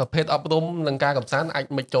ពិតទៅប្រភេទអប់រំនិងការកំសាន្តអាច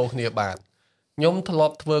មិនចូលគ្នាបានខ្ញុំធ្លា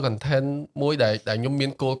ប់ធ្វើ content មួយដែលខ្ញុំមា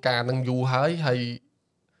នគោលការណ៍នឹងយូរហើយ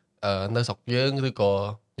នៅស្រុកយើងឬក៏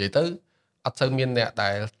និយាយទៅអត់សូវមានអ្នក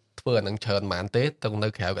ដែលធ្វើអានឹងច្រើនហ្មងទេទៅនៅ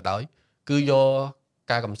ក្រៅក៏ដោយគឺយក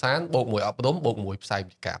ការកំសាន្តបូកមួយអប់រំបូកមួយផ្សាយ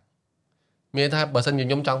ពាណិជ្ជកម្មមានថាបើសិនជា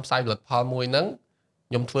ខ្ញុំចង់ផ្សាយផលិតផលមួយហ្នឹង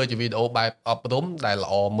ខ្ញុំធ្វើជាវីដេអូបែបអប់រំដែល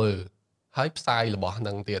ល្អមើលហើយផ្សាយរបស់ហ្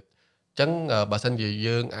នឹងទៀតអញ្ចឹងបើសិនជា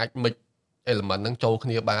យើងអាច mix element ហ្នឹងចូលគ្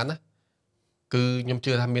នាបានណាគឺខ្ញុំ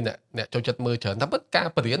ជឿថាមានអ្នកចូលចិត្តមើលច្រើនតែពិតការ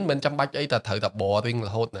បរៀនមិនចាំបាច់អីតែត្រូវតែ boring រ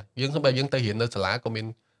ហូតណាយើងសូម្បីយើងទៅរៀននៅសាលាក៏មាន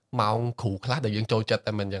ម៉ោងគ្រូខ្លះដែលយើងចូលចិត្ត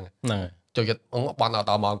តែមិនអញ្ចឹងហ្នឹងចូលចិត្តបន់ដ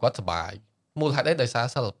ល់ម៉ោងគាត់សុបាយមូលហេតុអីដោយសារ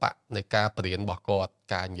សិល្បៈនៃការបរៀនរបស់គាត់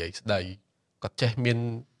ការនិយាយស្ដីគាត់ចេះមាន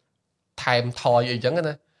ថែមថយអីចឹងណា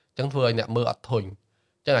អញ្ចឹងធ្វើឲ្យអ្នកមើលអត់ធុញ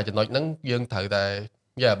អញ្ចឹងអាចំណុចហ្នឹងយើងត្រូវតែ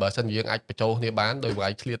បើសិនយើងអាចបញ្ចូលគ្នាបានដោយវា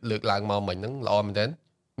យឆ្លៀតលើកឡើងមកមិញហ្នឹងល្អមែនទែន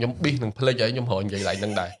ខ្ញុំប៊ីសនឹងភ្លេចហើយខ្ញុំរកនិយាយឡើងហ្នឹ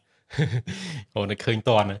ងដែរអូនឃើញ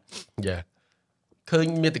តន់ឃើញ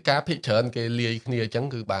មេតិកាភិកច្រើនគេលាយគ្នាអញ្ចឹង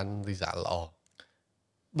គឺបាន result ល្អ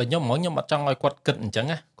បើខ្ញុំអត់ចង់ឲ្យគាត់គិតអញ្ចឹង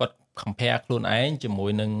ណាគាត់ compare ខ្លួនឯងជាមួ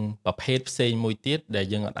យនឹងប្រភេទផ្សេងមួយទៀតដែល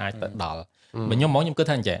យើងអាចទៅដល់បើខ្ញុំគិត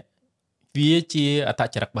ថាអញ្ចឹងវាជាអត្ត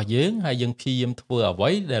ចរិតរបស់យើងហើយយើងព្យាយាមធ្វើអ្វី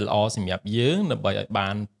ដែលល្អសម្រាប់យើងដើម្បីឲ្យបា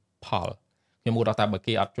នផលខ្ញុំឧទាហរណ៍ថាបើ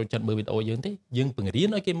គេអត់ចូលចិត្តមើលវីដេអូយើងទេយើងបង្រៀន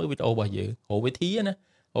ឲ្យគេមើលវីដេអូរបស់យើងហៅវិធីណា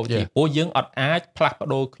ព្រោះយើងអត់អាចផ្លាស់ប្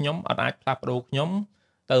ដូរខ្ញុំ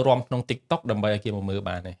ទៅរំក្នុង TikTok ដើម្បីឲ្យគេមកមើល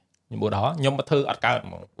បានទេខ្ញុំឧទាហរណ៍ខ្ញុំមកធ្វើអត់កើតហ្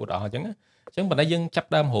មងឧទាហរណ៍អញ្ចឹងប៉ុន្តែយើងចាប់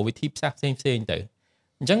ដើមរកវិធីផ្សេងទៅ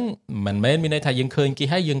អញ្ចឹងមិនមែនមានន័យថាយើងឃើញគេ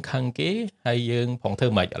ហើយយើងខឹងគេហើយយើងប្រងធ្វើ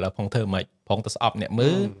ម៉េចឥឡូវប្រងធ្វើម៉េចប្រងទៅស្អប់អ្នក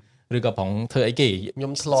មើលឬក៏ប្រងធ្វើអីគេខ្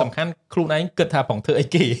ញុំធ្លាប់សំខាន់ខ្លួនឯងគិតថាប្រងធ្វើអី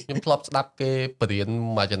គេខ្ញុំធ្លាប់ស្ដាប់គេបរៀន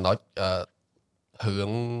មួយចំណុចរឿ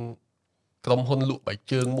ងក្រុមហ៊ុនលក់បាយ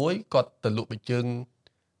ជើងមួយគាត់ទៅលក់បាយជើង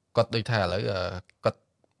គាត់ដូចថាឥឡូវគាត់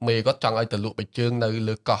មេគាត់ចង់ឲ្យទៅលក់បាយជើងនៅ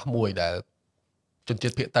លើកោះមួយដែលជនជា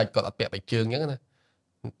តិភាគតិចគាត់អត់ពាក់បាយជើងអញ្ចឹងណា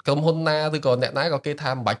ក្រុមហ៊ុនណាឬក៏អ្នកណាក៏គេ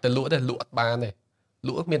ថាមិនបាច់ទៅលក់ទេលក់អត់បានទេល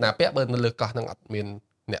ក់មានណាពាក់បើនៅលើកោះហ្នឹងអត់មាន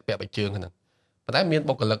អ្នកពាក់បាយជើងហ្នឹងប៉ុន្តែមាន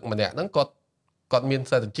បុគ្គលិកម្នាក់ហ្នឹងគាត់មាន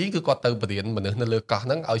strategy គឺគាត់ទៅបរៀនមនុស្សនៅលើកោះហ្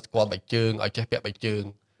នឹងឲ្យស្គាល់បាយជើងឲ្យចេះពាក់បាយជើង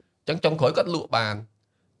អញ្ចឹងចុងក្រោយគាត់លក់បាន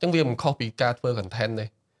អញ្ចឹងវាមិនខុសពីការធ្វើ content ទេ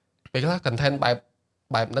ពេលខ្លះ content បែ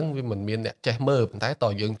បហ្នឹងវាមិនមានអ្នកចេះមើលប៉ុន្តែតើ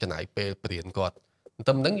យើងចំណាយពេលបរៀនគាត់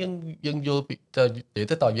តែមិនហ្នឹងយើងយល់ពីទៅនិយាយ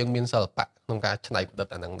ទៅតើយើងមានសិល្បៈក្នុងការច្នៃប្រឌិត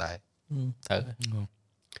អាហ្នឹងដែរទៅ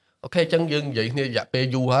អូខេអញ្ចឹងយើងនិយាយគ្នារយៈពេល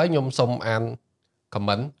យូរហើយខ្ញុំសុំអាន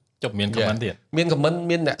comment ចុះមាន comment ទៀតមាន comment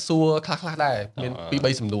មានអ្នកសួរខ្លះដែរមាន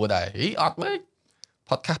2-3សំណួរដែរអត់មែន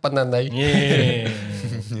podcast ប៉ុណ្ណាណីអ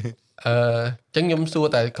ញ្ចឹងខ្ញុំសួរ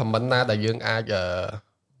តែ comment ណាដែលយើងអាច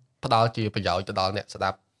ផ្ដល់ជាប្រយោជន៍ទៅដល់អ្នកស្ដា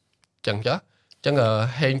ប់អញ្ចឹង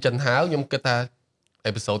ហេងចិនហាវខ្ញុំគិតថា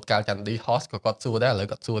អេពីសូតកាលច័ន្ទឌី host ក៏គាត់សួរដែរឥឡូវ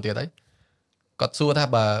គាត់សួរទៀតហើយគាត់សួរថា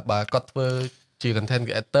បើគាត់ធ្វើជា content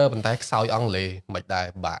creator ប៉ុន្តែខ្សោយអង់គ្លេសមិនដែរ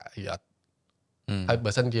ពិបាកអីអត់ហើយ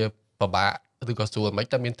បើសិនជាពិបាកឬក៏សួរមិន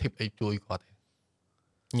តើមាន tip អីជួយគាត់ទេ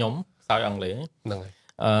ខ្ញុំខ្សោយអង់គ្លេសហ្នឹងហើយ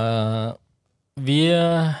វា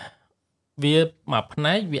មួយផ្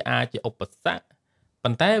នែកវាអាចជាឧបសគ្គ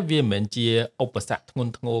ប៉ុន្តែវាមិនមែនជាឧបសគ្គធ្ង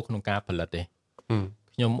ន់ធ្ងរក្នុងការផលិតទេ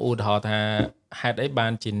ខ្ញុំឧទាហរណ៍ថាហេតុអីបា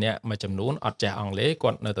នជាអ្នកមួយចំនួនអត់ចេះអង់គ្លេសគា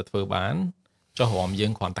ត់នៅតែធ្វើបានចុះរំយើ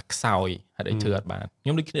ងគ្រាន់តែខ្សោយហេតុអីធ្វើអត់បានខ្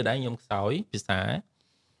ញុំដូចគ្នាដែរខ្ញុំខ្សោយភាសា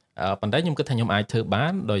ប៉ុន្តែខ្ញុំគិតថាខ្ញុំអាចធ្វើបា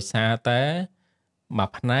នដោយសារតែមួយ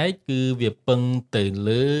ផ្នែកគឺវាពឹងទៅ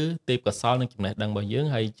លើទេពកោសល្យនិងចំណេះដឹងរបស់យើង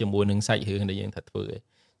ហើយជាមួយនឹងសាច់រឿងដែលយើងថាធ្វើអ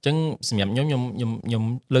ញ្ចឹងសម្រាប់ខ្ញុំ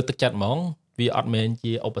លើកទឹកចិត្តហ្មងវាអត់មែន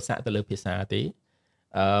ជាឧបសគ្គទៅលើភាសាទេ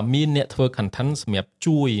មានអ្នកធ្វើ content សម្រាប់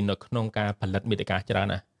ជួយនៅក្នុងការផលិតមាតិកាច្រើន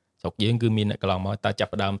ណាស់ស្រុកយើងគឺមានអ្នកកន្លងមកតើចា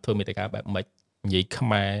ប់ផ្ដើមធ្វើមាតិកាបែបម៉េចនិយាយខ្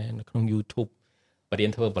មែរនៅក្នុង YouTube បរៀ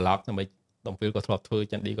នធ្វើ blog ដើម្បីតំពេលក៏ធ្លាប់ធ្វើ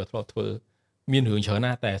ចន្ទឌីក៏ធ្លាប់ធ្វើមានរឿងច្រើន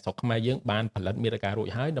ណាស់តែស្រុកខ្មែរយើងបានផលិតមាតិការួច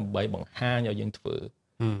ហើយដើម្បីបង្ហាញឲ្យយើងធ្វើ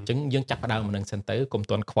ចឹងយើងចាប់ផ្ដើមមិននឹងសិនទៅកុំ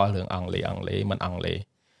ទាន់ខ្វល់រឿងអង់គ្លេសមិនអង់គ្លេស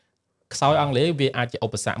ខ្សោយអង់គ្លេសវាអាចជាឧ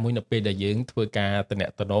បសគ្គមួយនៅពេលដែលយើងធ្វើការតំណែង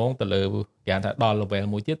ទៅលើគេថាដល់ level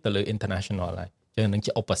មួយទៀតទៅលើ international ហើយចឹងនឹង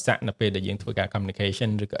ជាឧបសគ្គនៅពេលដែលយើងធ្វើការ communication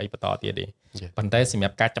ឬក៏អីបន្តទៀតទេប៉ុន្តែសម្រា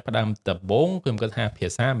ប់ការចាប់ផ្ដើមដំបូងខ្ញុំគិតថាភា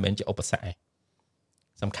សាមិនមែនជាឧបសគ្គទេ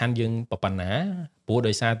សំខាន់យើងប៉ុណ្ណាព្រោះ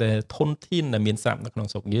ដោយសារតែធនធានដែលមានស្រាប់នៅក្នុង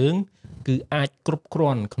ស្រុកយើងគឺអាចគ្រប់គ្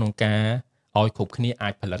រាន់ក្នុងការឲ្យគ្រប់គ្នាអា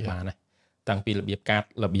ចផលិតបានដែរតាំងពីរបៀបកាត់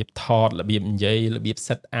របៀបថតរបៀបនិយាយរបៀប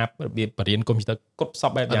set up របៀបបរៀនកុំព្យូទ័រគ្រប់ស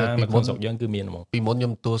ពបែបយ៉ាងនៅក្នុងស្រុកយើងគឺមានហ្មងពីមុនខ្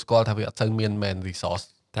ញុំទទួលស្គាល់ថាវាអត់សូវមាន main resource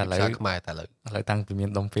តែឥឡូវខ្មែរតែឥឡូវតាំងពីមាន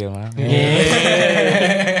ដុំហ្វីលមក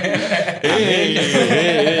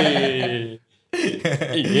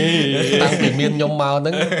តាំងពីមានខ្ញុំមកហ្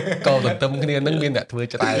នឹងក៏ទន្ទឹមគ្នាហ្នឹងមានអ្នកធ្វើ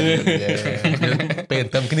ច្រើនពេលទ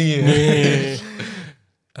ន្ទឹមគ្នា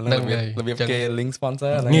នឹងរបៀបគេ link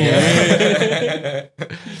sponsor ហ្នឹង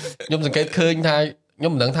ខ្ញុំសង្កេតឃើញថាខ្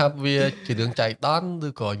ញុំមិនដឹងថាវាជារឿងចៃដន្យឬ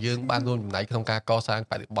ក៏យើងបានរួមចំណែកក្នុងការកសាង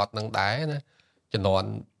បរិបទហ្នឹងដែរណាជំនាន់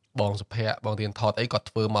បងសុភ័ក្របងរៀនថតអីគាត់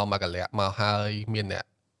ធ្វើមកកលៈមកហើយមានអ្នក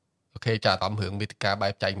អូខេចាអារម្មណ៍រឿងមេតិកាបែ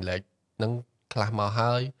បចែកម្លែកហ្នឹងខ្លះមក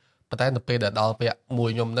ហើយប៉ុន្តែនៅពេលដែលដល់វគ្គមួ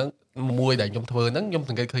យខ្ញុំហ្នឹងមួយដែលខ្ញុំធ្វើហ្នឹងខ្ញុំ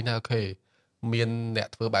សង្កេតឃើញថាអូខេមានអ្នក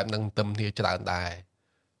ធ្វើបែបហ្នឹងទៅគ្នាច្រើនដែរ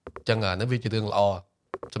អញ្ចឹងអានេះវាជារឿងល្អ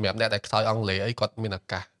សម្រាប់អ្នកដែលខ្សោយអង់គ្លេសអីគាត់មានឱ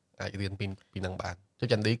កាសអាចរៀនពីហ្នឹងបានចុះ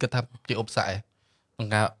ចាន់ឌីគិតថាជាឧបសគ្គ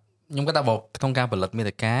ខ្ញុំគាត់ថាបើក្នុងការផលិតមេ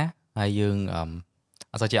តិកាហើយយើង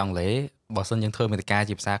អត់សូវជាអង់គ្លេសបើសិនយើងធ្វើមេតិកា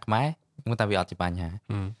ជាភាសាខ្មែរខ្ញុំថាវាអត់ជាបញ្ហា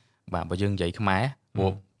បាទបើយើងនិយាយខ្មែរព្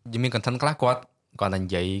រោះយើងមាន content ខ្លះគាត់តែនិ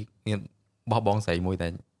យាយមានបោះបងស្រីមួយតែ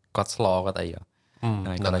គាត់ slot គាត់អីគា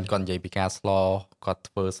ត់និយាយពីការ slot គាត់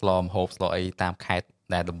ធ្វើ slot ម្ហូប slot អីតាមខេត្ត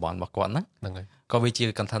ដែលតំបន់របស់គាត់ហ្នឹងហើយក៏វាជា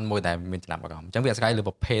content មួយដែលមានចំណាប់អារម្មណ៍អញ្ចឹងវាអាស្រ័យលើ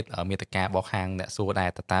ប្រភេទមេតិការបស់ខាងអ្នកសួរដែរ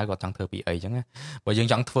តើគាត់ចង់ធ្វើពីអីអញ្ចឹងបើយើង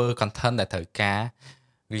ចង់ធ្វើ content ដែលត្រូវការ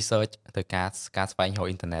research ត្រូវការស្វែងរក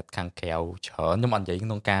អ៊ីនធឺណិតខាងក្រៅច្រើនខ្ញុំអត់និយាយក្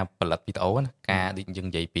នុងការផលិតវីដេអូណាការយើង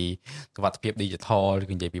និយាយពីសុវត្ថិភាព digital ឬ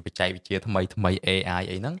ក៏និយាយពីបច្ចេកវិទ្យាថ្មី AI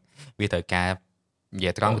អីហ្នឹងវាត្រូវការនិយា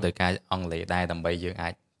យត្រង់ត្រូវការអង់គ្លេសដែរដើម្បីយើងអា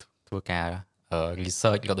ចធ្វើការ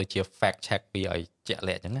research ក៏ដូចជា fact check ពីឲ្យជាក់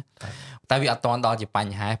លាក់អញ្ចឹងណាតែវាអត់តន់ដល់ជាប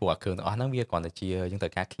ញ្ហាព្រោះអាគ្រឿងទាំងអស់ហ្នឹងវាគ្រាន់តែជាយើងត្រូ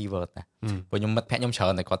វការ keyword ណាព្រោះខ្ញុំមិត្តភក្តិខ្ញុំច្រើ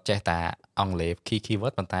នតែគាត់ចេះតែអង់គ្លេស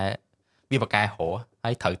keyword ប៉ុន្តែវាបកកែរហោ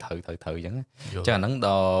ហើយត្រូវអញ្ចឹងអាហ្នឹងដ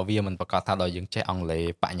ល់វាមិនប្រកាសថាដល់យើងចេះអង់គ្លេស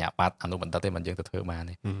បញ្ញាបត្រអនុបណ្ឌិតទេមិនយើងទៅធ្វើបាន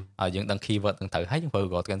ទេឲ្យយើងដឹង keyword ទាំងត្រូវហើយយើងធ្វើ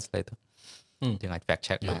Google Translate ទៅយើងអាច fact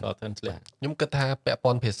check បាន Google Translate ខ្ញុំគិតថាពាក់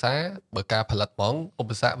ព័ន្ធភាសាបើការផលិតហ្មងឧ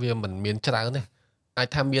បសគ្គវាមិនមានច្រើនទេអាច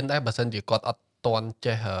ថាមានដែរបើសិនជាគាត់អត់តន់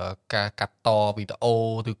ចេះការកាត់តវីដេអូ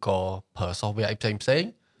ឬក៏ប្រើ software អីផ្សេង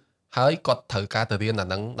ហើយគាត់ត្រូវការទៅរៀនអា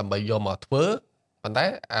ហ្នឹងដើម្បីយកមកធ្វើប៉ុន្តែ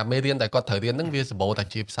អាមេរៀនដែលគាត់ត្រូវរៀនហ្នឹងវាសម្បូរតែ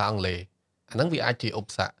ជាភាសាអង់គ្លេសអាហ្នឹងវាអាចជាឧប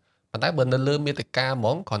សគ្គប៉ុន្តែបើនៅលើមេតិកាហ្ម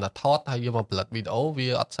ងគ្រាន់តែថតហើយយកមកផលិតវីដេអូវា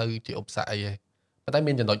អត់សូវជាឧបសគ្គអីទេប៉ុន្តែ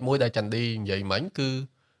មានចំណុចមួយដែលចាន់ឌីនិយាយមិញគឺ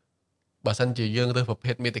បើសិនជាយើងរើសប្រ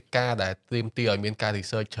ភេទមេតិកាដែលត្រៀមទីឲ្យមានការ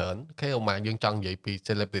research ច្រើនអូខេឧមាយើងចង់និយាយពី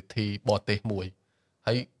celebrity បរទេសមួយ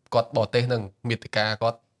ហើយគាត់បរទេសហ្នឹងមេតិកាគា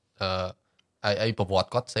ត់អីប្រវត្តិ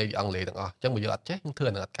គាត់សេអង់គ្លេសទាំងអស់អញ្ចឹងបើយើងអត់ចេះយើងធ្វើ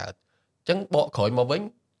អានឹងអត់កើតអញ្ចឹងបកក្រោយមកវិញ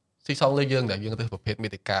ស៊ីសងលើយើងដែលយើងរើសប្រភេទមេ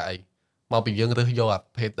តិកាអីមកពីយើងរើសយកអាប្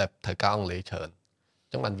រភេទដែលត្រូវការអង់គ្លេសច្រើនអ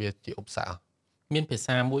ញ្ចឹងបានវាជាឧបសគ្គមានភា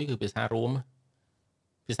សាមួយគឺភាសារួម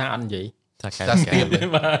ភាសាអត់និយាយភាសាស្ទា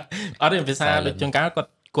បអត់ទេភាសាដូចជាងការ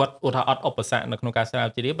គាត់ឧទាហរណ៍អត់ឧបសគ្គនៅក្នុងការស្រាវ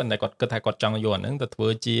ជ្រាវប៉ុន្តែគាត់គិតថាគាត់ចង់យកអាហ្នឹងទៅធ្វើ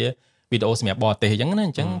ជាវីដេអូសម្រាប់បរទេសអញ្ចឹងណា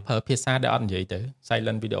អញ្ចឹងប្រើភាសាដែលអត់និយាយទៅ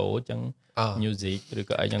silent video អញ្ចឹង music ឬ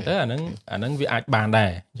ក៏អីអញ្ចឹងទៅអាហ្នឹងវាអាចបានដែ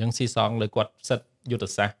រអញ្ចឹងស៊ីសងលើគាត់សិតយុទ្ធ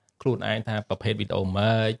សាស្ត្រខ្លួនឯងថាប្រភេទវីដេអូ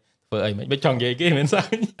ម៉េចធ្វើអីមិនចង់និយាយគេមិនសោះ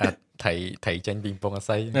អត់ថៃចេញពីកំពង់អា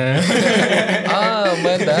ស័យ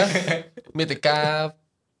មែនដែរមេតិ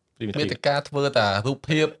កាធ្វើតែរូប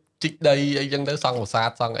ភាពជីកដីអីចឹងទៅសង់ប្រាសាទ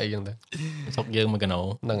សង់អីចឹងទៅស្រុកយើងមួយកណោ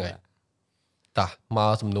ហ្នឹងហើយតោះម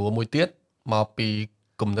កសំណួរមួយទៀតមកពី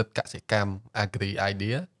គំនិតកសិកម្ម agri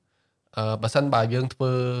idea បើសិនបើយើងធ្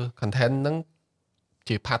វើ content ហ្នឹង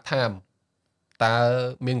ជា part time តើ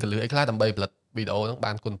មានកលឹះអីខ្លះដើម្បីផលិតវីដេអូហ្នឹង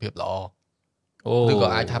បានគុណភាពល្អឬក៏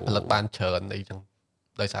អាចថាផលិតបានច្រើនអីចឹង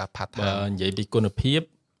ដោយសារ part time បើនិយាយពីគុណភាព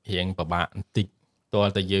រៀងពិបាកបន្តិចតើ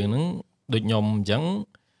តែយើងហ្នឹងដូចខ្ញុំអញ្ចឹង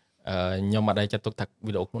ខ្ញុំអត់ដែរចាត់ទុកថា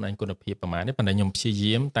វីដេអូខ្លួនឯងគុណភាពប្រហែលទេប៉ុន្តែខ្ញុំព្យា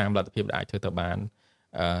យាមតាមលទ្ធភាពដែលអាចធ្វើទៅបាន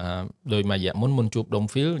ដោយមួយរយៈមុនជួបដុំ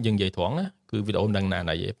field យើងនិយាយត្រង់ណាគឺវីដេអូមិនដឹងណា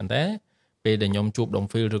ណីទេប៉ុន្តែពេលដែលខ្ញុំជួបដុំ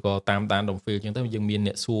field ឬក៏តាមដានដុំ field អញ្ចឹងទៅយើងមាន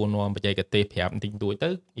អ្នកសួរនាំបច្ចេកទេសប្រាប់បន្តិចតួចទៅ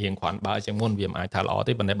រៀងគ្រាន់បើជាងមុនវាមិនអាចថាល្អ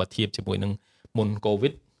ទេប៉ុន្តែបើធៀបជាមួយនឹងមុន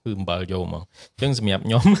COVID គឺអំបិលយកមកអញ្ចឹងសម្រាប់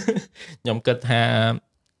ខ្ញុំគិតថា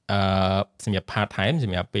សម្រាប់ part time ស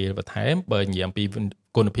ម្រាប់ពេលបន្ថែមបើនិយាយអំពី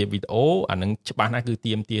គុណភាពវីដេអូអានឹងច្បាស់ណាស់គឺ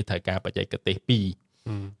ទាមទារត្រូវការបច្ចេកទេសពីរ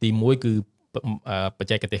ទី1គឺបច្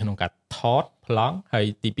ចេកទេសក្នុងការថតប្លង់ហើយ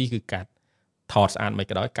ទី2គឺកាត់ថតស្អាតមិន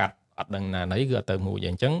ក៏ដោយកាត់អត់ដឹងណាណីគឺអត់ទៅមួយ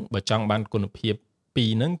អញ្ចឹងបើចង់បានគុណភាពពីរ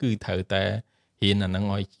ហ្នឹងគឺត្រូវតែរៀនអាហ្នឹង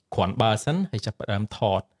ឲ្យគ្រាន់បើសិនហើយចាប់ផ្ដើមថ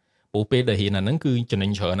តព្រោះពេលដែលរៀនអាហ្នឹងគឺចំណេ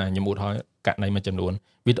ញច្រើនណាខ្ញុំឧទាហរណ៍ករណីមួយចំនួន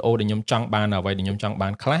វីដេអូដែលខ្ញុំចង់បានអ្វីដែលខ្ញុំចង់បា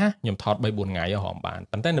នខ្លះខ្ញុំថត 3-4 ថ្ងៃហមបាន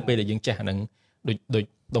ប៉ុន្តែនៅពេលដែលយើងចេះអាហ្នឹងដូច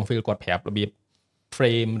ដង feel គាត់ប្រាប់របៀប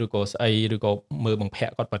frame ឬក៏ស្អីឬក៏មើលបង្ភា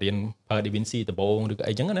ក់គាត់បរៀនប្រើ DaVinci ដំបូងឬក៏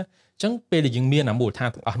អីចឹងណាអញ្ចឹងពេលដែលយើងមានអាមូលដ្ឋាន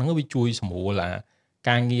ទាំងអស់ហ្នឹងវាជួយសម្រួល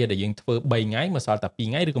ការងារដែលយើងធ្វើ3ថ្ងៃមកសល់តែ2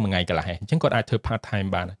ថ្ងៃឬក៏1ថ្ងៃកន្លះអញ្ចឹងគាត់អាចធ្វើ part time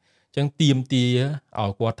បានអញ្ចឹងទាមទារឲ្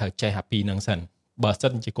យគាត់ត្រូវចេះអាពីរហ្នឹងសិនបើសិ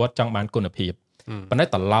នជាគាត់ចង់បានគុណភាពប៉ុន្តែ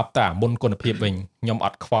ត្រឡប់តែមុនគុណភាពវិញខ្ញុំអ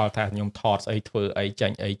ត់ខ្វល់ថាខ្ញុំថតស្អីធ្វើអីចា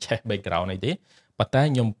ញ់អីឆេះ background អីទេប៉ុន្តែ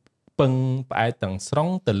ខ្ញុំពឹងផ្អែកទាំងស្រុង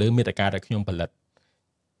ទៅលើមាតិកាដែលខ្ញុំផលិត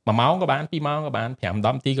1ម៉ោងក៏បាន2ម៉ោងក៏បាន5-10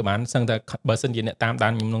នាទីក៏បានសឹងតែបើសិនជាអ្នកតាមដា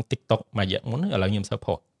នខ្ញុំក្នុង TikTok មួយរយៈមុនឥឡូវខ្ញុំសើ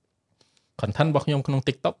ផុស content របស់ខ្ញុំក្នុង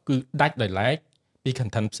TikTok គឺដាច់ដោយឡែកពី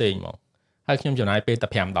content ផ្សេងហ្មងហើយខ្ញុំចំណាយពេលតែ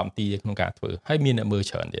5-10នាទីក្នុងការធ្វើហើយមានអ្នកមើល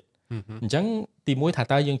ច្រើនទៀតអញ្ចឹងទី1ថា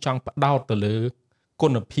តើយើងចង់ផ្ដោតទៅលើគុ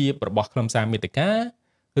ណភាពរបស់ខ្លឹមសារមាតិកា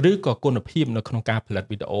ឬក៏គុណភាពនៅក្នុងការផលិត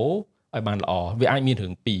វីដេអូឲ្យបានល្អវាអាចមានរឿ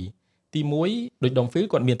ងពីរទី1ដូចដុំ feel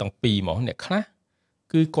គាត់មានទាំងពីរហ្មងអ្នកខ្លះ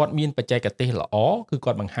គឺគាត់មានបច្ចេកទេសល្អគឺ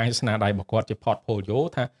គាត់បង្ហាញស្នាដៃរបស់គាត់ជា portfolio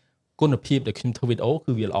ថាគុណភាពដែលខ្ញុំធ្វើវីដេអូ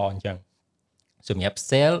គឺវាល្អអញ្ចឹងសម្រាប់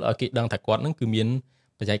sell ឲ្យគេដឹងថាគាត់នឹងគឺមាន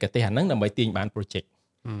បច្ចេកទេសអាហ្នឹងដើម្បីទាញបាន project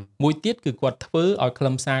មួយទៀតគឺគាត់ធ្វើឲ្យខ្លឹ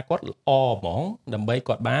មសារគាត់ល្អហ្មងដើម្បី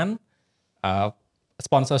គាត់បាន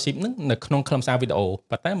sponsorship ហ្នឹងនៅក្នុងខ្លឹមសារវីដេអូ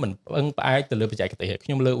ប៉ុន្តែមិនពឹងផ្អែកទៅលើបច្ចេកទេសខ្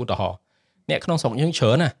ញុំលើឧទាហរណ៍អ្នកក្នុងស្រុកយើងច្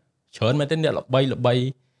រើនណាច្រើនមែនទេអ្នកល្បី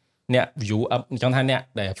អ្នក view up អញ្ចឹងថាអ្នក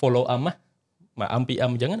ដែល follow up ណាមក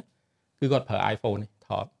MPM អញ្ចឹងគឺគាត់ប្រើ iPhone នេះថ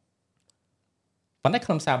តប៉ុន្តែខ្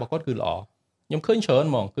លឹមសាររបស់គាត់គឺល្អខ្ញុំឃើញច្រើន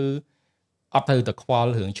ហ្មងគឺអត់ទៅតែខ្វល់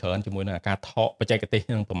រឿងច្រើនជាមួយនឹងការថតបច្ចេកទេស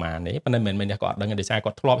នឹងប្រមាណទេប៉ុន្តែមិនមែនអ្នកគាត់អត់ដឹងទេដោយសារគា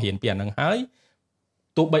ត់ធ្លាប់រៀនពីអាហ្នឹងហើយ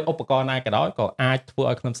ទោះបីឧបករណ៍ណាក៏ដោយក៏អាចធ្វើ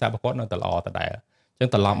ឲ្យខ្លឹមសាររបស់គាត់នៅតែល្អដដែលអញ្ចឹង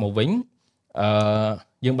ត្រឡប់មកវិញ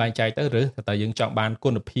យើងបែងចែកទៅឬតើយើងចង់បាន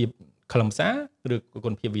គុណភាពខ្លឹមសារឬ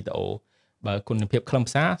គុណភាពវីដេអូបើគុណភាពខ្លឹម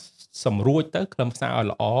សារសម្រួចទៅខ្លឹមសារឲ្យ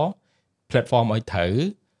ល្អ platform ឲ្យត្រូវ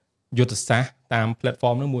យុទ្ធសាស្ត្រតាម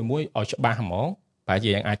platform នោះមួយឲ្យច្បាស់ហ្មងតែជា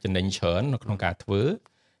យើងអាចចំណេញច្រើននៅក្នុងការធ្វើ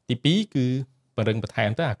ទី2គឺបរិងបន្ថែម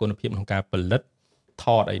ទៅអាគុណភាពក្នុងការផលិតថ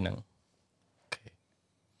តអីហ្នឹងអូខេ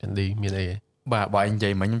ចាន់ឌីមានអីបាទបើនិយា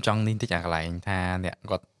យមិញខ្ញុំចង់នេះតិចអាកន្លែងថាអ្នក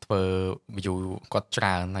គាត់ធ្វើ view គាត់ច្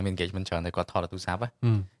រើនហើយមាន engagement ច្រើនតែគាត់ថតទូរស័ព្ទអ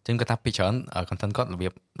ញ្ចឹងគាត់ថាពីច្រើន content គាត់របៀ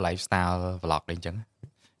ប lifestyle vlog អីចឹង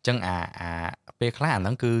អញ្ចឹងអាពេលខ្លះអាហ្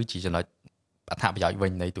នឹងគឺជាចំណុចអត្ថប្រយោជន៍វិ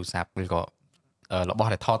ញនៃទូរស័ព្ទឬក៏របស់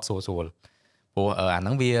ដែលថតស្រួលព្រោះអាហ្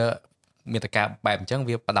នឹងវាមានតែការបែបអញ្ចឹង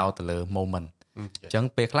វាបដោតទៅលើ moment អញ្ចឹង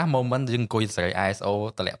ពេលខ្លះ moment យើងអង្គុយសេរី ISO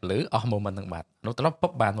តម្លាក់ពលឺអស់ moment ហ្នឹងបាត់នោះត្រឡប់ពឹ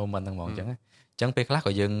បបាន moment ហ្នឹងហ្មងអញ្ចឹងអញ្ចឹងពេលខ្លះ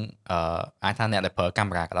ក៏យើងអាចថាអ្នកដែលប្រើកា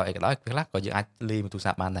មេរ៉ាក៏ដោយអីក៏ដោយពេលខ្លះក៏យើងអាចលីមកទូរ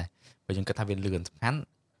ស័ព្ទបានដែរព្រោះយើងគិតថាវាលឿនសំខាន់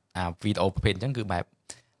អាវីដេអូប្រភេទអញ្ចឹងគឺបែប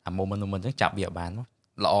អា moment អញ្ចឹងចាប់វាបាន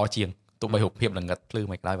ល្អជាងទោះបីរូបភាពល្ងឹតភ្លឺ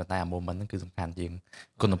មិនក៏ដោយប៉ុន្តែអា moment ហ្នឹងគឺសំខាន់ជាង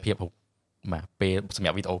គុណភាពរូបបាទពេលសម្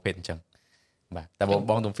រាប់វីដេអូប្រភេទអញ្ចឹងបាទតែ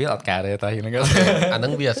បងទំហ្វៀលអត់ការទេតែហ្នឹងអាហ្នឹ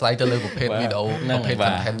ងវាអាស្រ័យទៅលើប្រភេទវីដេអូប្រភេទ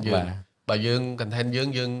content យើងបើយើង content យើង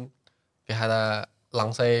គេហៅថា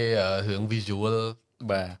lance រឿង visual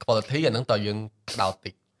បាទ quality អាហ្នឹងតើយើងដោត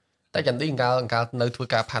តិចតែចាំទីអង្កាលនៅធ្វើ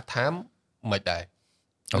ការ part time មិនដែរ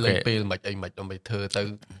លេងពេលមិនអីមិនដើម្បីធ្វើទៅ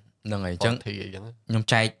ហ្នឹងហើយអញ្ចឹងខ្ញុំ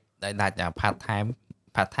ចែកដាច់អា part time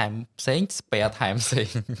ផ្សេង spare time ផ្សេង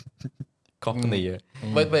ខុសគ្នា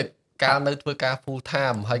វិញកាលនៅធ្វើការ full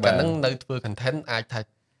time ហើយកាលហ្នឹងនៅធ្វើ content អាចថា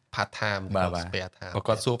part time បាទ spare time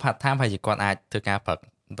គាត់សួរ part time ហើយគាត់អាចធ្វើការព្រឹក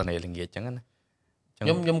តនេល្ងាចអញ្ចឹងណាខ្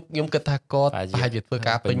ញុំគិតថាគាត់ប្រហែលជាធ្វើ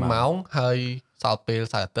ការពេញម៉ោងហើយសល់ពេល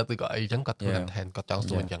សៅរ៍អាទិត្យឬក៏អីអញ្ចឹងគាត់ធ្វើ content គាត់ចង់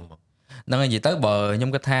សួរអញ្ចឹងមកហ្នឹងហើយនិយាយទៅបើខ្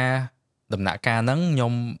ញុំគិតថាដំណាក់កាលហ្នឹង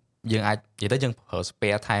យើងអាចនិយាយទៅយើងប្រើ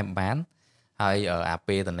spare time បានហើយអា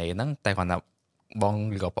ពេលតនេហ្នឹងតែគ្រាន់តែបង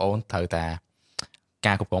ឬក៏បងអូនត្រូវតែ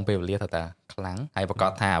ការគ្រប់គ្រងពេលវេលាត្រូវតែខ្លាំងហើយប្រកា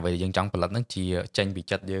សថាអ្វីដែលយើងចង់ផលិតហ្នឹងជាចេញពី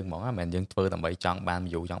ចិត្តយើងហ្មងមិនមែនយើងធ្វើដើម្បីចង់បាន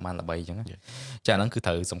view ចង់បានល្បីអញ្ចឹងចាហ្នឹងគឺត្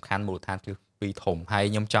រូវសំខាន់មូលដ្ឋានគឺពីរធំហើយ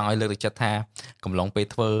ខ្ញុំចង់ឲ្យលើកទឹកចិត្តថាកំឡុងពេល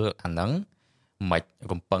ធ្វើអាហ្នឹងមិន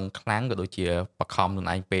រំពឹងខ្លាំងក៏ដូចជាបខំខ្លួ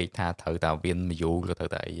នឯងពេកថាត្រូវតែមាន view ឬត្រូវ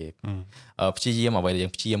តែអីទេព្យាយាមអ្វីដែលយើ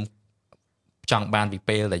ងព្យាយាមចង់បានពី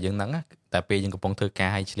ពេលដែលយើងហ្នឹងតែពេលយើងកំពុងធ្វើការ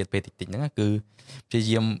ឲ្យឆ្លៀតពេលតិចៗហ្នឹងគឺព្យា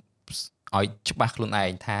យាមឲ្យច្បាស់ខ្លួនឯ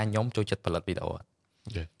ងថាខ្ញុំចូលចិត្តផលិតវីដេអូ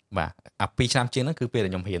បាទអា2ឆ្នាំជាងហ្នឹងគឺពេលដែ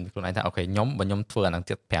លខ្ញុំរៀនខ្លួនឯងថាអូខេខ្ញុំបើខ្ញុំធ្វើអាហ្នឹង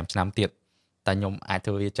ទៀត5ឆ្នាំទៀត តែខ្ញុំអាច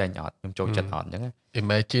ធ្វើវាចេញអត់ខ្ញុំចូលចិត្តអត់អញ្ចឹង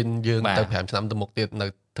imagine យើងទៅ5ឆ្នាំទៅមុខទៀតនៅ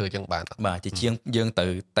ធ្វើចឹងបានបាទជាជាងយើងទៅ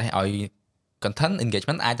តែឲ្យ content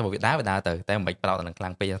engagement អាចទៅវាដើរទៅតែមិនផ្ដោតអានឹងខ្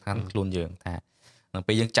លាំងពេកខាងខ្លួនយើងថាដល់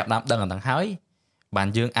ពេលយើងចាប់ដើមដឹងអានឹងហើយបាន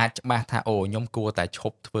យើងអាចច្បាស់ថាអូខ្ញុំគួរតែឈ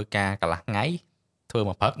ប់ធ្វើការកន្លះថ្ងៃធ្វើ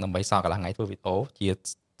មួយព្រឹកដើម្បីសល់កន្លះថ្ងៃធ្វើវីដេអូជា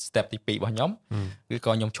step ទី2របស់ខ្ញុំគឺ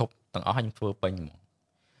ក៏ខ្ញុំឈប់ទាំងអស់ហើយខ្ញុំធ្វើពេញហ្មង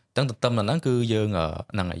ទាំងទន្ទឹមនឹងគឺយើង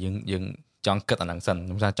ហ្នឹងហើយយើងចង់គិតអានឹងសិនខ្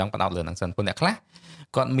ញុំថាចង់ផ្ដោតលើហ្នឹងសិនព្រោះអ្នកខ្លះ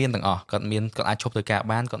គាត់មានទាំងអស់គាត់អាចឈប់ធ្វើការ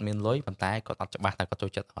បានគាត់មានលុយប៉ុន្តែគាត់អត់ច្បាស់តែគាត់ចូ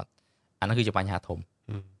លចិត្តអត់អាហ្នឹងគឺជាបញ្ហាធំ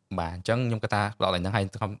បាទអញ្ចឹងខ្ញុំគាត់ថាផ្ដោតឡើងហ្នឹងហើយ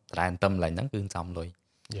ខ្ញុំតែតែឡើងហ្នឹងគឺសំលុយ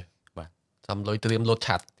បាទសំលុយត្រៀមលោត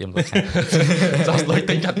ឆាត់សំលុយ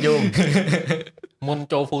ទិញឆាត់យងមុន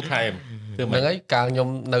ចូល full time គឺហ្នឹងហើយកាលខ្ញុំ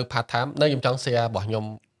នៅ part time នៅខ្ញុំចង់ share របស់ខ្ញុំ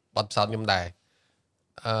បទពិសោធន៍ខ្ញុំដែរ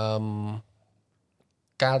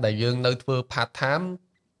កាលដែលយើងនៅធ្វើ part time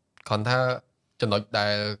គ្រាន់ថាចំណុចដែ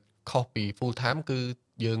លខុសពី full time គឺ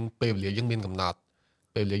យើងពេលវេលាយើងមានកំណត់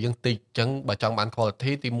ពេលវេលាយើងតិចអញ្ចឹងបើចង់បាន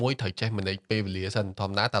quality ទី1ត្រូវចេះ manage ពេលវេលាសិនធ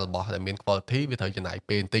ម្មតាតែរបស់ដែលមាន quality វាត្រូវចំណាយ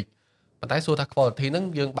ពេលបន្តិចប៉ុន្តែសួរថា quality ហ្នឹង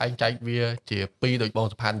យើងបែងចែកវាជា2ដូចបង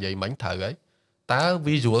សុផាននិយាយមិញត្រូវហើយតើ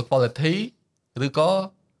visual quality ឬក៏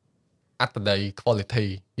អត្ថន័យ quality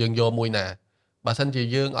យើងយកមួយណាបើសិនជា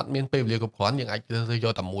យើងអត់មានពេលវេលាគ្រប់គ្រាន់យើងអាចរើសយ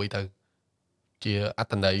កតែមួយទៅជាអ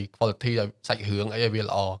ត្ថន័យ quality ឲ្យសាច់រឿងអីឲ្យវា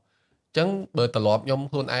ល្អអញ្ចឹងបើត្រឡប់ខ្ញុំ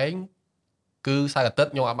ខ្លួនឯងគឺសៅរ៍អាទិត្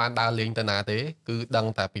យខ្ញុំអត់បានដើរលេងទៅណាទេគឺដឹង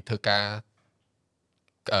តែពីធ្វើការ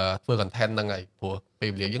ធ្វើ content ហ្នឹងហើយព្រោះពេល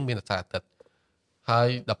វេលាយើងមានតែសៅរ៍អាទិត្យហើយ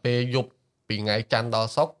ដល់ពេលយប់ពីថ្ងៃច័ន្ទដល់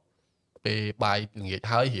សុក្រពេលបាយល្ងាច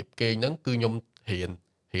ហើយរៀបគេងហ្នឹងគឺខ្ញុំរៀន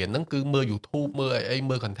ហ្នឹងគឺមើល YouTube មើលអី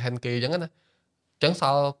មើល content គេអញ្ចឹងណាអញ្ចឹងស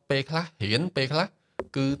ល់ពេលខ្លះរៀនពេលខ្លះ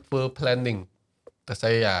គឺធ្វើ planning តែស្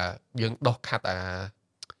អីយើងដោះខាត់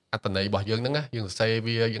អត្តន័យរបស់យើងហ្នឹងណាយើងសរសេរ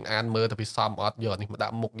វាយើងអានមើលទៅវាសមអត់យកនេះមកដា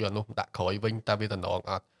ក់មុខយកនោះមកដាក់ក្រោយវិញតើវាតំណង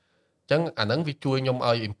អត់អញ្ចឹងអាហ្នឹងវាជួយខ្ញុំ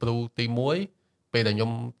ឲ្យ improve ទី1ពេលដែលខ្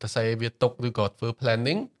ញុំសរសេរវាទុកឬក៏ធ្វើ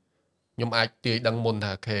planning ខ្ញុំអាចទាយដឹងមុន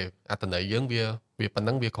ថាអូខេអត្តន័យយើងវាប៉ុណ្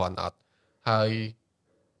ណឹងវាគ្រាន់អត់ហើយ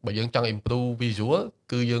បើយើងចង់ improve visual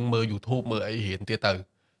គឺយើងមើល YouTube មើលអីរៀនទៀតទៅអ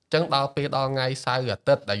ញ្ចឹងដល់ពេលដល់ថ្ងៃសៅរ៍អា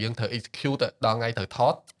ទិត្យដែលយើងត្រូវ execute ដល់ថ្ងៃត្រូវថ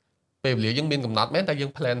តពេលវេលាយើងមានកំណត់មែនតែយើ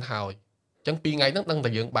ង plan ហើយអញ្ចឹង2ថ្ងៃហ្នឹងដឹងតែ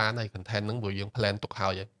យើងបានហើយ content ហ្នឹងព្រោះយើង plan ទុកហើ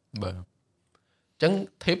យបាទអញ្ចឹង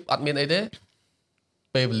tip អត់មានអីទេ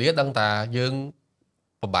ពេលវេលាដឹងតែយើង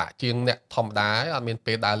ពិបាកជាងអ្នកធម្មតាហើយអត់មាន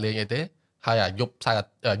ពេលដើរលេងអីទេហើយយប់ថ្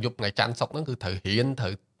ងៃច័ន្ទសុក្រហ្នឹងគឺត្រូវរៀនត្រូ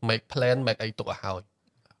វ make plan make អីទុកឲ្យហើយ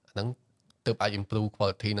អាហ្នឹងទើបអាច improve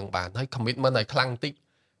quality នឹងបានហើយ commitment ឲ្យខ្លាំងបន្តិច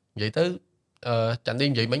និយាយទៅចាន់នេះ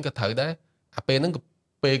និយាយមិញក៏ត្រូវដែរអាពេលហ្នឹង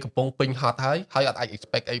ពេលកំពុងពេញហត់ហើយអត់អាច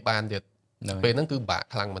expect អីបានទៀតពេលហ្នឹងគឺពិបាក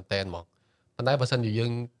ខ្លាំងមែនតើហ្មងប៉ុន្តែបើសិនជាយើ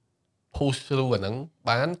ង push through អាហ្នឹង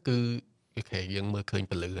បានគឺអូខេយើងមើលឃើញ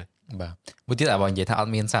ពលឺហើយបាទមួយទៀតបើនិយាយថាអ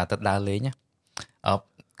ត់មានសារអាទិត្យដើរលេង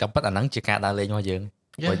ក៏ប៉ុន្តែអាហ្នឹងជាការដើរលេងរបស់យើង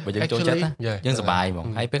បើយើងចូលចិត្តយើងសប្បាយហ្មង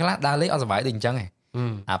ហើយពេលខ្លះដើរលេងអត់សប្បាយដូចអញ្ចឹងឯង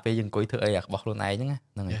ពេលយើងអង្គុយធ្វើអីរបស់ខ្លួនឯងហ្នឹង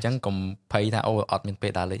ហ្នឹងអញ្ចឹងកុំភ័យថាអូអត់មានពេ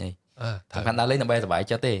លដើរលេងអីសំខាន់ដើរលេងដើម្បីសប្បាយ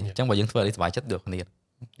ចិត្តទេអញ្ចឹងបើយើងធ្វើអីសប្បាយចិត្តដូចគ្នា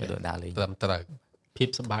ដូចដើរលេងត្រឹមត្រូវភាព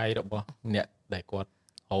សប្បាយរបស់អ្នកដែលគាត់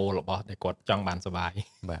របស់ដែលគាត់ចង់បានសប្បាយ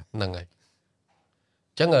បាទហ្នឹងហើយ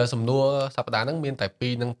អញ្ចឹងសំណួរសប្តាហ៍ហ្នឹងមានតែ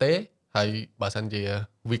2ហ្នឹងទេហើយបើសិនជា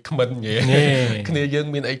weekend គ្នាយើង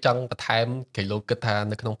មានអីចង់បន្ថែមគេលោកគិតថា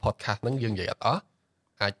នៅក្នុង podcast ហ្នឹងយើងនិយាយអត់អស់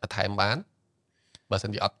អាចបន្ថែមបានបើសិ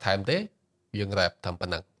នជាអត់បន្ថែមទេយើង rap តាមប៉ុ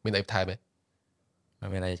ណ្ណឹងមានអីបន្ថែមទេ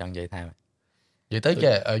មានអីចង់និយាយថែមនិយាយទៅ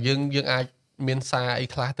ចេះយើងអាចមានសារអី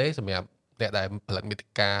ខ្លះទេសម្រាប់អ្នកដែលផលិតមាតិ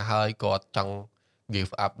កាហើយគាត់ចង់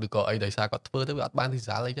give up ឬក៏អីដោយសារគាត់ធ្វើទៅវាអត់បាន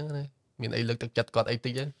result អីចឹងណាមានអីលើកទឹកចិត្តគាត់អី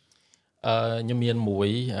តិចទេខ្ញុំមានមួយ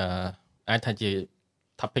អាចថាជា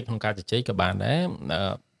topic ក្នុងការជជែកក៏បានដែរ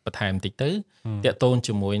បន្ថែមបន្តិចទៅតាក់ទង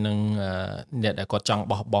ជាមួយនឹងអ្នកដែលគាត់ចង់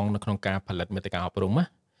បោះបង់នៅក្នុងការផលិតមាតិកាអប់រំណា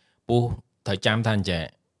ព្រោះត្រូវចាំថាអញ្ចឹង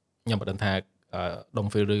ខ្ញុំមិនដឹងថាដុំ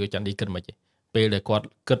feel ឬក៏ចាន់ឌីគិតមិនទេពេលដែលគាត់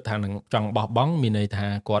គិតថានឹងចង់បោះបង់មានន័យថា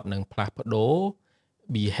គាត់នឹងផ្លាស់ប្ដូរ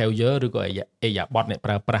behavior ឬក៏អេយ៉ាបតអ្នកប្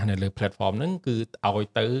រើប្រាស់នៅលើ platform ហ្នឹងគឺឲ្យ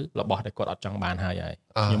ទៅរបស់ដែលគាត់អត់ចង់បានហើយ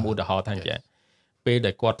ខ្ញុំឧទាហរណ៍ថាអញ្ចឹងពេល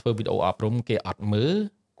ដែលគាត់ធ្វើវីដេអូអប់រំគេអត់មើល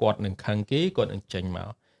គាត់នឹងខឹងគេគាត់នឹងចេញមក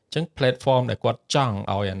អញ្ចឹង platform ដែលគាត់ចង់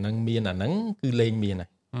ឲ្យអានឹងមានអាហ្នឹងគឺលេងមានហើយ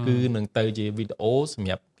គឺនឹងទៅជាវីដេអូសម្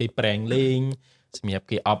រាប់គេប្រែងលេងសម្រាប់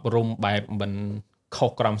គេអប់រំបែបមិនខុស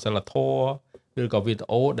ក្រមសីលធម៌ឬក៏វីដេ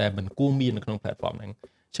អូដែលមិនគួរមាននៅក្នុង platform ហ្នឹង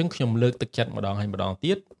អញ្ចឹងខ្ញុំលើកទឹកចិត្តម្ដងហើយម្ដង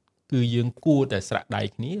ទៀតគឺយើងគួរតែស្រាក់ដៃ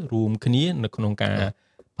គ្នារួមគ្នានៅក្នុងការ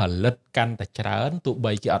ផលិតកាន់តែច្រើនទោះ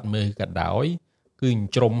បីគេអត់មើលក៏ដោយគឺ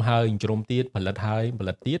ជ្រុំហើយជ្រុំទៀតផលិតហើយផ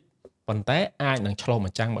លិតទៀតប៉ុន្តែអាចនឹងឆ្លោះ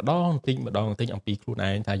ម្ចាំងម្ដងបន្តិចអំពីខ្លួនឯ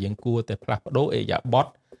ងថាយើងគួរតែផ្លាស់ប្ដូរអេយ៉ាបត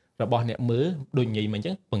របស់អ្នកមើលដូចនិយាយមិនអញ្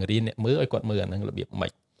ចឹងបង្រៀនអ្នកមើលឲ្យគាត់មើលអាហ្នឹងរបៀបម៉េ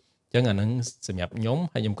ចអញ្ចឹងអាហ្នឹងសម្រាប់ខ្ញុំ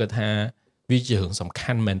ហើយខ្ញុំគិតថាវាជារឿងសំ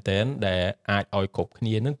ខាន់មែនទែនដែលអាចឲ្យគ្រប់គ្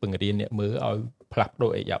នានឹងបង្រៀនអ្នកមើលឲ្យផ្លាស់ប្ដូ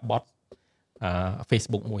រអិយាបថ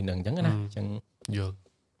Facebook មួយហ្នឹងអញ្ចឹងណាអញ្ចឹងយល់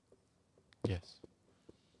Yes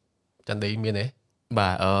ចាន់ឌីមានទេបា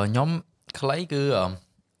ទខ្ញុំខ្លីគឺ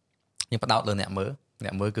ខ្ញុំផ្ដោតលើអ្នកមើ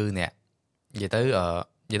លគឺអ្នកនិយាយទៅ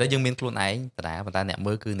យើងមានខ្លួនឯងតារាប៉ុន្តែអ្នក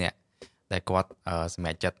មើលគឺអ្នកដែលគាត់សម្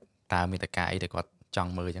រេចចិត្តតើមេត្តាអីដែលគាត់ច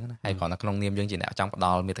ង់មើលអញ្ចឹងណាហើយគ្រាន់តែក្នុងនាមយើងជាអ្នកចង់ផ្ដ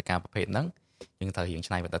ល់មេត្តាប្រភេទហ្នឹងយើងត្រូវរៀង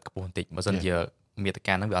ច្នៃប្រឌិតខ្ពស់បន្តិចបើមិនជាមេត្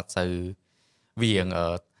តាហ្នឹងវាអត់សូវវារៀង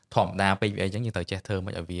ធម្មតាពេកវាអីអញ្ចឹងយើងត្រូវចេះធ្វើ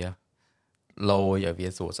មិនឲ្យវាលយឲ្យវា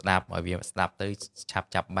ស្រួលស្ដាប់ឲ្យវាស្ដាប់ទៅឆាប់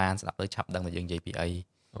ចាប់បានស្ដាប់ទៅឆាប់ដឹងថាយើងនិយាយពីអី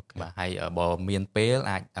បាទហើយបើមានពេល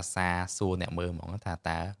អាចអាសាសួរអ្នកមើលហ្មងថា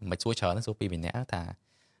តើមិនសួរច្រើនសួរពីម្នាក់ថា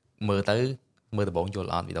មើលដំបូងយល់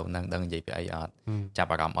អត់វីដេអូហ្នឹងដឹងនិយាយពីអីអត់ចាប់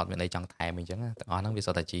អារម្មណ៍អត់មានអីចង់ថែមអីចឹងទាំងអស់ហ្នឹងវា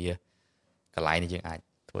សុទ្ធតែជាកន្លែងដែលយើងអាច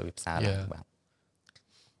ធ្វើវាផ្សារឡើងបាទ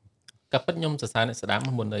ក៏ពិតខ្ញុំសរសើរអ្នកស្ដាប់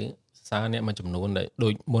មុនទៅសរសើរអ្នកមួយចំនួនដែលដូ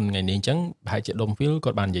ចមុនថ្ងៃនេះអញ្ចឹងប្រហែលជាដុំ feel គា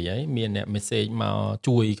ត់បាននិយាយហើយមានអ្នក message មក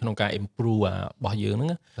ជួយក្នុងការ improve របស់យើងហ្នឹង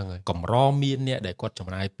កម្រមានអ្នកដែលគាត់ចំ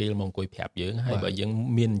ណាយពេលមកអង្គុយប្រាប់យើងហើយបើយើង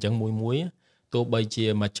មានអញ្ចឹងមួយទោះបីជា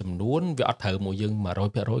មួយចំនួនវាអត់ត្រូវមួយយើង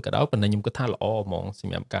 100% ក៏ដោយប៉ុន្តែខ្ញុំគិតថាល្អហ្មងស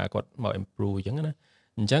ម្រាប់ការគាត់មក improve អញ្ចឹងណា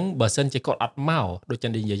អញ្ចឹងបើសិនជាគាត់អត់មកដូចចិ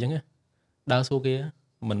ននិយាយអញ្ចឹងដើរសួរគេ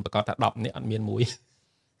មិនប្រកាសថា10នាក់អត់មានមួយ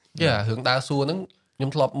រឿងដើរសួរហ្នឹងខ្ញុំ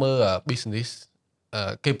ធ្លាប់មើល business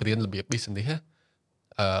គេបរៀនរបៀប business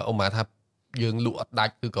អូម៉ាថាយើងលក់អត់ដា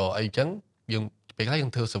ច់ឬក៏អីចឹងយើងពេលខ្លះយើ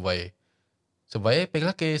ងធ្វើ survey ពេលខ្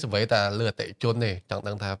លះគេ survey តែលើអតិថិជនទេចង់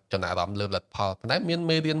ដឹងថាចំណាប់អារម្មណ៍លើផលិតផលប៉ុន្តែមាន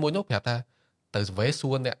មេរៀនមួយនោះប្រាប់ថាទៅ survey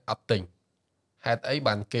សួរអ្នកអត់ទិញហេតុអី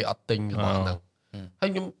បានគេអត់ទិញរបស់ហ្នឹងហើយ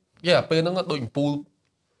ខ្ញុំពេលហ្នឹងដូចអំពូល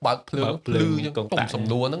បើកភ្លើងភ្លឺចឹងទុំសំ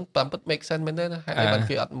ណួរហ្នឹងតាមពិត make sense មែនទេណាហេតុអីបាន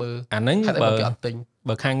គេអត់មើលអាហ្នឹងបើគេអត់ទិញ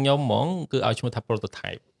បើខាងខ្ញុំហ្មងគឺឲ្យឈ្មោះថា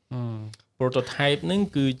prototype prototype ហ្នឹង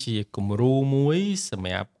គឺជាគំរូមួយស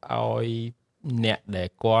ម្រាប់ឲ្យអ្នកដែល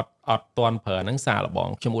គាត់អត់ទាន់ប្រើហ្នឹងសាកល្បង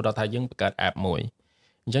ខ្ញុំឧទាហរណ៍ថាយើងបង្កើត app មួយ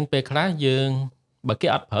អញ្ចឹងពេលខ្លះយើងបើគេ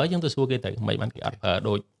អត់ប្រើយើងទៅសួរគេទៅមិនបានគេអត់ប្រើ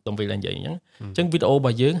ដូចតំវិលនិយាយអញ្ចឹងវីដេអូរប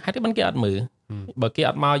ស់យើងហេតុអីបានគេអត់មើលបើគេ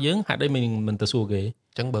អត់មកយើងហេតុអីមិនទៅសួរគេ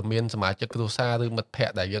អញ្ចឹងបើមានសមាជិកគ្រួសារឬមិត្តភ័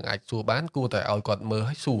ក្តិដែលយើងអាចសួរបានគួរតែឲ្យគាត់មើល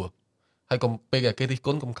ឲ្យសួរហើយកុំពេលគេរិះគ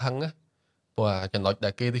ន់កុំខឹងណាព្រោះចំណុចដែ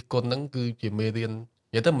លគេរិះគន់ហ្នឹងគឺជាមេរៀន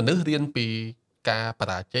និយាយទៅមនុស្សរៀនពីការប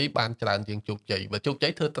រាជ័យបានច្រើនជាងជោគជ័យបើជោគជ័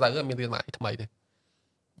យធ្វើត្រូវមានរៀនមកអីថ្មីទេ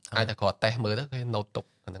អាចតែគាត់តេស្តមើលទៅគេ note ទុក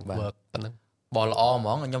អាហ្នឹង work ប៉ុណ្ណឹងបើល្អហ្ម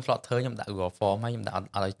ងខ្ញុំធ្លាប់ធ្វើខ្ញុំដាក់ Google Form ហើយខ្ញុំដាក់អត់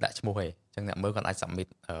ឲ្យដាក់ឈ្មោះទេអញ្ចឹងអ្នកមើលគាត់អាច submit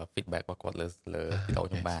feedback របស់គាត់លើវីដេអូ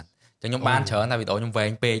ខ្ញុំបានអញ្ចឹងខ្ញុំបានច្រើនតែវីដេអូខ្ញុំវែ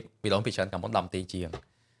ងពេកវីដេអូពីច្រើនកាលមុន10នាទីជាង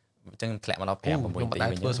អញ្ចឹងធ្លាក់មកដល់5 6នាទី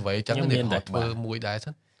វិញធ្វើ survey អញ្ចឹងនេះគាត់ធ្វើមួយដែរសិ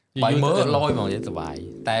នបើមើលលយហ្មងនិយាយសុបាយ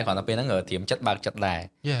តែគ្រាន់តែពេលហ្នឹងត្រៀមចិត្តបើកចិត្តដែរ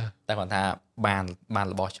តែគ្រាន់ថាបាន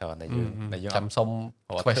របស់ច្រើនដែលយើងចាំសុំ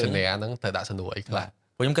questionnaire ហ្នឹងត្រូវដាក់សំណួរអីខ្លះ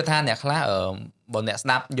ព្រោះខ្ញុំគិតថាអ្នកខ្លះបើអ្នកស្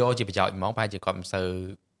ដាប់យកជាប្រយោជន៍ហ្មងប្រហែលជាគាត់មិនសូវ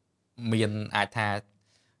មានអាចថា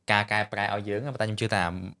ការកែប្រែឲ្យយើងតែខ្ញុំជឿថា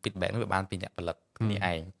feedback នេះវាបានពីអ្នកផលិតគ្នា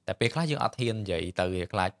ឯងតែពេលខ្លះយើងអត់ហ៊ាននិយាយទៅវា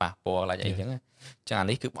ខ្លាចប៉ះពាល់ខ្លាចអីចឹងចឹងអា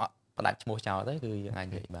នេះគឺផ្ដាច់ឈ្មោះចោលទៅគឺយើងអាច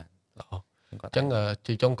និយាយបានអញ្ចឹង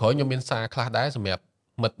ជាចុងក្រោយខ្ញុំមានសារខ្លះដែរសម្រាប់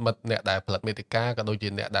មិត្តអ្នកដែលផលិតមេតិកាក៏ដូចជា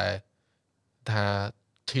អ្នកដែលថា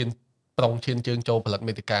ឈានជើងចូលផលិត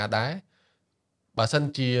មេតិកាដែរបើសិន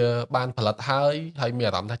ជាបានផលិតហើយមាន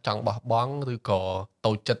អារម្មណ៍ថាចង់បោះបង់ឬក៏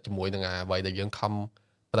តូចចិត្តជាមួយនឹងអ្វីដែលយើងខំ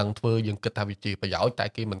ប្រឹងធ្វើយើងគិតថាវាជាប្រយោជន៍តែ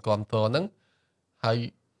គេមិនគ្រប់គ្រងហ្នឹងហើយ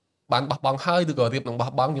បានបោះបង់ហើយឬក៏រៀបនឹងបោះ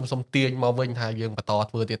បង់ខ្ញុំសូមទាញមកវិញថាយើងបន្ត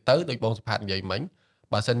ធ្វើទៀតទៅដូចបងសុផាតនិយាយមិញ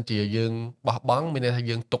បើសិនជាយើងបោះបង់មានន័យថា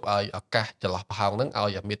យើងទុកឲ្យឱកាសចន្លោះប្រហោងហ្នឹងឲ្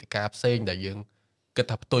យអាមេតិកាផ្សេងដែលយើងគិត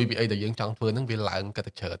ថាផ្ទុយពីអីដែលយើងចង់ធ្វើហ្នឹងវាឡើងគិត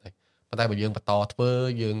តែច្រើនហើយប៉ុន្តែបើយើងបន្តធ្វើ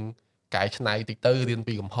យើងកែច្នៃតិចទៅរៀន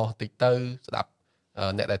ពីកំហុសតិចទៅស្ដាប់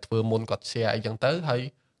អ្នកដែលធ្វើមុនគាត់ share អីចឹងទៅហើយ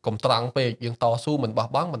កុំត្រង់ពេកយើងតស៊ូមិនបោះ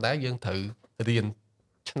បង់ប៉ុន្តែយើងត្រូវរៀន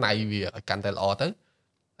ច្នៃវាឲ្យកាន់តែល្អទៅ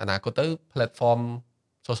អនាគតទៅ platform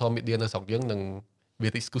social media នៅស្រុកយើងនឹងវា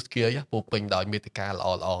discuss គេពោពេញដោយមេតិកាល្អ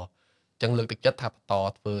អញ្ចឹងលើកទឹកចិត្តថាបន្ត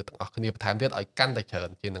ធ្វើទាំងអស់គ្នាបន្ថែមទៀតឲ្យកាន់តែច្រើន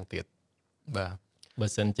ជាងនឹងទៀតបាទបើ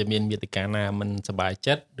សិនជាមានមេតិកាណាមិនសប្បាយ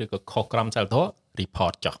ចិត្តឬក៏ខុសក្រមសីលធម៌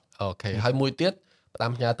report ចុះអូខេហើយមួយទៀតផ្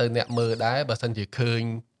ដាំផ្ញើទៅអ្នកមើលដែរបើសិនជាឃើញ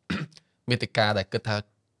មេតិកាដែលគិតថា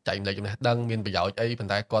ចែករំលែកចំណេះដឹងមានប្រយោជន៍អីប៉ុ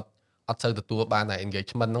ន្តែគាត់អត់សូវទទួលបានតែ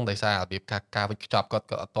engagement ហ្នឹងដោយសាររបៀបការវិចខ្ចប់គាត់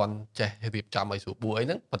អត់ទាន់ចេះរៀបចំឲ្យស្រួលបួអី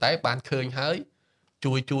ហ្នឹងប៉ុន្តែបានឃើញហើយ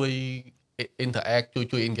ជួយ interact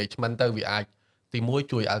ជួយ engagement ទៅវាអាចទី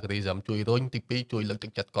1ជួយ algorithm ជួយរុញទី2ជួយលើកទឹ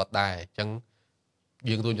កចិត្តគាត់ដែរអញ្ចឹង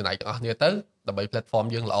យើងរួមចំណែកទាំងអស់គ្នាទៅដើម្បី platform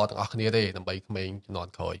យើងល្អទាំងអស់គ្នាទេដើម្បីក្មេងជំនា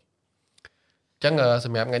ន់ក្រោយ ចឹងស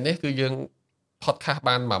ម្រាប់ថ្ងៃនេះគឺយើង podcast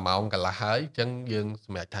បាន1ម៉ោងកន្លះហើយចឹងយើងស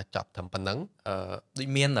ម្រាប់ថាចប់ត្រឹមប៉ុណ្ណឹងដូច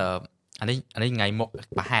មានអានេះថ្ងៃមុខ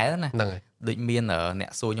ប្រហែលណា ហ្នឹងហើយ ដូចមានអ្នក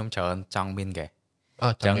សួរខ្ញុំច្រើនចង់មានហ្គេ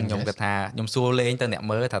ចឹង ខ្ញុំគិតថាខ្ញុំសួរលេងទៅអ្នក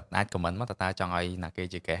មើលថាអាច comment មកតើចង់ឲ្យណាគេ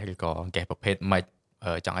ជាហ្គេឬក៏ហ្គេប្រភេទម៉េច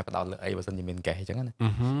ចង់ឲ្យបដោតលើអីបើសិនជាមានហ្គេអញ្ចឹងណា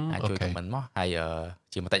អាចជួយ comment មកហើយ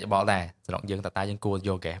ជាមតិយោបល់ដែរសម្រាប់យើងតើយើងគួរយ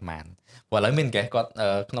កហ្គេហ្មងព្រោះឥឡូវមានហ្គេគាត់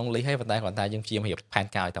ក្នុង list ហើយប៉ុន្តែគាត់ថាយើងព្យាយាមរៀបផែន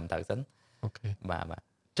ការឲ្យតាមទៅសិនអូខេបាទ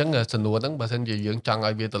ចឹងសំណួរហ្នឹងបើសិនជាយើងចង់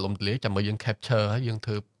ឲ្យវាទលំទលាយចាំមើលយើង capture ហើយយើង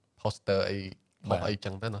ធ្វើ poster អីបោះអីចឹ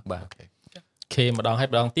ងទៅណាបាទអូខេម្ដងហើយ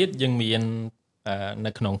ម្ដងទៀតយើងមាន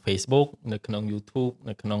នៅក្នុង Facebook នៅក្នុង YouTube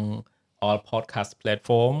នៅក្នុង all podcast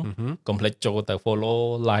platform កុំភ្លេចចូលទៅ follow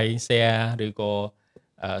like share ឬក៏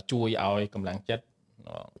ជួយឲ្យកម្លាំងចិត្ត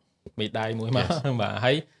មេដៃមួយមកបាទ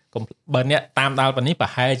ហើយបើអ្នកតាមដាល់ប៉ុណ្នេះប្រ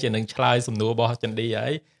ហែលជានឹងឆ្លើយសំណួររបស់ចិនឌីហើ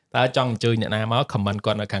យតើចង់អញ្ជើញអ្នកណាមក comment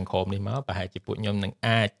គាត់នៅខាងក្រោមនេះមកប្រហែលជាពួកខ្ញុំនឹង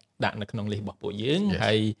អាចដាក់នៅក្នុង list របស់ពួកយើង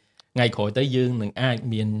ហើយថ្ងៃក្រោយទៅយើងនឹងអាច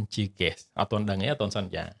មានជា guest អត់ទាន់ដឹងទេអត់ទាន់ស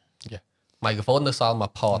ន្យា microphone នៅសល់មួ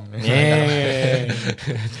យ port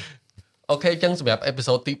អូខេចឹងសម្រាប់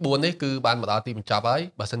episode ទី4នេះគឺបានមកដល់ទីបញ្ចប់ហើយ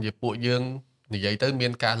បើសិនជាពួកយើងនិយាយទៅមា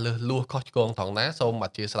នការលឺលួសខុសឆ្គងត្រង់ណាសូមអ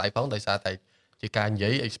ធិស្ឋានផងដោយសារតែជាការនិយា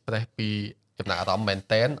យ express ពីចំណាក់អារម្មណ៍មែន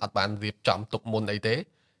តែនអត់បានរៀបចំទុកមុនអីទេ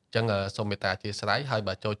អញ្ចឹងសូមមេត្តាអធិស្ឋានហើយ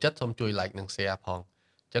បើចូលចិត្តសូមជួយ like និង share ផង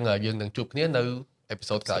អញ្ចឹងយើងនឹងជួបគ្នានៅ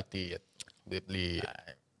episode ក្រោយទៀតលា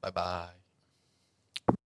បាយបាយ